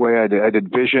quite the way I'd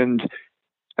envisioned. And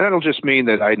that'll just mean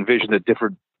that I envisioned a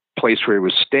different place where he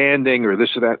was standing or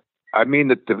this or that. I mean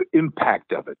that the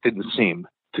impact of it didn't seem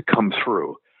to come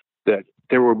through, that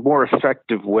there were more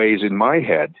effective ways in my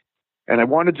head, and I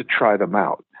wanted to try them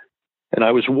out. And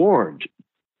I was warned.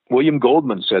 William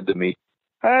Goldman said to me,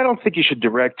 I don't think you should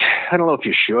direct. I don't know if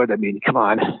you should. I mean, come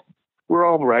on. We're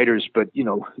all writers, but,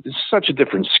 it's such a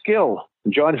different skill.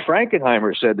 And John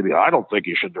Frankenheimer said to me, I don't think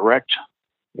you should direct.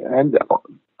 And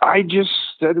I just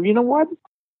said, you know what?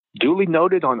 Duly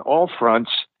noted on all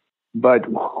fronts, but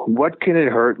what can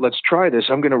it hurt? Let's try this.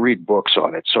 I'm going to read books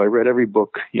on it. So I read every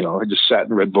book. I just sat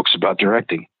and read books about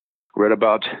directing, read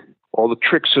about all the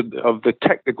tricks of the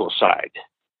technical side.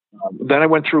 Then I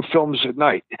went through films at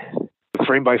night,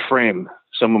 frame by frame,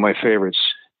 some of my favorites.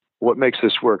 What makes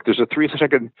this work? There's a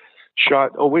 3-second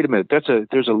shot. Oh, wait a minute.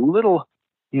 There's a little,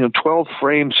 12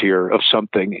 frames here of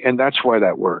something, and that's why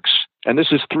that works. And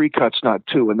this is 3 cuts, not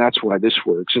 2, and that's why this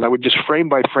works. And I would just frame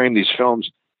by frame these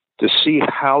films to see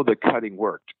how the cutting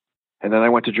worked. And then I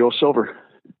went to Joel Silver.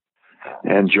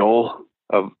 And Joel,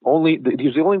 he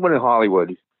was the only one in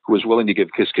Hollywood who was willing to give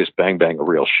Kiss Kiss Bang Bang a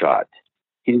real shot.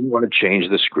 He didn't want to change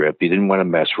the script. He didn't want to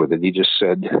mess with it. He just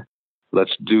said,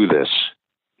 let's do this.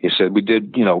 He said, we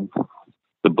did,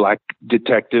 the black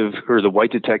detective or the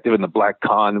white detective and the black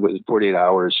con with 48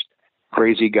 hours,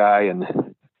 crazy guy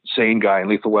and sane guy and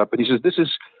Lethal Weapon. He says, this is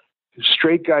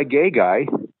straight guy, gay guy.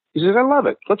 He says, I love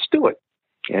it. Let's do it.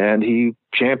 And he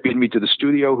championed me to the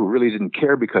studio, who really didn't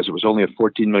care because it was only a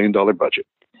 $14 million budget.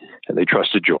 And they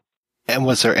trusted Joel. And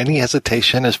was there any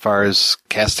hesitation as far as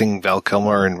casting Val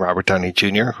Kilmer and Robert Downey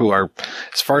Jr., who are,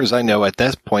 as far as I know, at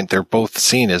that point, they're both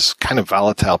seen as kind of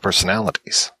volatile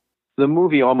personalities? The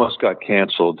movie almost got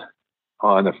canceled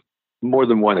on more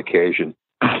than one occasion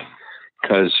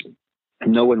because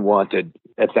no one wanted,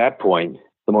 at that point,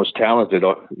 the most talented,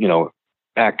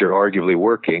 actor arguably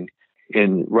working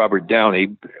in Robert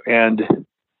Downey. And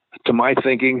to my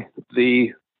thinking,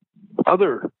 the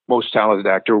other most talented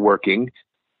actor working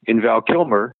in Val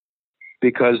Kilmer,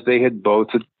 because they had both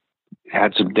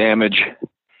had some damage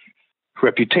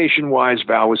reputation-wise.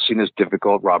 Val was seen as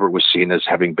difficult. Robert was seen as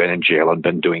having been in jail and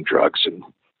been doing drugs.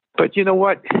 But you know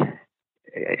what?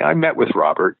 I met with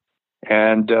Robert,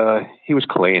 and he was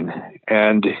clean,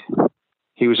 and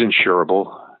he was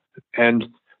insurable, and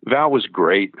Val was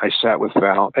great. I sat with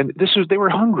Val, and they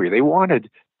were hungry. They wanted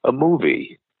a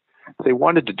movie. They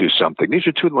wanted to do something. These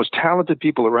are two of the most talented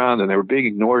people around, and they were being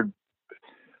ignored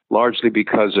largely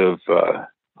because of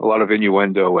a lot of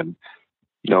innuendo and,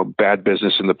 bad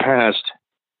business in the past,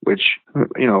 which,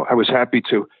 I was happy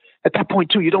to. At that point,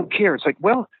 too, you don't care. It's like,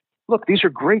 well, look, these are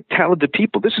great, talented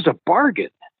people. This is a bargain.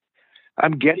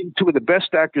 I'm getting two of the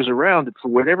best actors around, and for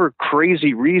whatever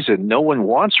crazy reason no one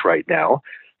wants right now,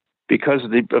 because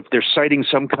they're citing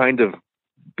some kind of,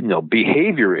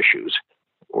 behavior issues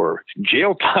or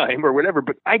jail time or whatever.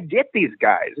 But I get these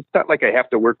guys. It's not like I have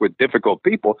to work with difficult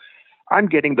people. I'm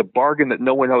getting the bargain that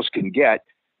no one else can get.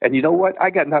 And you know what? I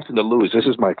got nothing to lose. This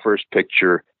is my first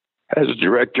picture. As a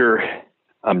director,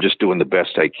 I'm just doing the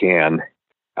best I can.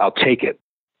 I'll take it.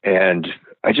 And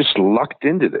I just lucked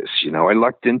into this. I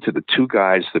lucked into the two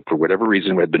guys that for whatever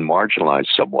reason had been marginalized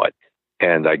somewhat.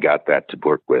 And I got that to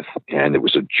work with. And it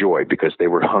was a joy because they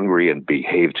were hungry and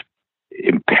behaved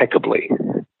impeccably.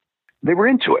 They were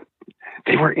into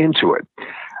it.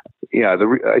 Yeah,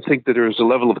 I think that there was a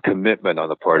level of commitment on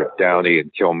the part of Downey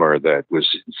and Kilmer that was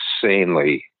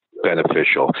insanely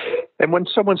beneficial. And when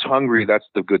someone's hungry, that's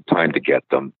the good time to get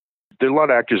them. There are a lot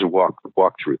of actors who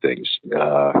walk through things.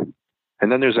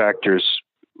 And then there's actors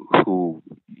who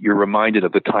you're reminded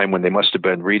of the time when they must have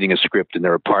been reading a script in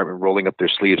their apartment, rolling up their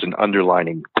sleeves and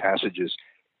underlining passages.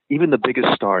 Even the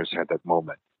biggest stars had that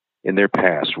moment in their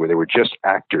past where they were just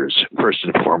actors, first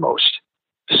and foremost,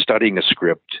 studying a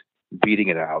script, beating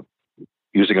it out,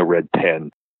 using a red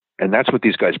pen. And that's what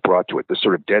these guys brought to it, the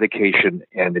sort of dedication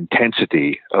and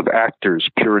intensity of actors,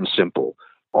 pure and simple,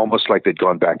 almost like they'd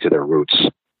gone back to their roots.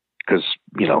 Because,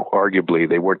 arguably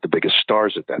they weren't the biggest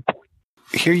stars at that point.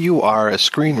 here you are, a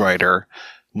screenwriter,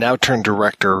 now turned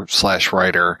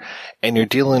director/writer, and you're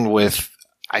dealing with,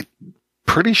 I'm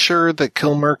pretty sure that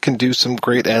Kilmer can do some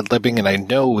great ad-libbing, and I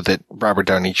know that Robert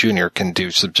Downey Jr. can do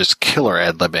some just killer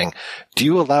ad-libbing. Do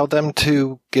you allow them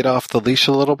to get off the leash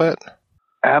a little bit?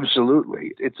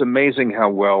 Absolutely. It's amazing how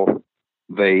well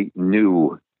they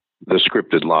knew the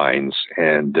scripted lines,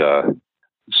 and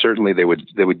certainly they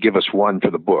would give us one for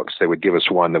the books. They would give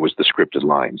us one that was the scripted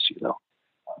lines, you know.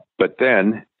 But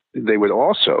then they would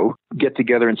also get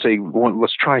together and say, well,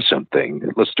 let's try something.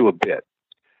 Let's do a bit.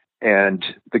 And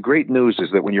the great news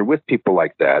is that when you're with people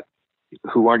like that,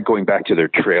 who aren't going back to their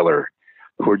trailer,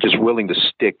 who are just willing to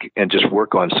stick and just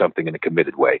work on something in a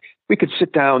committed way, we could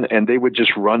sit down and they would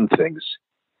just run things.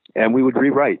 And we would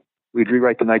rewrite. We'd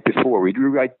rewrite the night before. We'd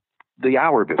rewrite the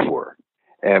hour before.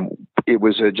 And it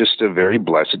was just a very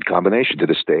blessed combination. To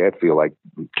this day, I feel like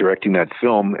directing that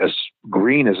film, as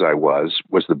green as I was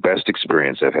the best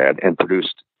experience I've had, and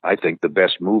produced, I think, the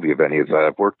best movie of any of that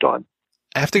I've worked on.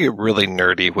 I have to get really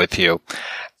nerdy with you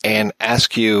and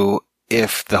ask you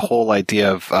if the whole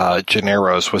idea of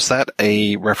Gennaro's, was that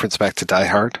a reference back to Die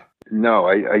Hard? No,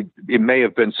 it may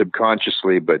have been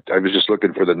subconsciously, but I was just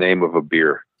looking for the name of a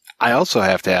beer. I also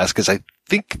have to ask, because I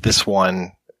think this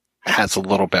one has a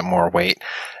little bit more weight.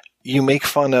 You make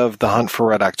fun of The Hunt for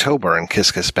Red October and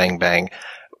Kiss Kiss Bang Bang.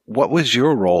 What was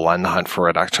your role on The Hunt for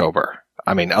Red October?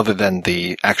 I mean, other than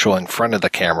the actual in front of the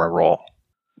camera role.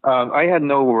 I had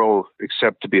no role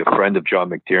except to be a friend of John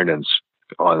McTiernan's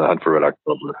on The Hunt for Red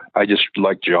October. I just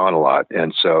liked John a lot.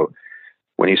 And so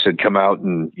when he said, come out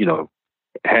and, you know,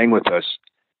 hang with us,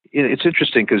 it's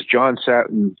interesting because John sat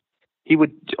and he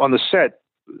would, on the set,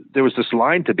 there was this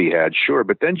line to be had, sure.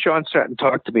 But then John sat and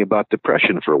talked to me about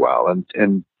depression for a while,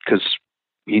 and because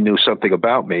he knew something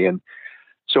about me. And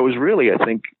so it was really, I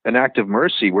think, an act of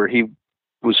mercy where he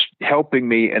was helping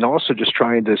me and also just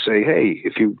trying to say, hey,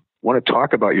 if you want to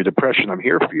talk about your depression, I'm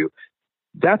here for you.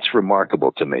 That's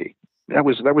remarkable to me. That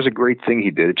was a great thing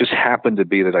he did. It just happened to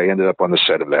be that I ended up on the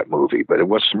set of that movie, but that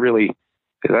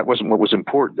wasn't what was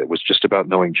important. It was just about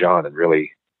knowing John and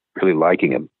really, really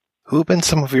liking him. Who have been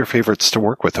some of your favorites to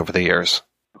work with over the years?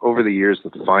 Over the years,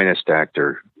 the finest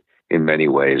actor in many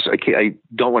ways. I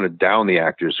don't want to down the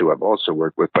actors who I've also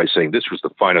worked with by saying this was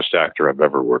the finest actor I've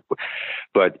ever worked with.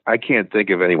 But I can't think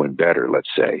of anyone better, let's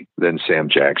say, than Sam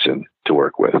Jackson to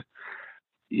work with.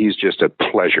 He's just a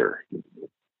pleasure.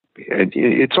 And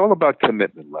it's all about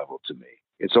commitment level to me.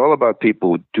 It's all about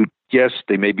people who do, yes,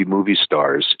 they may be movie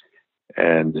stars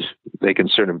and they can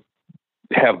sort of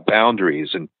have boundaries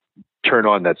and turn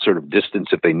on that sort of distance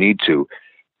if they need to.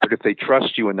 But if they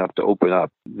trust you enough to open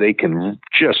up, they can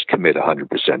just commit 100%.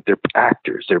 They're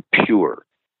actors. They're pure.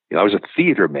 You know, I was a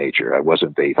theater major. I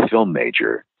wasn't a film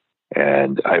major.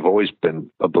 And I've always been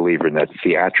a believer in that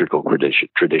theatrical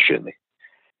tradition.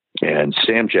 And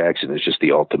Sam Jackson is just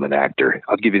the ultimate actor.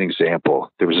 I'll give you an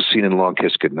example. There was a scene in Long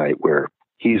Kiss Goodnight where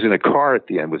he's in a car at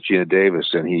the end with Gina Davis,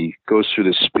 and he goes through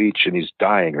this speech, and he's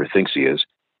dying, or thinks he is.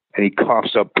 And he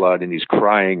coughs up blood, and he's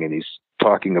crying, and he's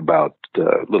talking about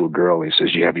the little girl. He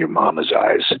says, you have your mama's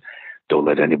eyes. Don't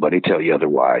let anybody tell you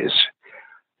otherwise.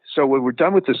 So we were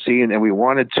done with the scene, and we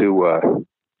wanted to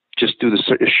just do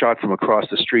the shot from across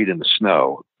the street in the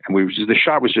snow. And the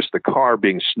shot was just the car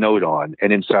being snowed on,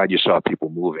 and inside you saw people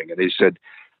moving. And they said,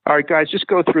 all right, guys, just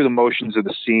go through the motions of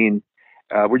the scene.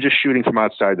 We're just shooting from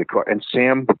outside the car. And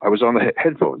Sam, I was on the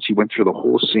headphones. He went through the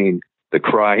whole scene, the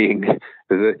crying,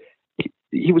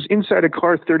 he was inside a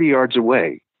car 30 yards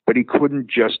away, but he couldn't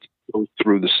just go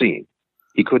through the scene.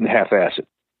 He couldn't half-ass it.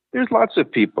 There's lots of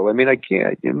people. I mean, I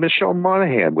can't. Michelle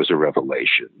Monaghan was a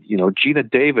revelation. You know, Gina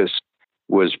Davis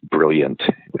was brilliant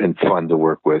and fun to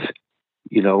work with.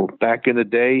 You know, back in the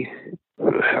day,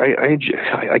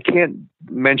 I can't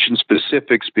mention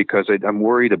specifics because I'm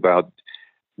worried about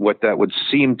what that would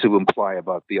seem to imply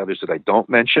about the others that I don't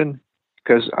mention,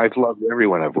 because I've loved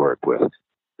everyone I've worked with.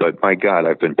 But my God,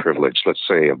 I've been privileged. Let's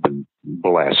say I've been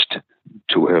blessed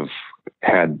to have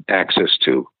had access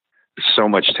to so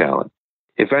much talent.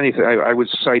 If anything, I would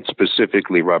cite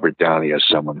specifically Robert Downey as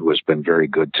someone who has been very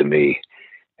good to me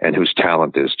and whose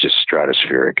talent is just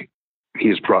stratospheric.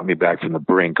 He's brought me back from the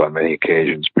brink on many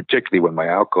occasions, particularly when my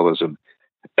alcoholism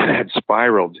had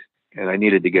spiraled and I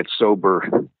needed to get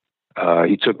sober.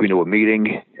 He took me to a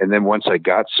meeting, and then once I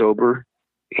got sober,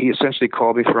 he essentially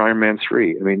called me for Iron Man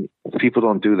 3. I mean, people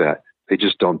don't do that. They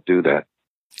just don't do that.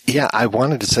 Yeah, I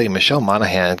wanted to say Michelle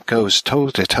Monaghan goes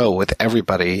toe-to-toe with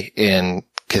everybody in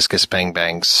Kiss Kiss Bang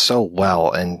Bang so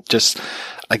well. And just,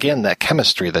 again, that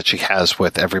chemistry that she has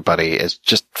with everybody is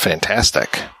just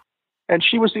fantastic. And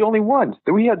she was the only one.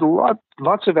 We had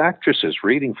lots of actresses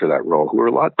reading for that role who were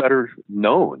a lot better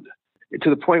known, to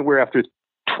the point where after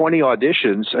 20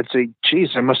 auditions, I'd say, geez,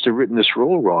 I must have written this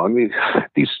role wrong. I mean,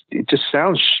 it just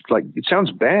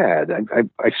sounds bad.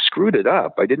 I screwed it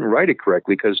up. I didn't write it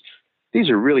correctly because these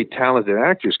are really talented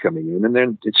actors coming in, and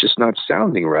then it's just not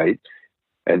sounding right.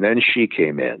 And then she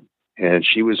came in, and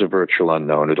she was a virtual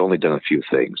unknown, had only done a few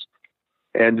things.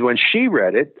 And when she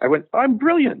read it, I went, I'm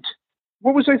brilliant.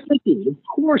 What was I thinking? Of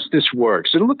course this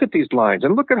works. And look at these lines,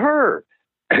 and look at her.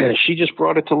 And she just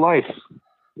brought it to life.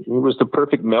 It was the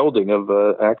perfect melding of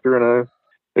an actor and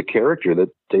a character that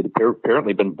they'd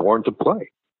apparently been born to play.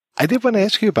 I did want to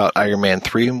ask you about Iron Man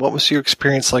 3, and what was your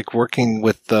experience like working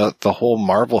with the whole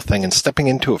Marvel thing and stepping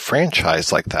into a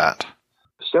franchise like that?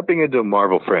 Stepping into a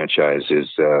Marvel franchise it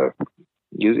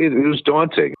was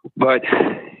daunting, but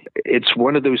it's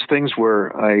one of those things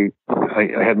where I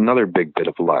had another big bit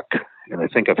of luck, and I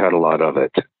think I've had a lot of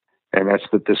it. And that's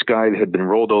that this guy had been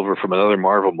rolled over from another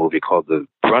Marvel movie called The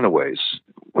Runaways,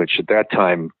 which at that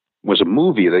time was a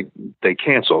movie they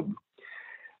canceled.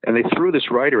 And they threw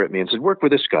this writer at me and said, work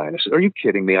with this guy. And I said, are you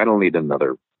kidding me? I don't need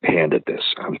another hand at this.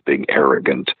 I was being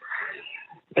arrogant.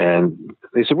 And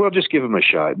they said, well, just give him a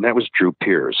shot. And that was Drew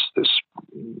Pearce, this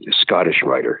Scottish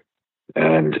writer.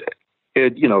 And,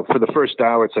 for the first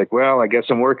hour, it's like, well, I guess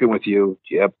I'm working with you.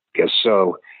 Yep, guess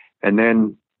so. And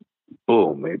then,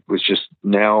 boom, it was just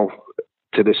now,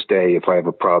 to this day, if I have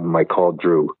a problem, I call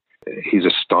Drew. He's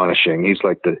astonishing. He's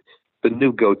like the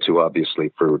new go-to,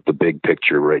 obviously, for the big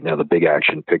picture right now, the big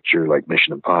action picture like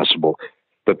Mission Impossible.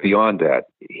 But beyond that,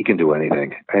 he can do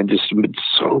anything. And just been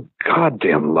so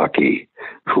goddamn lucky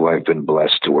who I've been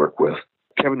blessed to work with.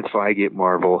 Kevin Feige at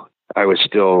Marvel, I was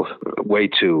still way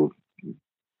too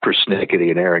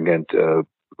persnickety and arrogant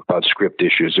about script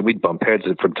issues. And we'd bump heads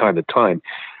from time to time.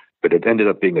 But it ended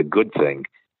up being a good thing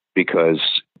because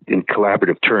in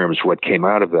collaborative terms, what came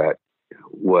out of that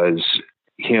was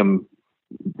him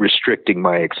restricting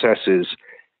my excesses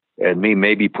and me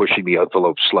maybe pushing the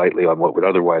envelope slightly on what would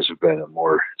otherwise have been a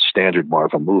more standard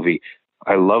Marvel movie.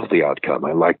 I love the outcome.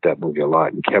 I like that movie a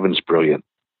lot. And Kevin's brilliant.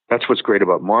 That's what's great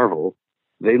about Marvel.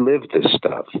 They live this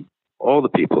stuff. All the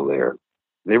people there,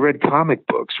 they read comic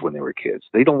books when they were kids.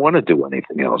 They don't want to do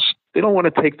anything else. They don't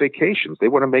want to take vacations. They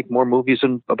want to make more movies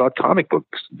about comic book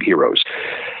heroes.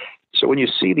 So when you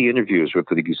see the interviews with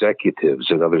the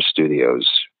executives at other studios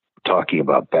talking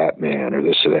about Batman or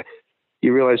this or that,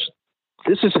 you realize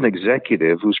this is an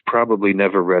executive who's probably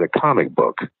never read a comic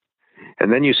book.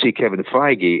 And then you see Kevin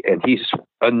Feige, and he's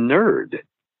a nerd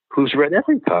who's read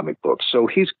every comic book. So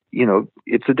he's,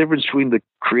 it's the difference between the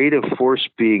creative force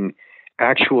being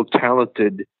actual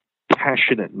talented,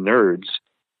 passionate nerds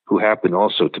who happen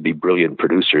also to be brilliant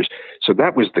producers. So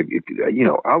that was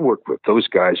I'll work with those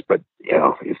guys, but,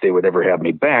 if they would ever have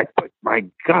me back, but my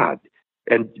God.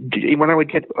 And when I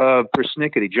would get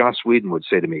persnickety, Joss Whedon would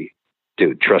say to me,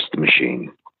 dude, trust the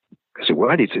machine. I said,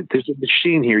 what? He said, there's a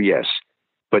machine here, yes.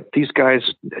 But these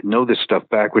guys know this stuff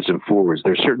backwards and forwards.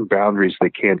 There are certain boundaries they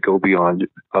can't go beyond.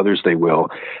 Others they will.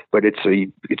 But it's a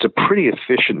pretty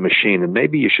efficient machine, and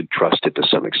maybe you should trust it to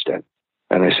some extent.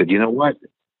 And I said, you know what?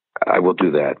 I will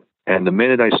do that. And the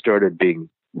minute I started being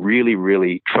really,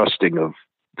 really trusting of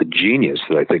the genius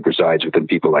that I think resides within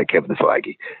people like Kevin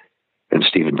Feige and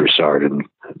Stephen Broussard and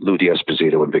Lou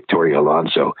D'Esposito and Victoria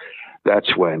Alonso,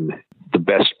 that's when the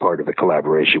best part of the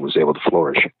collaboration was able to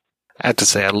flourish. I have to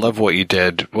say, I love what you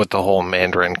did with the whole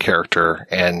Mandarin character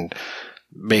and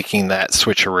making that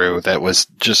switcheroo. That was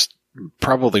just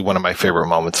probably one of my favorite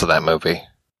moments of that movie.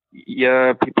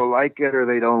 Yeah, people like it or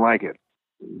they don't like it.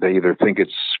 They either think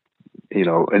it's,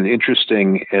 an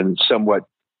interesting and somewhat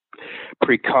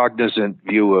precognizant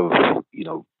view of,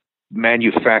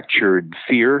 manufactured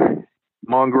fear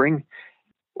mongering,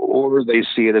 or they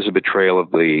see it as a betrayal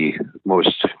of the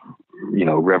most,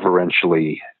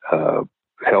 reverentially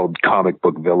held comic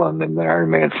book villain in the Iron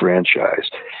Man franchise.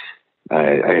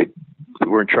 We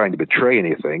weren't trying to betray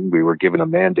anything. We were given a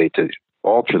mandate to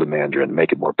alter the Mandarin and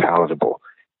make it more palatable.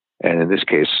 And in this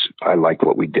case, I like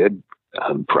what we did.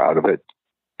 I'm proud of it.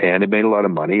 And it made a lot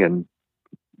of money. And,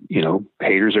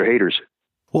 haters are haters.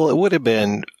 Well, it would have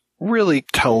been really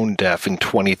tone deaf in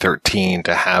 2013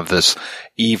 to have this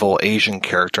evil Asian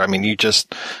character. I mean,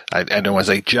 I don't want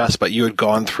to say just, but you had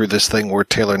gone through this thing where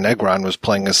Taylor Negron was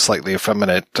playing a slightly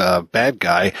effeminate bad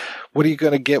guy. What are you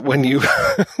going to get when you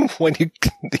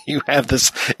you have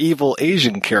this evil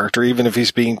Asian character, even if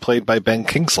he's being played by Ben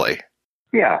Kingsley?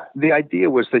 Yeah, the idea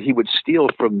was that he would steal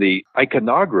from the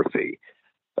iconography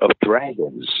of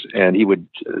dragons, and he would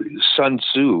Sun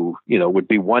Tzu, would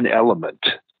be one element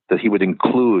that he would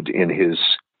include in his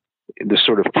the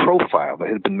sort of profile that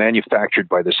had been manufactured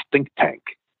by this think tank.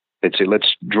 They'd say,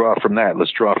 let's draw from that.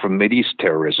 Let's draw from Mideast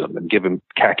terrorism and give him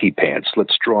khaki pants.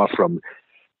 Let's draw from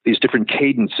these different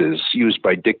cadences used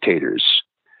by dictators,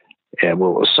 and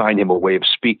we'll assign him a way of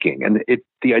speaking. And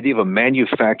the idea of a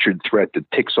manufactured threat that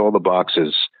ticks all the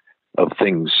boxes of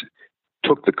things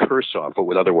took the curse off what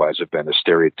would otherwise have been a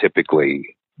stereotypically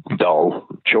dull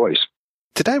choice.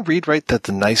 Did I read right that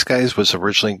The Nice Guys was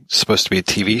originally supposed to be a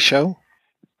TV show?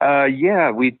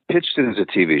 Yeah, we pitched it as a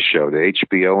TV show to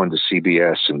HBO and to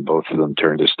CBS, and both of them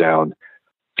turned us down.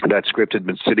 That script had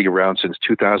been sitting around since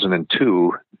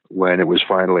 2002 when it was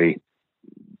finally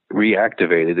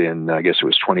reactivated in, I guess it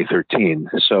was 2013.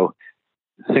 So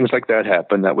things like that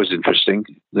happened. That was interesting.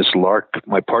 This lark,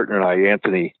 my partner and I,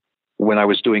 Anthony, when I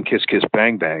was doing Kiss Kiss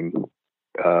Bang Bang,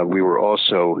 we were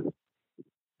also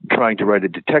trying to write a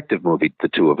detective movie, the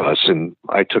two of us, and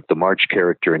I took the March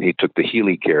character and he took the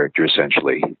Healy character,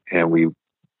 essentially, and we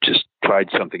just tried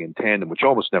something in tandem, which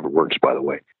almost never works, by the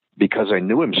way, because I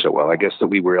knew him so well. I guess that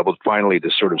we were able finally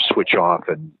to sort of switch off,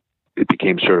 and it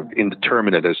became sort of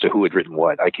indeterminate as to who had written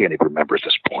what. I can't even remember at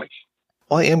this point.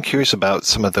 Well, I am curious about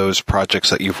some of those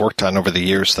projects that you've worked on over the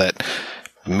years that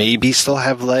maybe still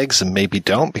have legs and maybe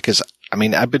don't, because I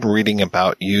mean, I've been reading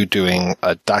about you doing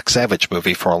a Doc Savage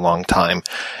movie for a long time.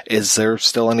 Is there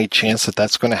still any chance that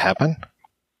that's going to happen?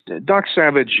 Doc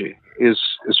Savage is,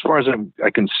 as far as I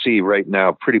can see right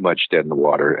now, pretty much dead in the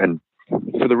water. And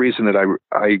for the reason that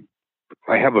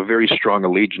I have a very strong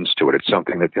allegiance to it. It's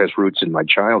something that has roots in my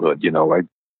childhood. You know,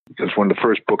 because one of the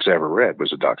first books I ever read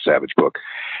was a Doc Savage book.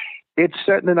 It's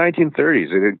set in the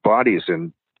 1930s. It embodies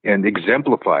and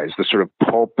exemplifies the sort of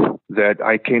pulp that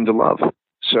I came to love.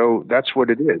 So that's what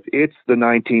it is. It's the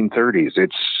 1930s.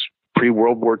 It's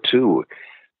pre-World War II.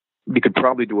 You could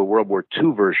probably do a World War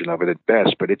II version of it at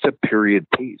best, but it's a period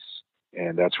piece.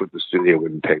 And that's what the studio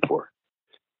wouldn't pay for.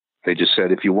 They just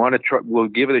said, if you want to try, we'll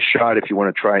give it a shot if you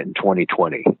want to try it in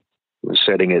 2020. We're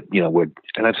setting it,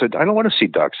 and I said, I don't want to see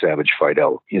Doc Savage fight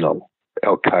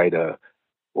Al-Qaeda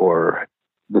or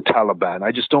the Taliban.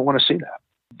 I just don't want to see that.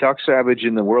 Doc Savage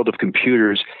in the world of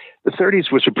computers, the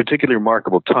 30s was a particularly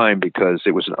remarkable time because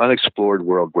it was an unexplored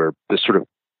world where this sort of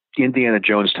Indiana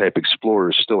Jones type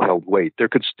explorers still held weight. There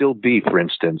could still be, for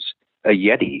instance, a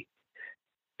Yeti,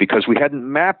 because we hadn't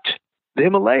mapped the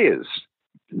Himalayas.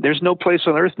 There's no place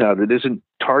on Earth now that isn't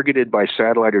targeted by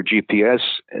satellite or GPS.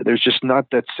 There's just not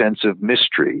that sense of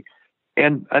mystery.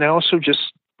 And I also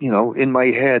just, in my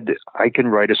head, I can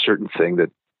write a certain thing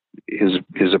that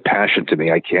is a passion to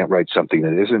me. I can't write something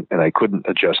that isn't, and I couldn't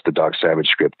adjust the Doc Savage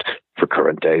script for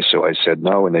current day. So I said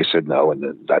no, and they said no, and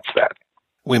then that's that.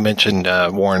 We mentioned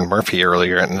Warren Murphy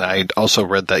earlier, and I also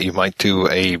read that you might do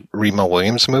a Remo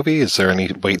Williams movie. Is there any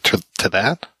weight to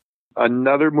that?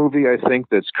 Another movie, I think,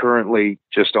 that's currently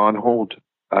just on hold.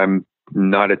 I'm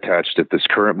not attached at this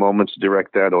current moment to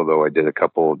direct that, although I did a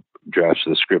couple drafts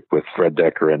of the script with Fred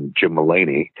Decker and Jim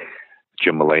Mulaney.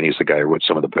 Jim Mulaney is the guy who wrote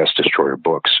some of the best Destroyer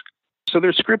books. So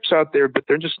there's scripts out there, but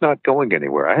they're just not going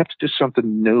anywhere. I have to do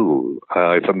something new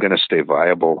if I'm going to stay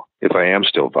viable. If I am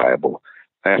still viable,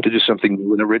 I have to do something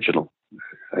new and original.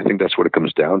 I think that's what it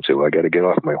comes down to. I got to get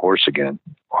off my horse again.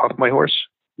 Off my horse?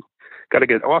 Got to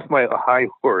get off my high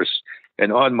horse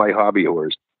and on my hobby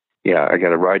horse. Yeah, I got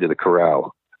to ride to the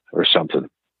corral or something.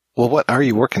 Well, what are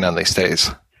you working on these days?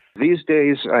 These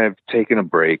days, I've taken a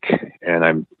break, and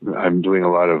I'm spending a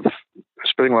lot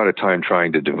of time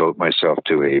trying to devote myself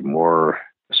to a more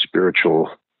spiritual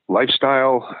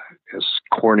lifestyle, as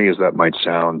corny as that might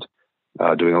sound,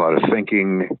 doing a lot of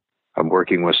thinking. I'm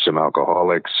working with some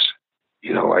alcoholics.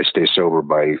 I stay sober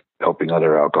by helping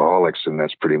other alcoholics, and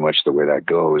that's pretty much the way that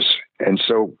goes. And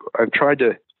so I've tried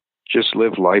to just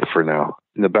live life for now.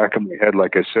 In the back of my head,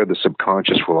 like I said, the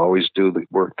subconscious will always do the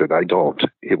work that I don't.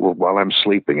 It will, while I'm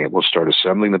sleeping, it will start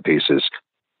assembling the pieces.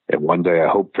 And one day, I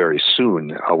hope very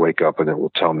soon, I'll wake up and it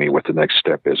will tell me what the next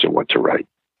step is or what to write.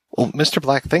 Well, Mr.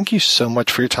 Black, thank you so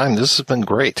much for your time. This has been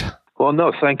great. Well,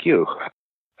 no, thank you.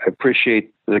 I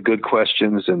appreciate the good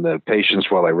questions and the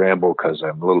patience while I ramble because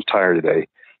I'm a little tired today.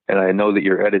 And I know that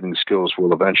your editing skills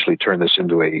will eventually turn this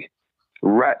into a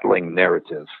rattling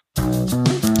narrative.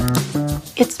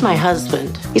 It's my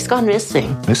husband. He's gone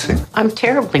missing. Missing? I'm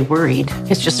terribly worried.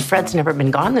 It's just Fred's never been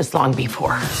gone this long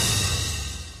before.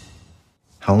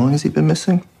 How long has he been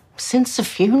missing? Since the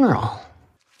funeral.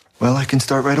 Well, I can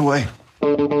start right away.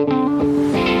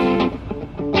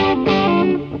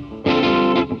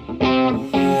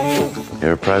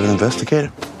 You're a private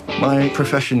investigator? My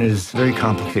profession is very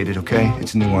complicated, okay?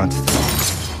 It's nuanced.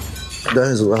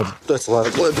 That's a lot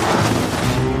of blood.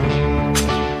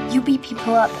 You beat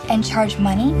people up and charge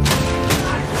money?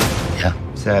 Yeah.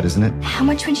 Sad, isn't it? How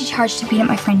much would you charge to beat up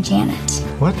my friend Janet?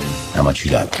 What? How much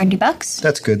you got? $30.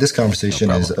 That's good. This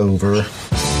conversation is over.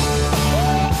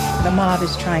 The mob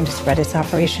is trying to spread its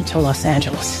operation to Los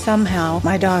Angeles. Somehow,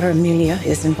 my daughter Amelia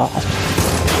is involved.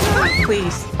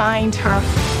 Please, find her.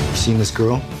 You seen this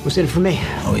girl? What's in it for me?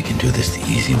 Oh, we can do this the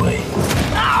easy way.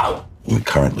 Ow! We're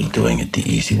currently doing it the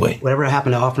easy way. Whatever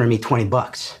happened to offering me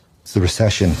 $20? It's the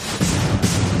recession.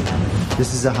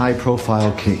 This is a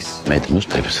high-profile case. Made the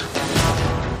newspapers.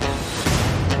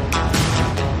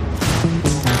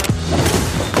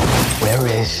 Where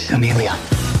is Amelia?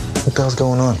 What the hell's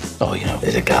going on? Oh, you know,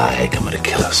 there's a guy coming to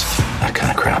kill us. That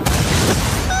kind of crap.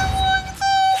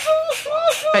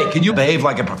 Hey, can you behave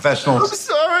like a professional? I'm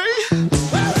sorry.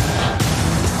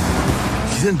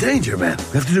 She's in danger, man.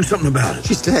 We have to do something about it.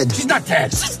 She's dead. She's not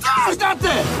dead. She's not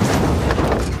dead.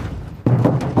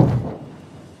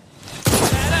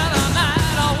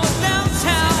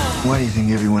 Why do you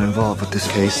think everyone involved with this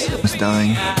case is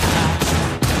dying?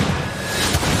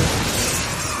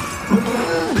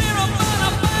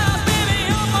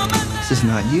 This is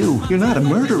not you. You're not a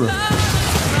murderer.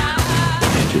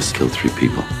 You just killed 3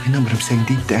 people. I know, but I'm saying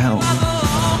deep down.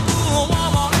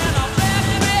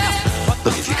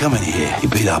 Look, if you come in here, you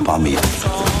beat up on me.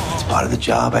 It's part of the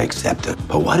job, I accept it.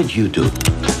 But what did you do?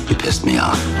 You pissed me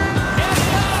off.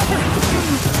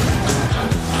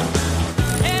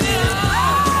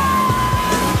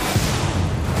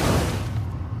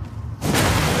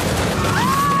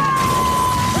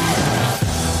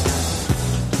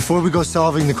 Before we go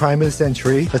solving the crime of the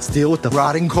century, let's deal with the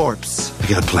rotting corpse. I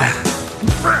got a plan.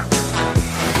 Run.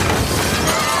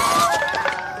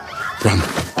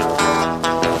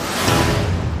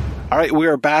 All right, we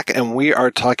are back, and we are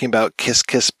talking about Kiss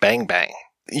Kiss Bang Bang.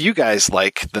 You guys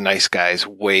like The Nice Guys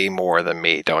way more than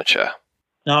me, don't you?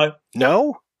 No.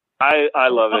 No? I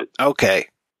love it. Okay.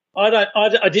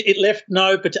 It left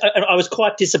no, but I was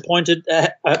quite disappointed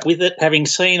with it, having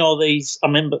seen all these. I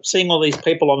remember seeing all these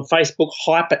people on Facebook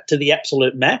hype it to the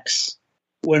absolute max.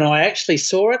 When I actually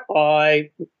saw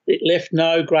it, it left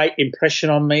no great impression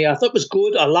on me. I thought it was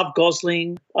good. I love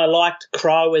Gosling. I liked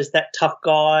Crowe as that tough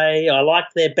guy. I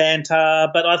liked their banter,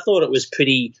 but I thought it was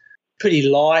pretty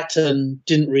light and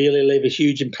didn't really leave a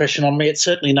huge impression on me. It's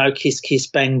certainly no Kiss Kiss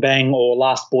Bang Bang or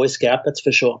Last Boy Scout, that's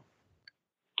for sure.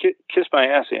 Kiss my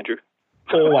ass, Andrew.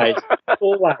 Always.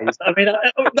 I mean,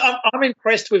 I'm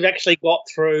impressed we've actually got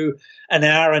through an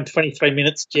hour and 23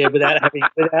 minutes, Jed, without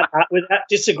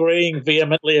disagreeing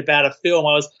vehemently about a film.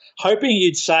 I was hoping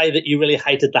you'd say that you really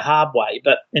hated The Hard Way,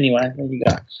 but anyway, there you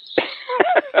go.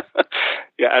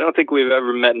 Yeah, I don't think we've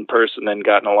ever met in person and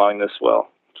gotten along this well.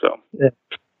 So, yeah.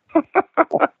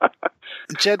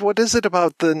 Jed, what is it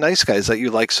about The Nice Guys that you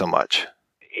like so much?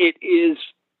 It is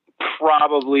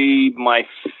probably my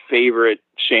favorite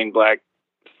Shane Black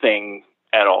thing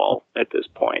at all at this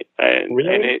point, and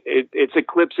really? And it's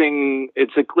eclipsing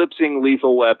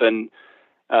Lethal Weapon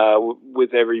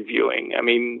with every viewing. I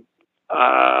mean,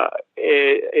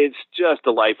 it's just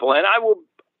delightful, and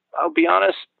I'll be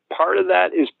honest. Part of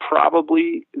that is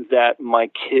probably that my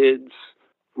kids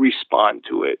respond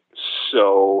to it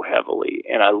so heavily,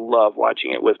 and I love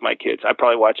watching it with my kids. I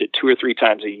probably watch it 2 or 3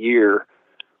 times a year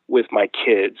with my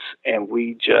kids, and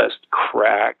we just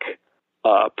crack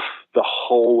up the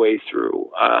whole way through.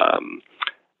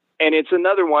 And it's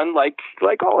another one, like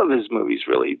all of his movies,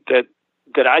 really, that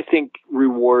I think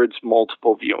rewards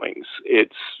multiple viewings.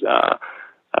 It's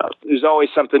there's always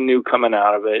something new coming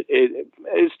out of it.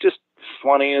 It's just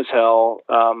funny as hell.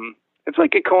 It's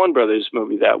like a Coen Brothers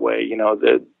movie that way, you know,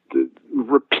 the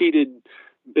repeated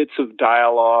bits of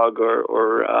dialogue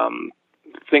or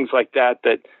things like that.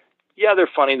 Yeah, they're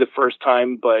funny the first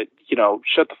time, but, you know,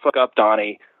 Shut the Fuck Up,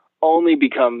 Donnie only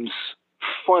becomes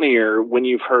funnier when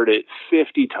you've heard it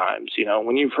 50 times. You know,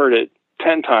 when you've heard it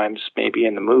 10 times, maybe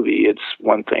in the movie, it's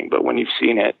one thing. But when you've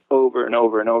seen it over and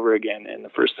over and over again, and the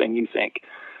first thing you think,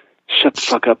 shut the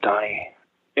fuck up, Donnie.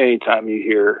 Anytime you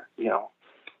hear, you know,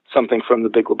 something from The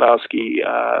Big Lebowski,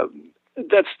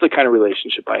 that's the kind of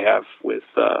relationship I have with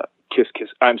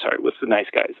with The Nice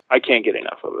Guys. I can't get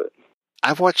enough of it.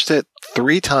 I've watched it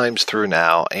 3 times through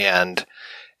now, and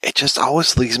it just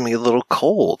always leaves me a little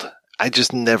cold. I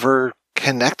just never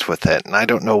connect with it, and I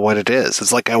don't know what it is.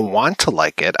 It's like I want to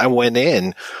like it. I went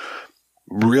in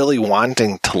really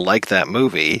wanting to like that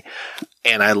movie,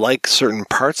 and I like certain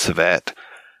parts of it.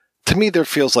 To me, there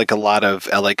feels like a lot of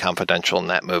LA Confidential in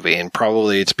that movie, and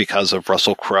probably it's because of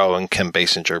Russell Crowe and Kim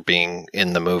Basinger being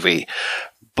in the movie.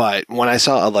 But when I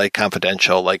saw LA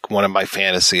Confidential, like one of my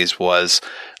fantasies was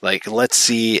like, let's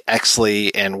see Exley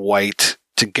and White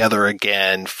together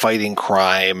again, fighting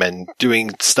crime and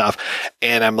doing stuff.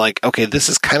 And I'm like, okay, this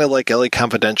is kind of like LA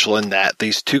Confidential in that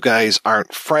these two guys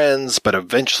aren't friends, but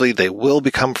eventually they will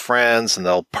become friends, and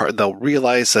they'll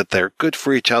realize that they're good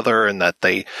for each other and that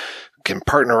they can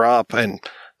partner up. And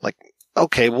like,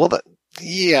 okay, well,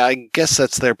 yeah, I guess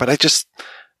that's there, but I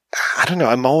don't know.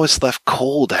 I'm always left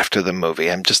cold after the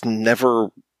movie. I'm just never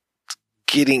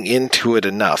getting into it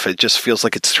enough. It just feels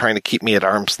like it's trying to keep me at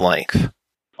arm's length.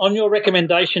 On your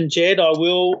recommendation, Jed, I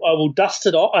will dust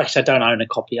it off. Actually, I don't own a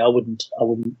copy. I wouldn't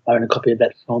own a copy of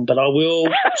that film, but I will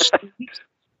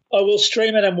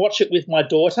stream it and watch it with my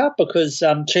daughter because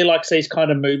she likes these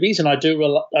kind of movies, and I do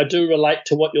relate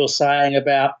to what you're saying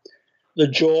about the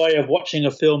joy of watching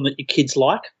a film that your kids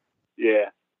like.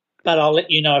 Yeah. But I'll let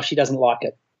you know if she doesn't like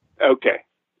it. Okay.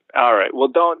 All right. Well,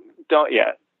 don't.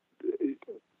 Yeah.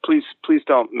 Please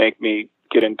don't make me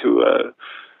get into a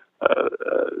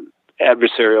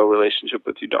adversarial relationship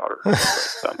with your daughter.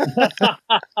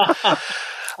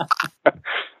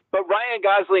 But Ryan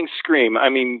Gosling's scream. I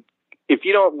mean, if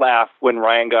you don't laugh when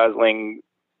Ryan Gosling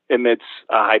emits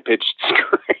a high-pitched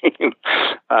scream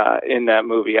in that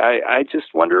movie, I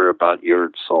just wonder about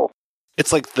your soul.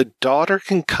 It's like the daughter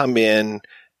can come in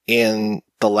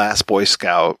The Last Boy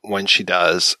Scout when she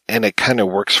does, and it kind of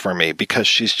works for me because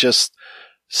she's just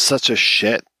such a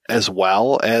shit as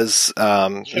well as,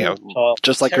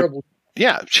 just like terrible.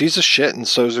 Yeah, she's a shit, and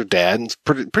so is her dad, and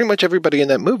pretty much everybody in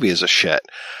that movie is a shit.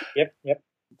 Yep.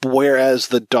 Whereas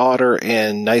the daughter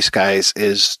in Nice Guys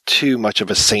is too much of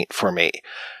a saint for me.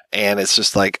 And it's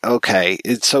just like, okay,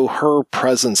 so her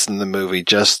presence in the movie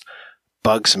just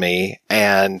bugs me,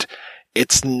 and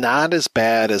it's not as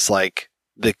bad as like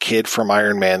the kid from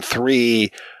Iron Man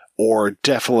 3, or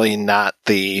definitely not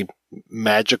the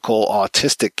magical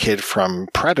autistic kid from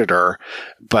Predator,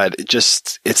 but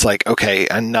it's like, okay,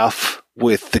 enough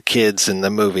with the kids in the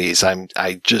movies.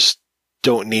 I just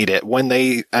don't need it. When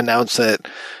they announced that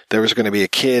there was going to be a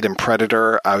kid in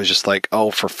Predator, I was just like,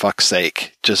 oh, for fuck's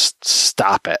sake, just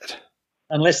stop it.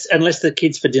 Unless the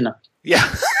kid's for dinner. Yeah.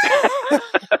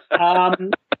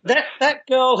 That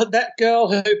girl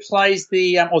who plays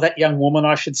or that young woman,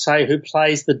 I should say, who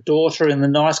plays the daughter in The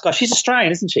Nice Guy, she's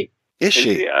Australian, isn't she? Is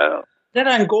she? Is that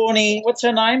Angorni? What's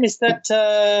her name? Is that?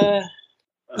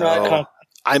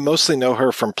 I mostly know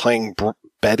her from playing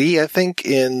Betty, I think,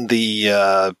 in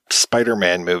the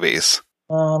Spider-Man movies.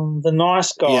 The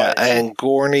Nice Guy. Yeah,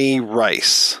 Angorni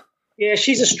Rice. Yeah,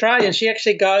 she's Australian. She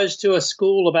actually goes to a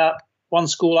school about one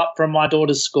school up from my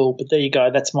daughter's school. But there you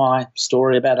go. That's my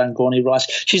story about Angorni Rice.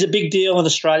 She's a big deal in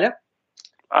Australia,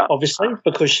 obviously,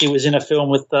 because she was in a film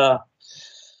with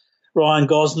Ryan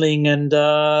Gosling and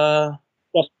Crow.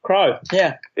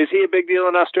 Yeah. Is he a big deal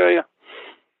in Australia?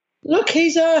 Look,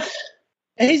 he has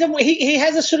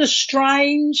a sort of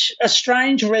strange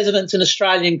resonance in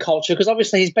Australian culture because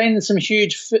obviously he's been in some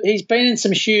huge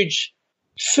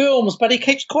films, but he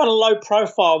keeps quite a low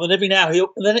profile. And every now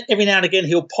and again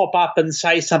he'll pop up and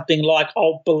say something like,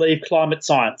 "I'll believe climate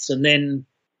science," and then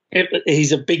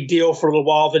he's a big deal for a little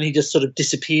while. Then he just sort of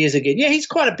disappears again. Yeah, he's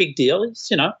quite a big deal.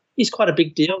 He's quite a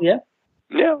big deal. Yeah.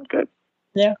 Yeah. Good.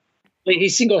 Yeah. He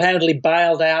single-handedly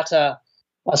bailed out a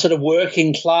sort of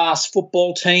working class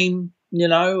football team,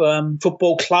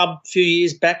 football club a few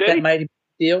years back. That made a big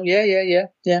deal. Yeah.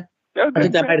 Okay. I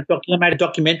think they made a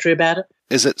documentary about it.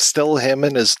 Is it still him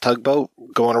and his tugboat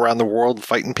going around the world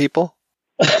fighting people?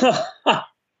 Is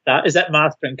that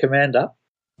Master and Commander?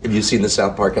 Have you seen the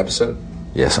South Park episode?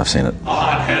 Yes, I've seen it. A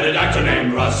hot-headed actor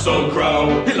named Russell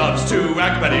Crowe. He loves to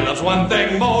act, but he loves one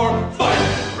thing more: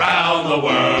 fight round the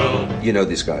world. You know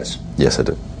these guys? Yes, I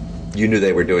do. You knew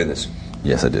they were doing this?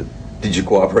 Yes, I did. Did you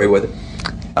cooperate with it?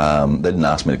 They didn't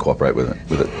ask me to cooperate with it.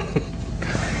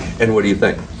 And what do you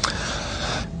think?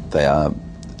 They are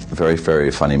very,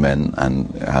 very funny men,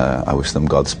 and I wish them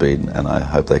Godspeed, and I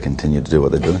hope they continue to do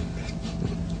what they're doing.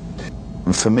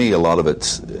 For me, a lot of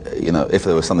it's, if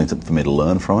there was something for me to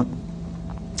learn from it,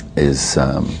 is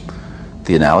the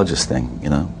analogous thing,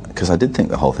 because I did think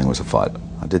the whole thing was a fight.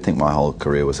 I did think my whole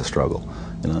career was a struggle,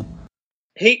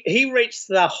 He reached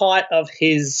the height of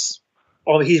his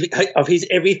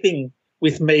everything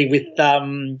with me with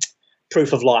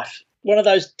Proof of Life. One of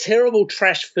those terrible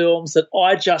trash films that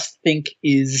I just think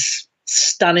is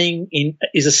stunning.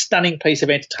 Is a stunning piece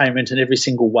of entertainment in every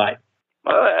single way.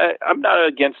 I'm not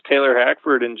against Taylor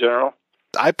Hackford in general.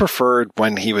 I preferred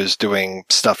when he was doing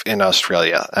stuff in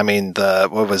Australia. I mean,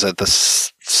 what was it?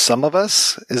 Some of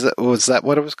Us? Was that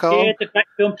what it was called? Yeah, the black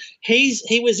film. He's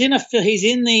in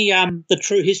the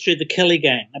True History of the Kelly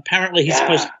Gang. Apparently, he's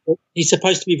supposed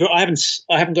to be. I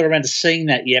haven't got around to seeing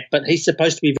that yet, but he's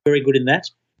supposed to be very good in that.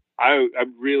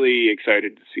 I'm really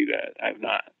excited to see that. I've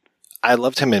not. I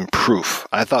loved him in Proof.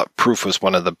 I thought Proof was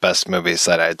one of the best movies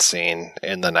that I'd seen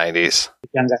in the 90s.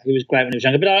 He was great when he was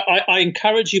younger. But I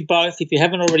encourage you both, if you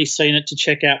haven't already seen it, to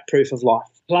check out Proof of Life.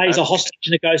 Plays a hostage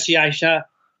negotiator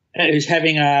who's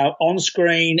having a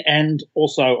on-screen and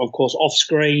also, of course,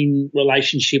 off-screen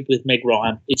relationship with Meg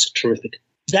Ryan. It's terrific.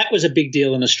 That was a big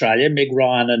deal in Australia, Meg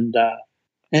Ryan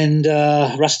and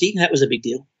Rusty. That was a big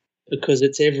deal because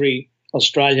it's every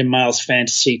Australian male's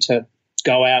fantasy to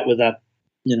go out with a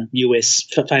US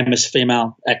famous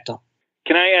female actor.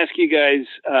 Can I ask you guys,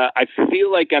 I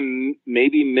feel like I'm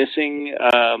maybe missing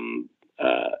a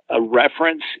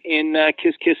reference in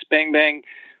Kiss Kiss Bang Bang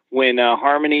when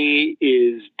Harmony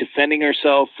is defending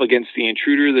herself against the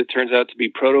intruder that turns out to be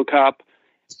Protocop.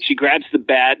 She grabs the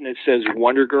bat and it says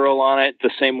Wonder Girl on it,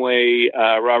 the same way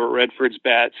Robert Redford's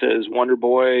bat says Wonder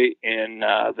Boy in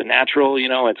The Natural.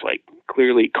 It's like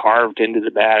clearly carved into the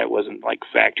bat. It wasn't like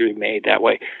factory made that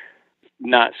way.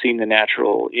 Not seen The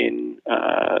Natural in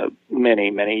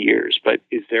many, many years, but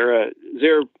is there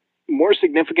more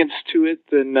significance to it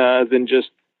than just,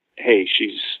 hey,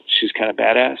 she's kind of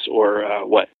badass, or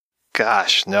what?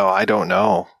 Gosh, no, I don't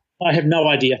know. I have no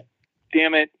idea.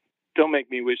 Damn it. Don't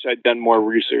make me wish I'd done more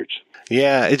research.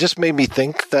 Yeah, it just made me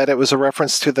think that it was a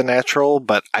reference to The Natural,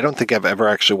 but I don't think I've ever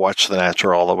actually watched The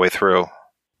Natural all the way through.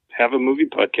 Have a movie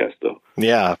podcast, though.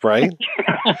 Yeah, right?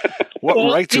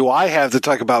 What right do I have to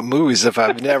talk about movies if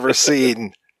I've never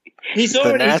seen He's The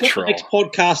already got Natural? the next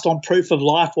podcast on Proof of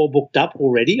Life all booked up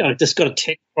already. I just got a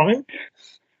text from him.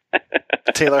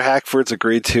 Taylor Hackford's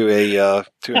agreed to an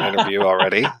interview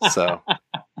already, so...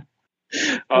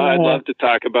 I'd love to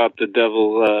talk about the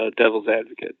Devil's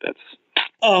Advocate. That's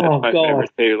my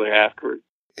favorite Taylor Hackford.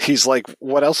 He's like,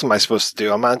 what else am I supposed to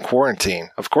do? I'm on quarantine.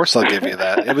 Of course I'll give you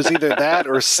that. It was either that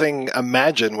or sing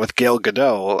Imagine with Gal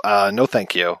Gadot. No,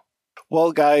 thank you.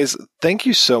 Well, guys, thank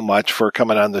you so much for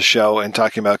coming on the show and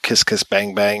talking about Kiss Kiss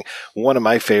Bang Bang, one of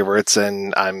my favorites,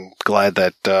 and I'm glad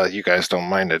that you guys don't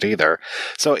mind it either.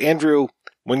 So, Andrew,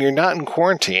 when you're not in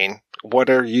quarantine, what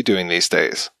are you doing these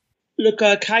days? Look,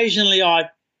 occasionally I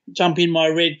jump in my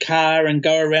red car and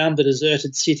go around the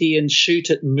deserted city and shoot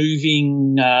at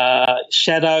moving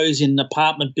shadows in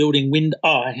apartment building window.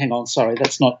 Oh, hang on, sorry,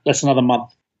 that's another month.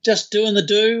 Just doing the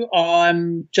do.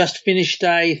 I'm just finished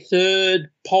a third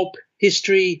pulp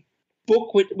history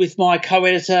book with my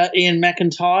co-editor Ian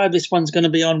McIntyre. This one's going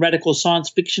to be on radical science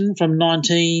fiction from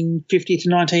 1950 to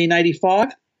 1985.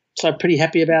 So pretty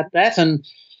happy about that. And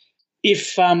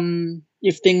if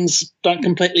things don't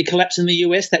completely collapse in the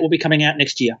US, that will be coming out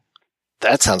next year.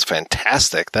 That sounds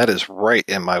fantastic. That is right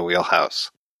in my wheelhouse.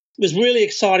 It was really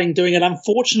exciting doing it.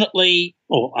 Unfortunately,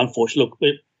 look,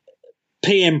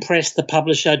 PM Press, the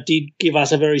publisher, did give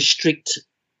us a very strict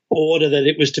order that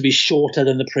it was to be shorter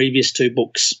than the previous two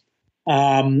books.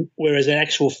 Whereas in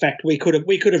actual fact, we could have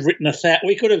written I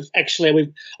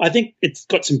think it's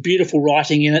got some beautiful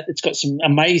writing in it. It's got some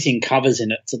amazing covers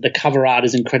in it. So the cover art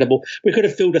is incredible. We could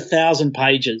have filled 1,000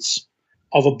 pages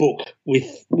of a book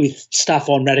with stuff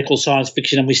on radical science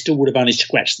fiction, and we still would have only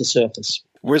scratched the surface.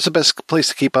 Where's the best place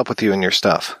to keep up with you and your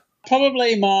stuff?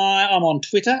 Probably I'm on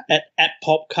Twitter at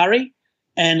 @popcurry.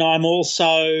 And I'm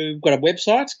also got a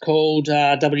website called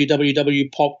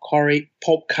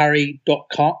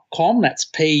www.popcurry.com. That's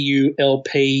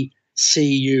PULPCURRY.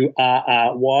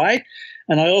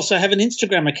 And I also have an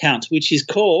Instagram account, which is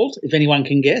called, if anyone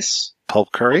can guess,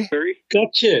 Pulp Curry. Got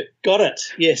it.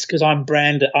 Yes, because I'm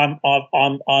branded. I'm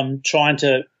trying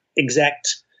to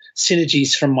exact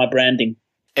synergies from my branding.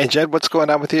 And Jed, what's going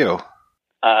on with you?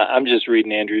 I'm just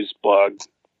reading Andrew's blog.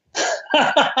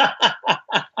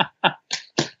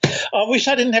 I wish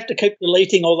I didn't have to keep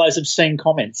deleting all those obscene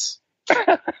comments.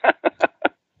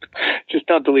 Just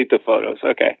don't delete the photos,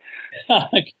 okay?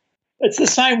 It's the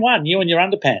same one, you and your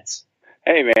underpants.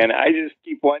 Hey, man, I just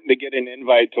keep wanting to get an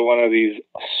invite to one of these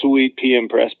sweet PM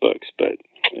Press books, but,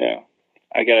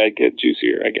 I got to get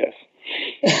juicier, I guess.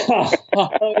 Okay,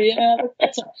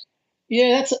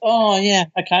 all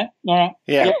right.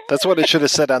 Yeah, yep. That's what it should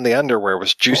have said on the underwear,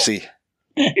 was juicy.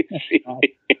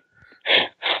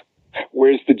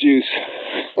 Where's the juice?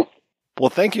 Well,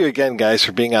 thank you again, guys,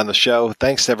 for being on the show.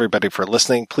 Thanks to everybody for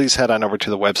listening. Please head on over to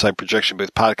the website,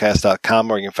 projectionboothpodcast.com,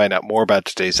 where you can find out more about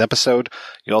today's episode.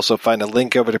 You'll also find a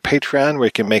link over to Patreon, where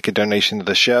you can make a donation to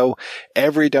the show.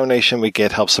 Every donation we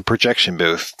get helps the Projection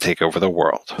Booth take over the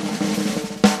world.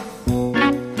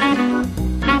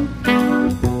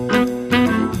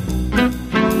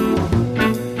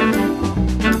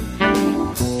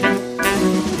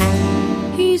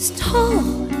 He's tall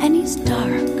and he's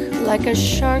dark. Like a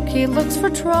shark, he looks for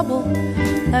trouble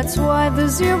That's why the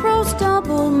zeros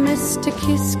double, Mr.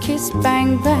 Kiss Kiss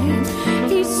Bang Bang.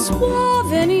 He's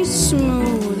suave and he's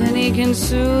smooth and he can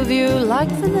soothe you like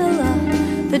vanilla.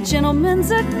 The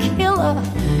gentleman's a killer,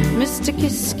 Mr.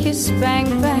 Kiss Kiss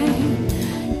Bang Bang.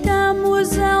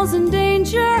 Damoiselles in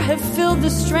danger have filled the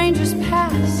stranger's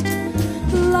past.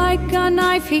 Like a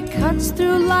knife he cuts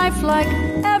through life like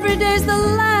every day's the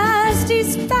last.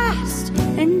 He's fast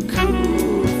and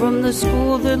cool from the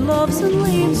school that loves and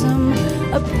leaves him.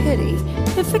 A pity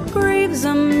if it grieves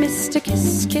him, Mr.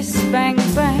 Kiss Kiss Bang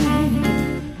Bang.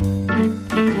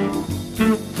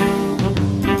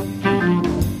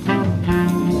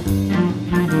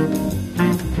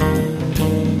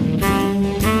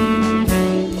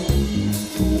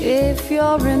 If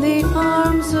you're in the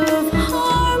arms of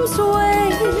harm's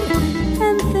way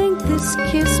and think this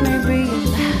kiss may be your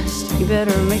last, you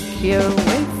better make your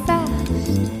way fast.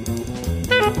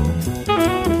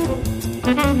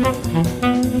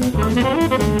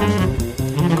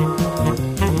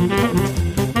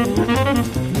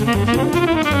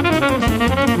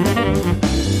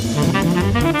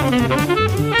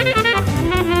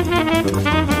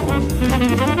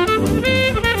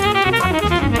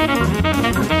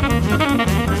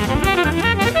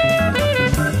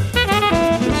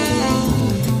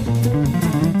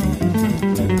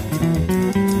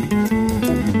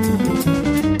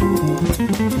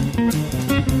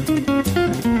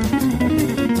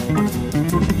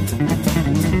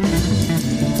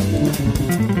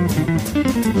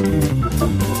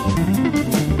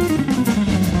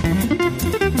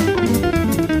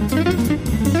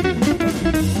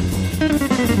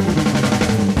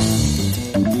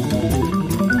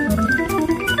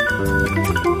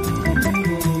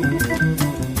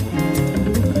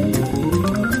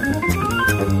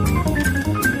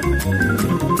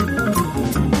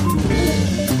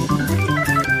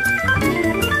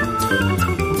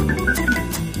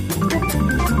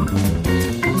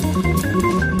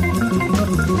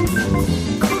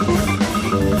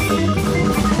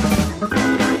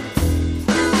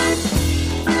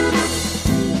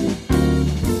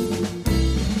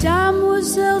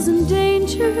 Damoiselles in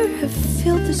danger have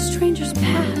filled the stranger's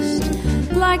past.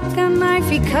 Like a knife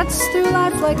he cuts through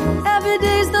life like every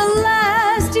day's the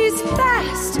last. He's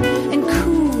fast and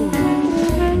cool,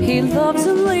 he loves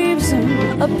and leaves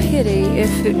him. A pity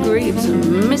if it grieves him,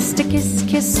 Mr. Kiss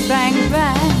Kiss Bang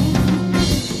Bang.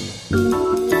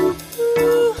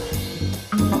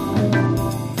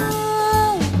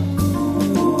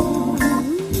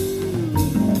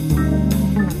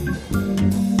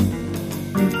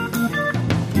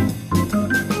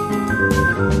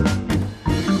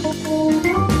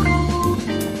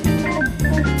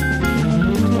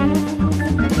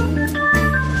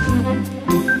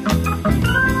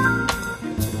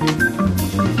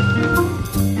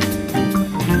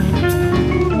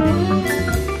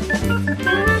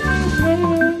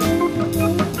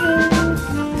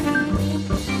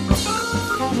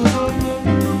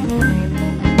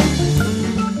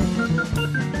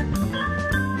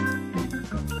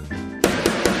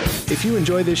 If you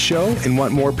enjoy this show and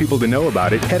want more people to know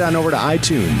about it, head on over to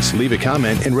iTunes, leave a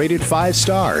comment, and rate it 5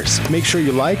 stars. Make sure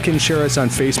you like and share us on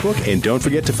Facebook, and don't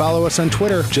forget to follow us on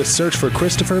Twitter. Just search for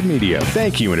Christopher Media.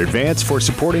 Thank you in advance for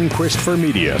supporting Christopher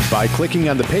Media by clicking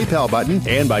on the PayPal button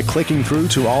and by clicking through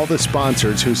to all the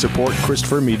sponsors who support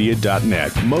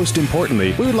ChristopherMedia.net. Most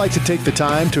importantly, we would like to take the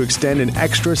time to extend an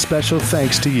extra special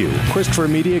thanks to you. Christopher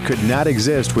Media could not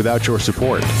exist without your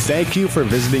support. Thank you for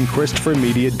visiting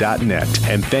ChristopherMedia.net,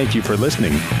 and thank you for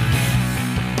listening.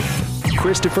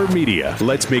 Christopher Media.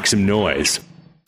 Let's make some noise.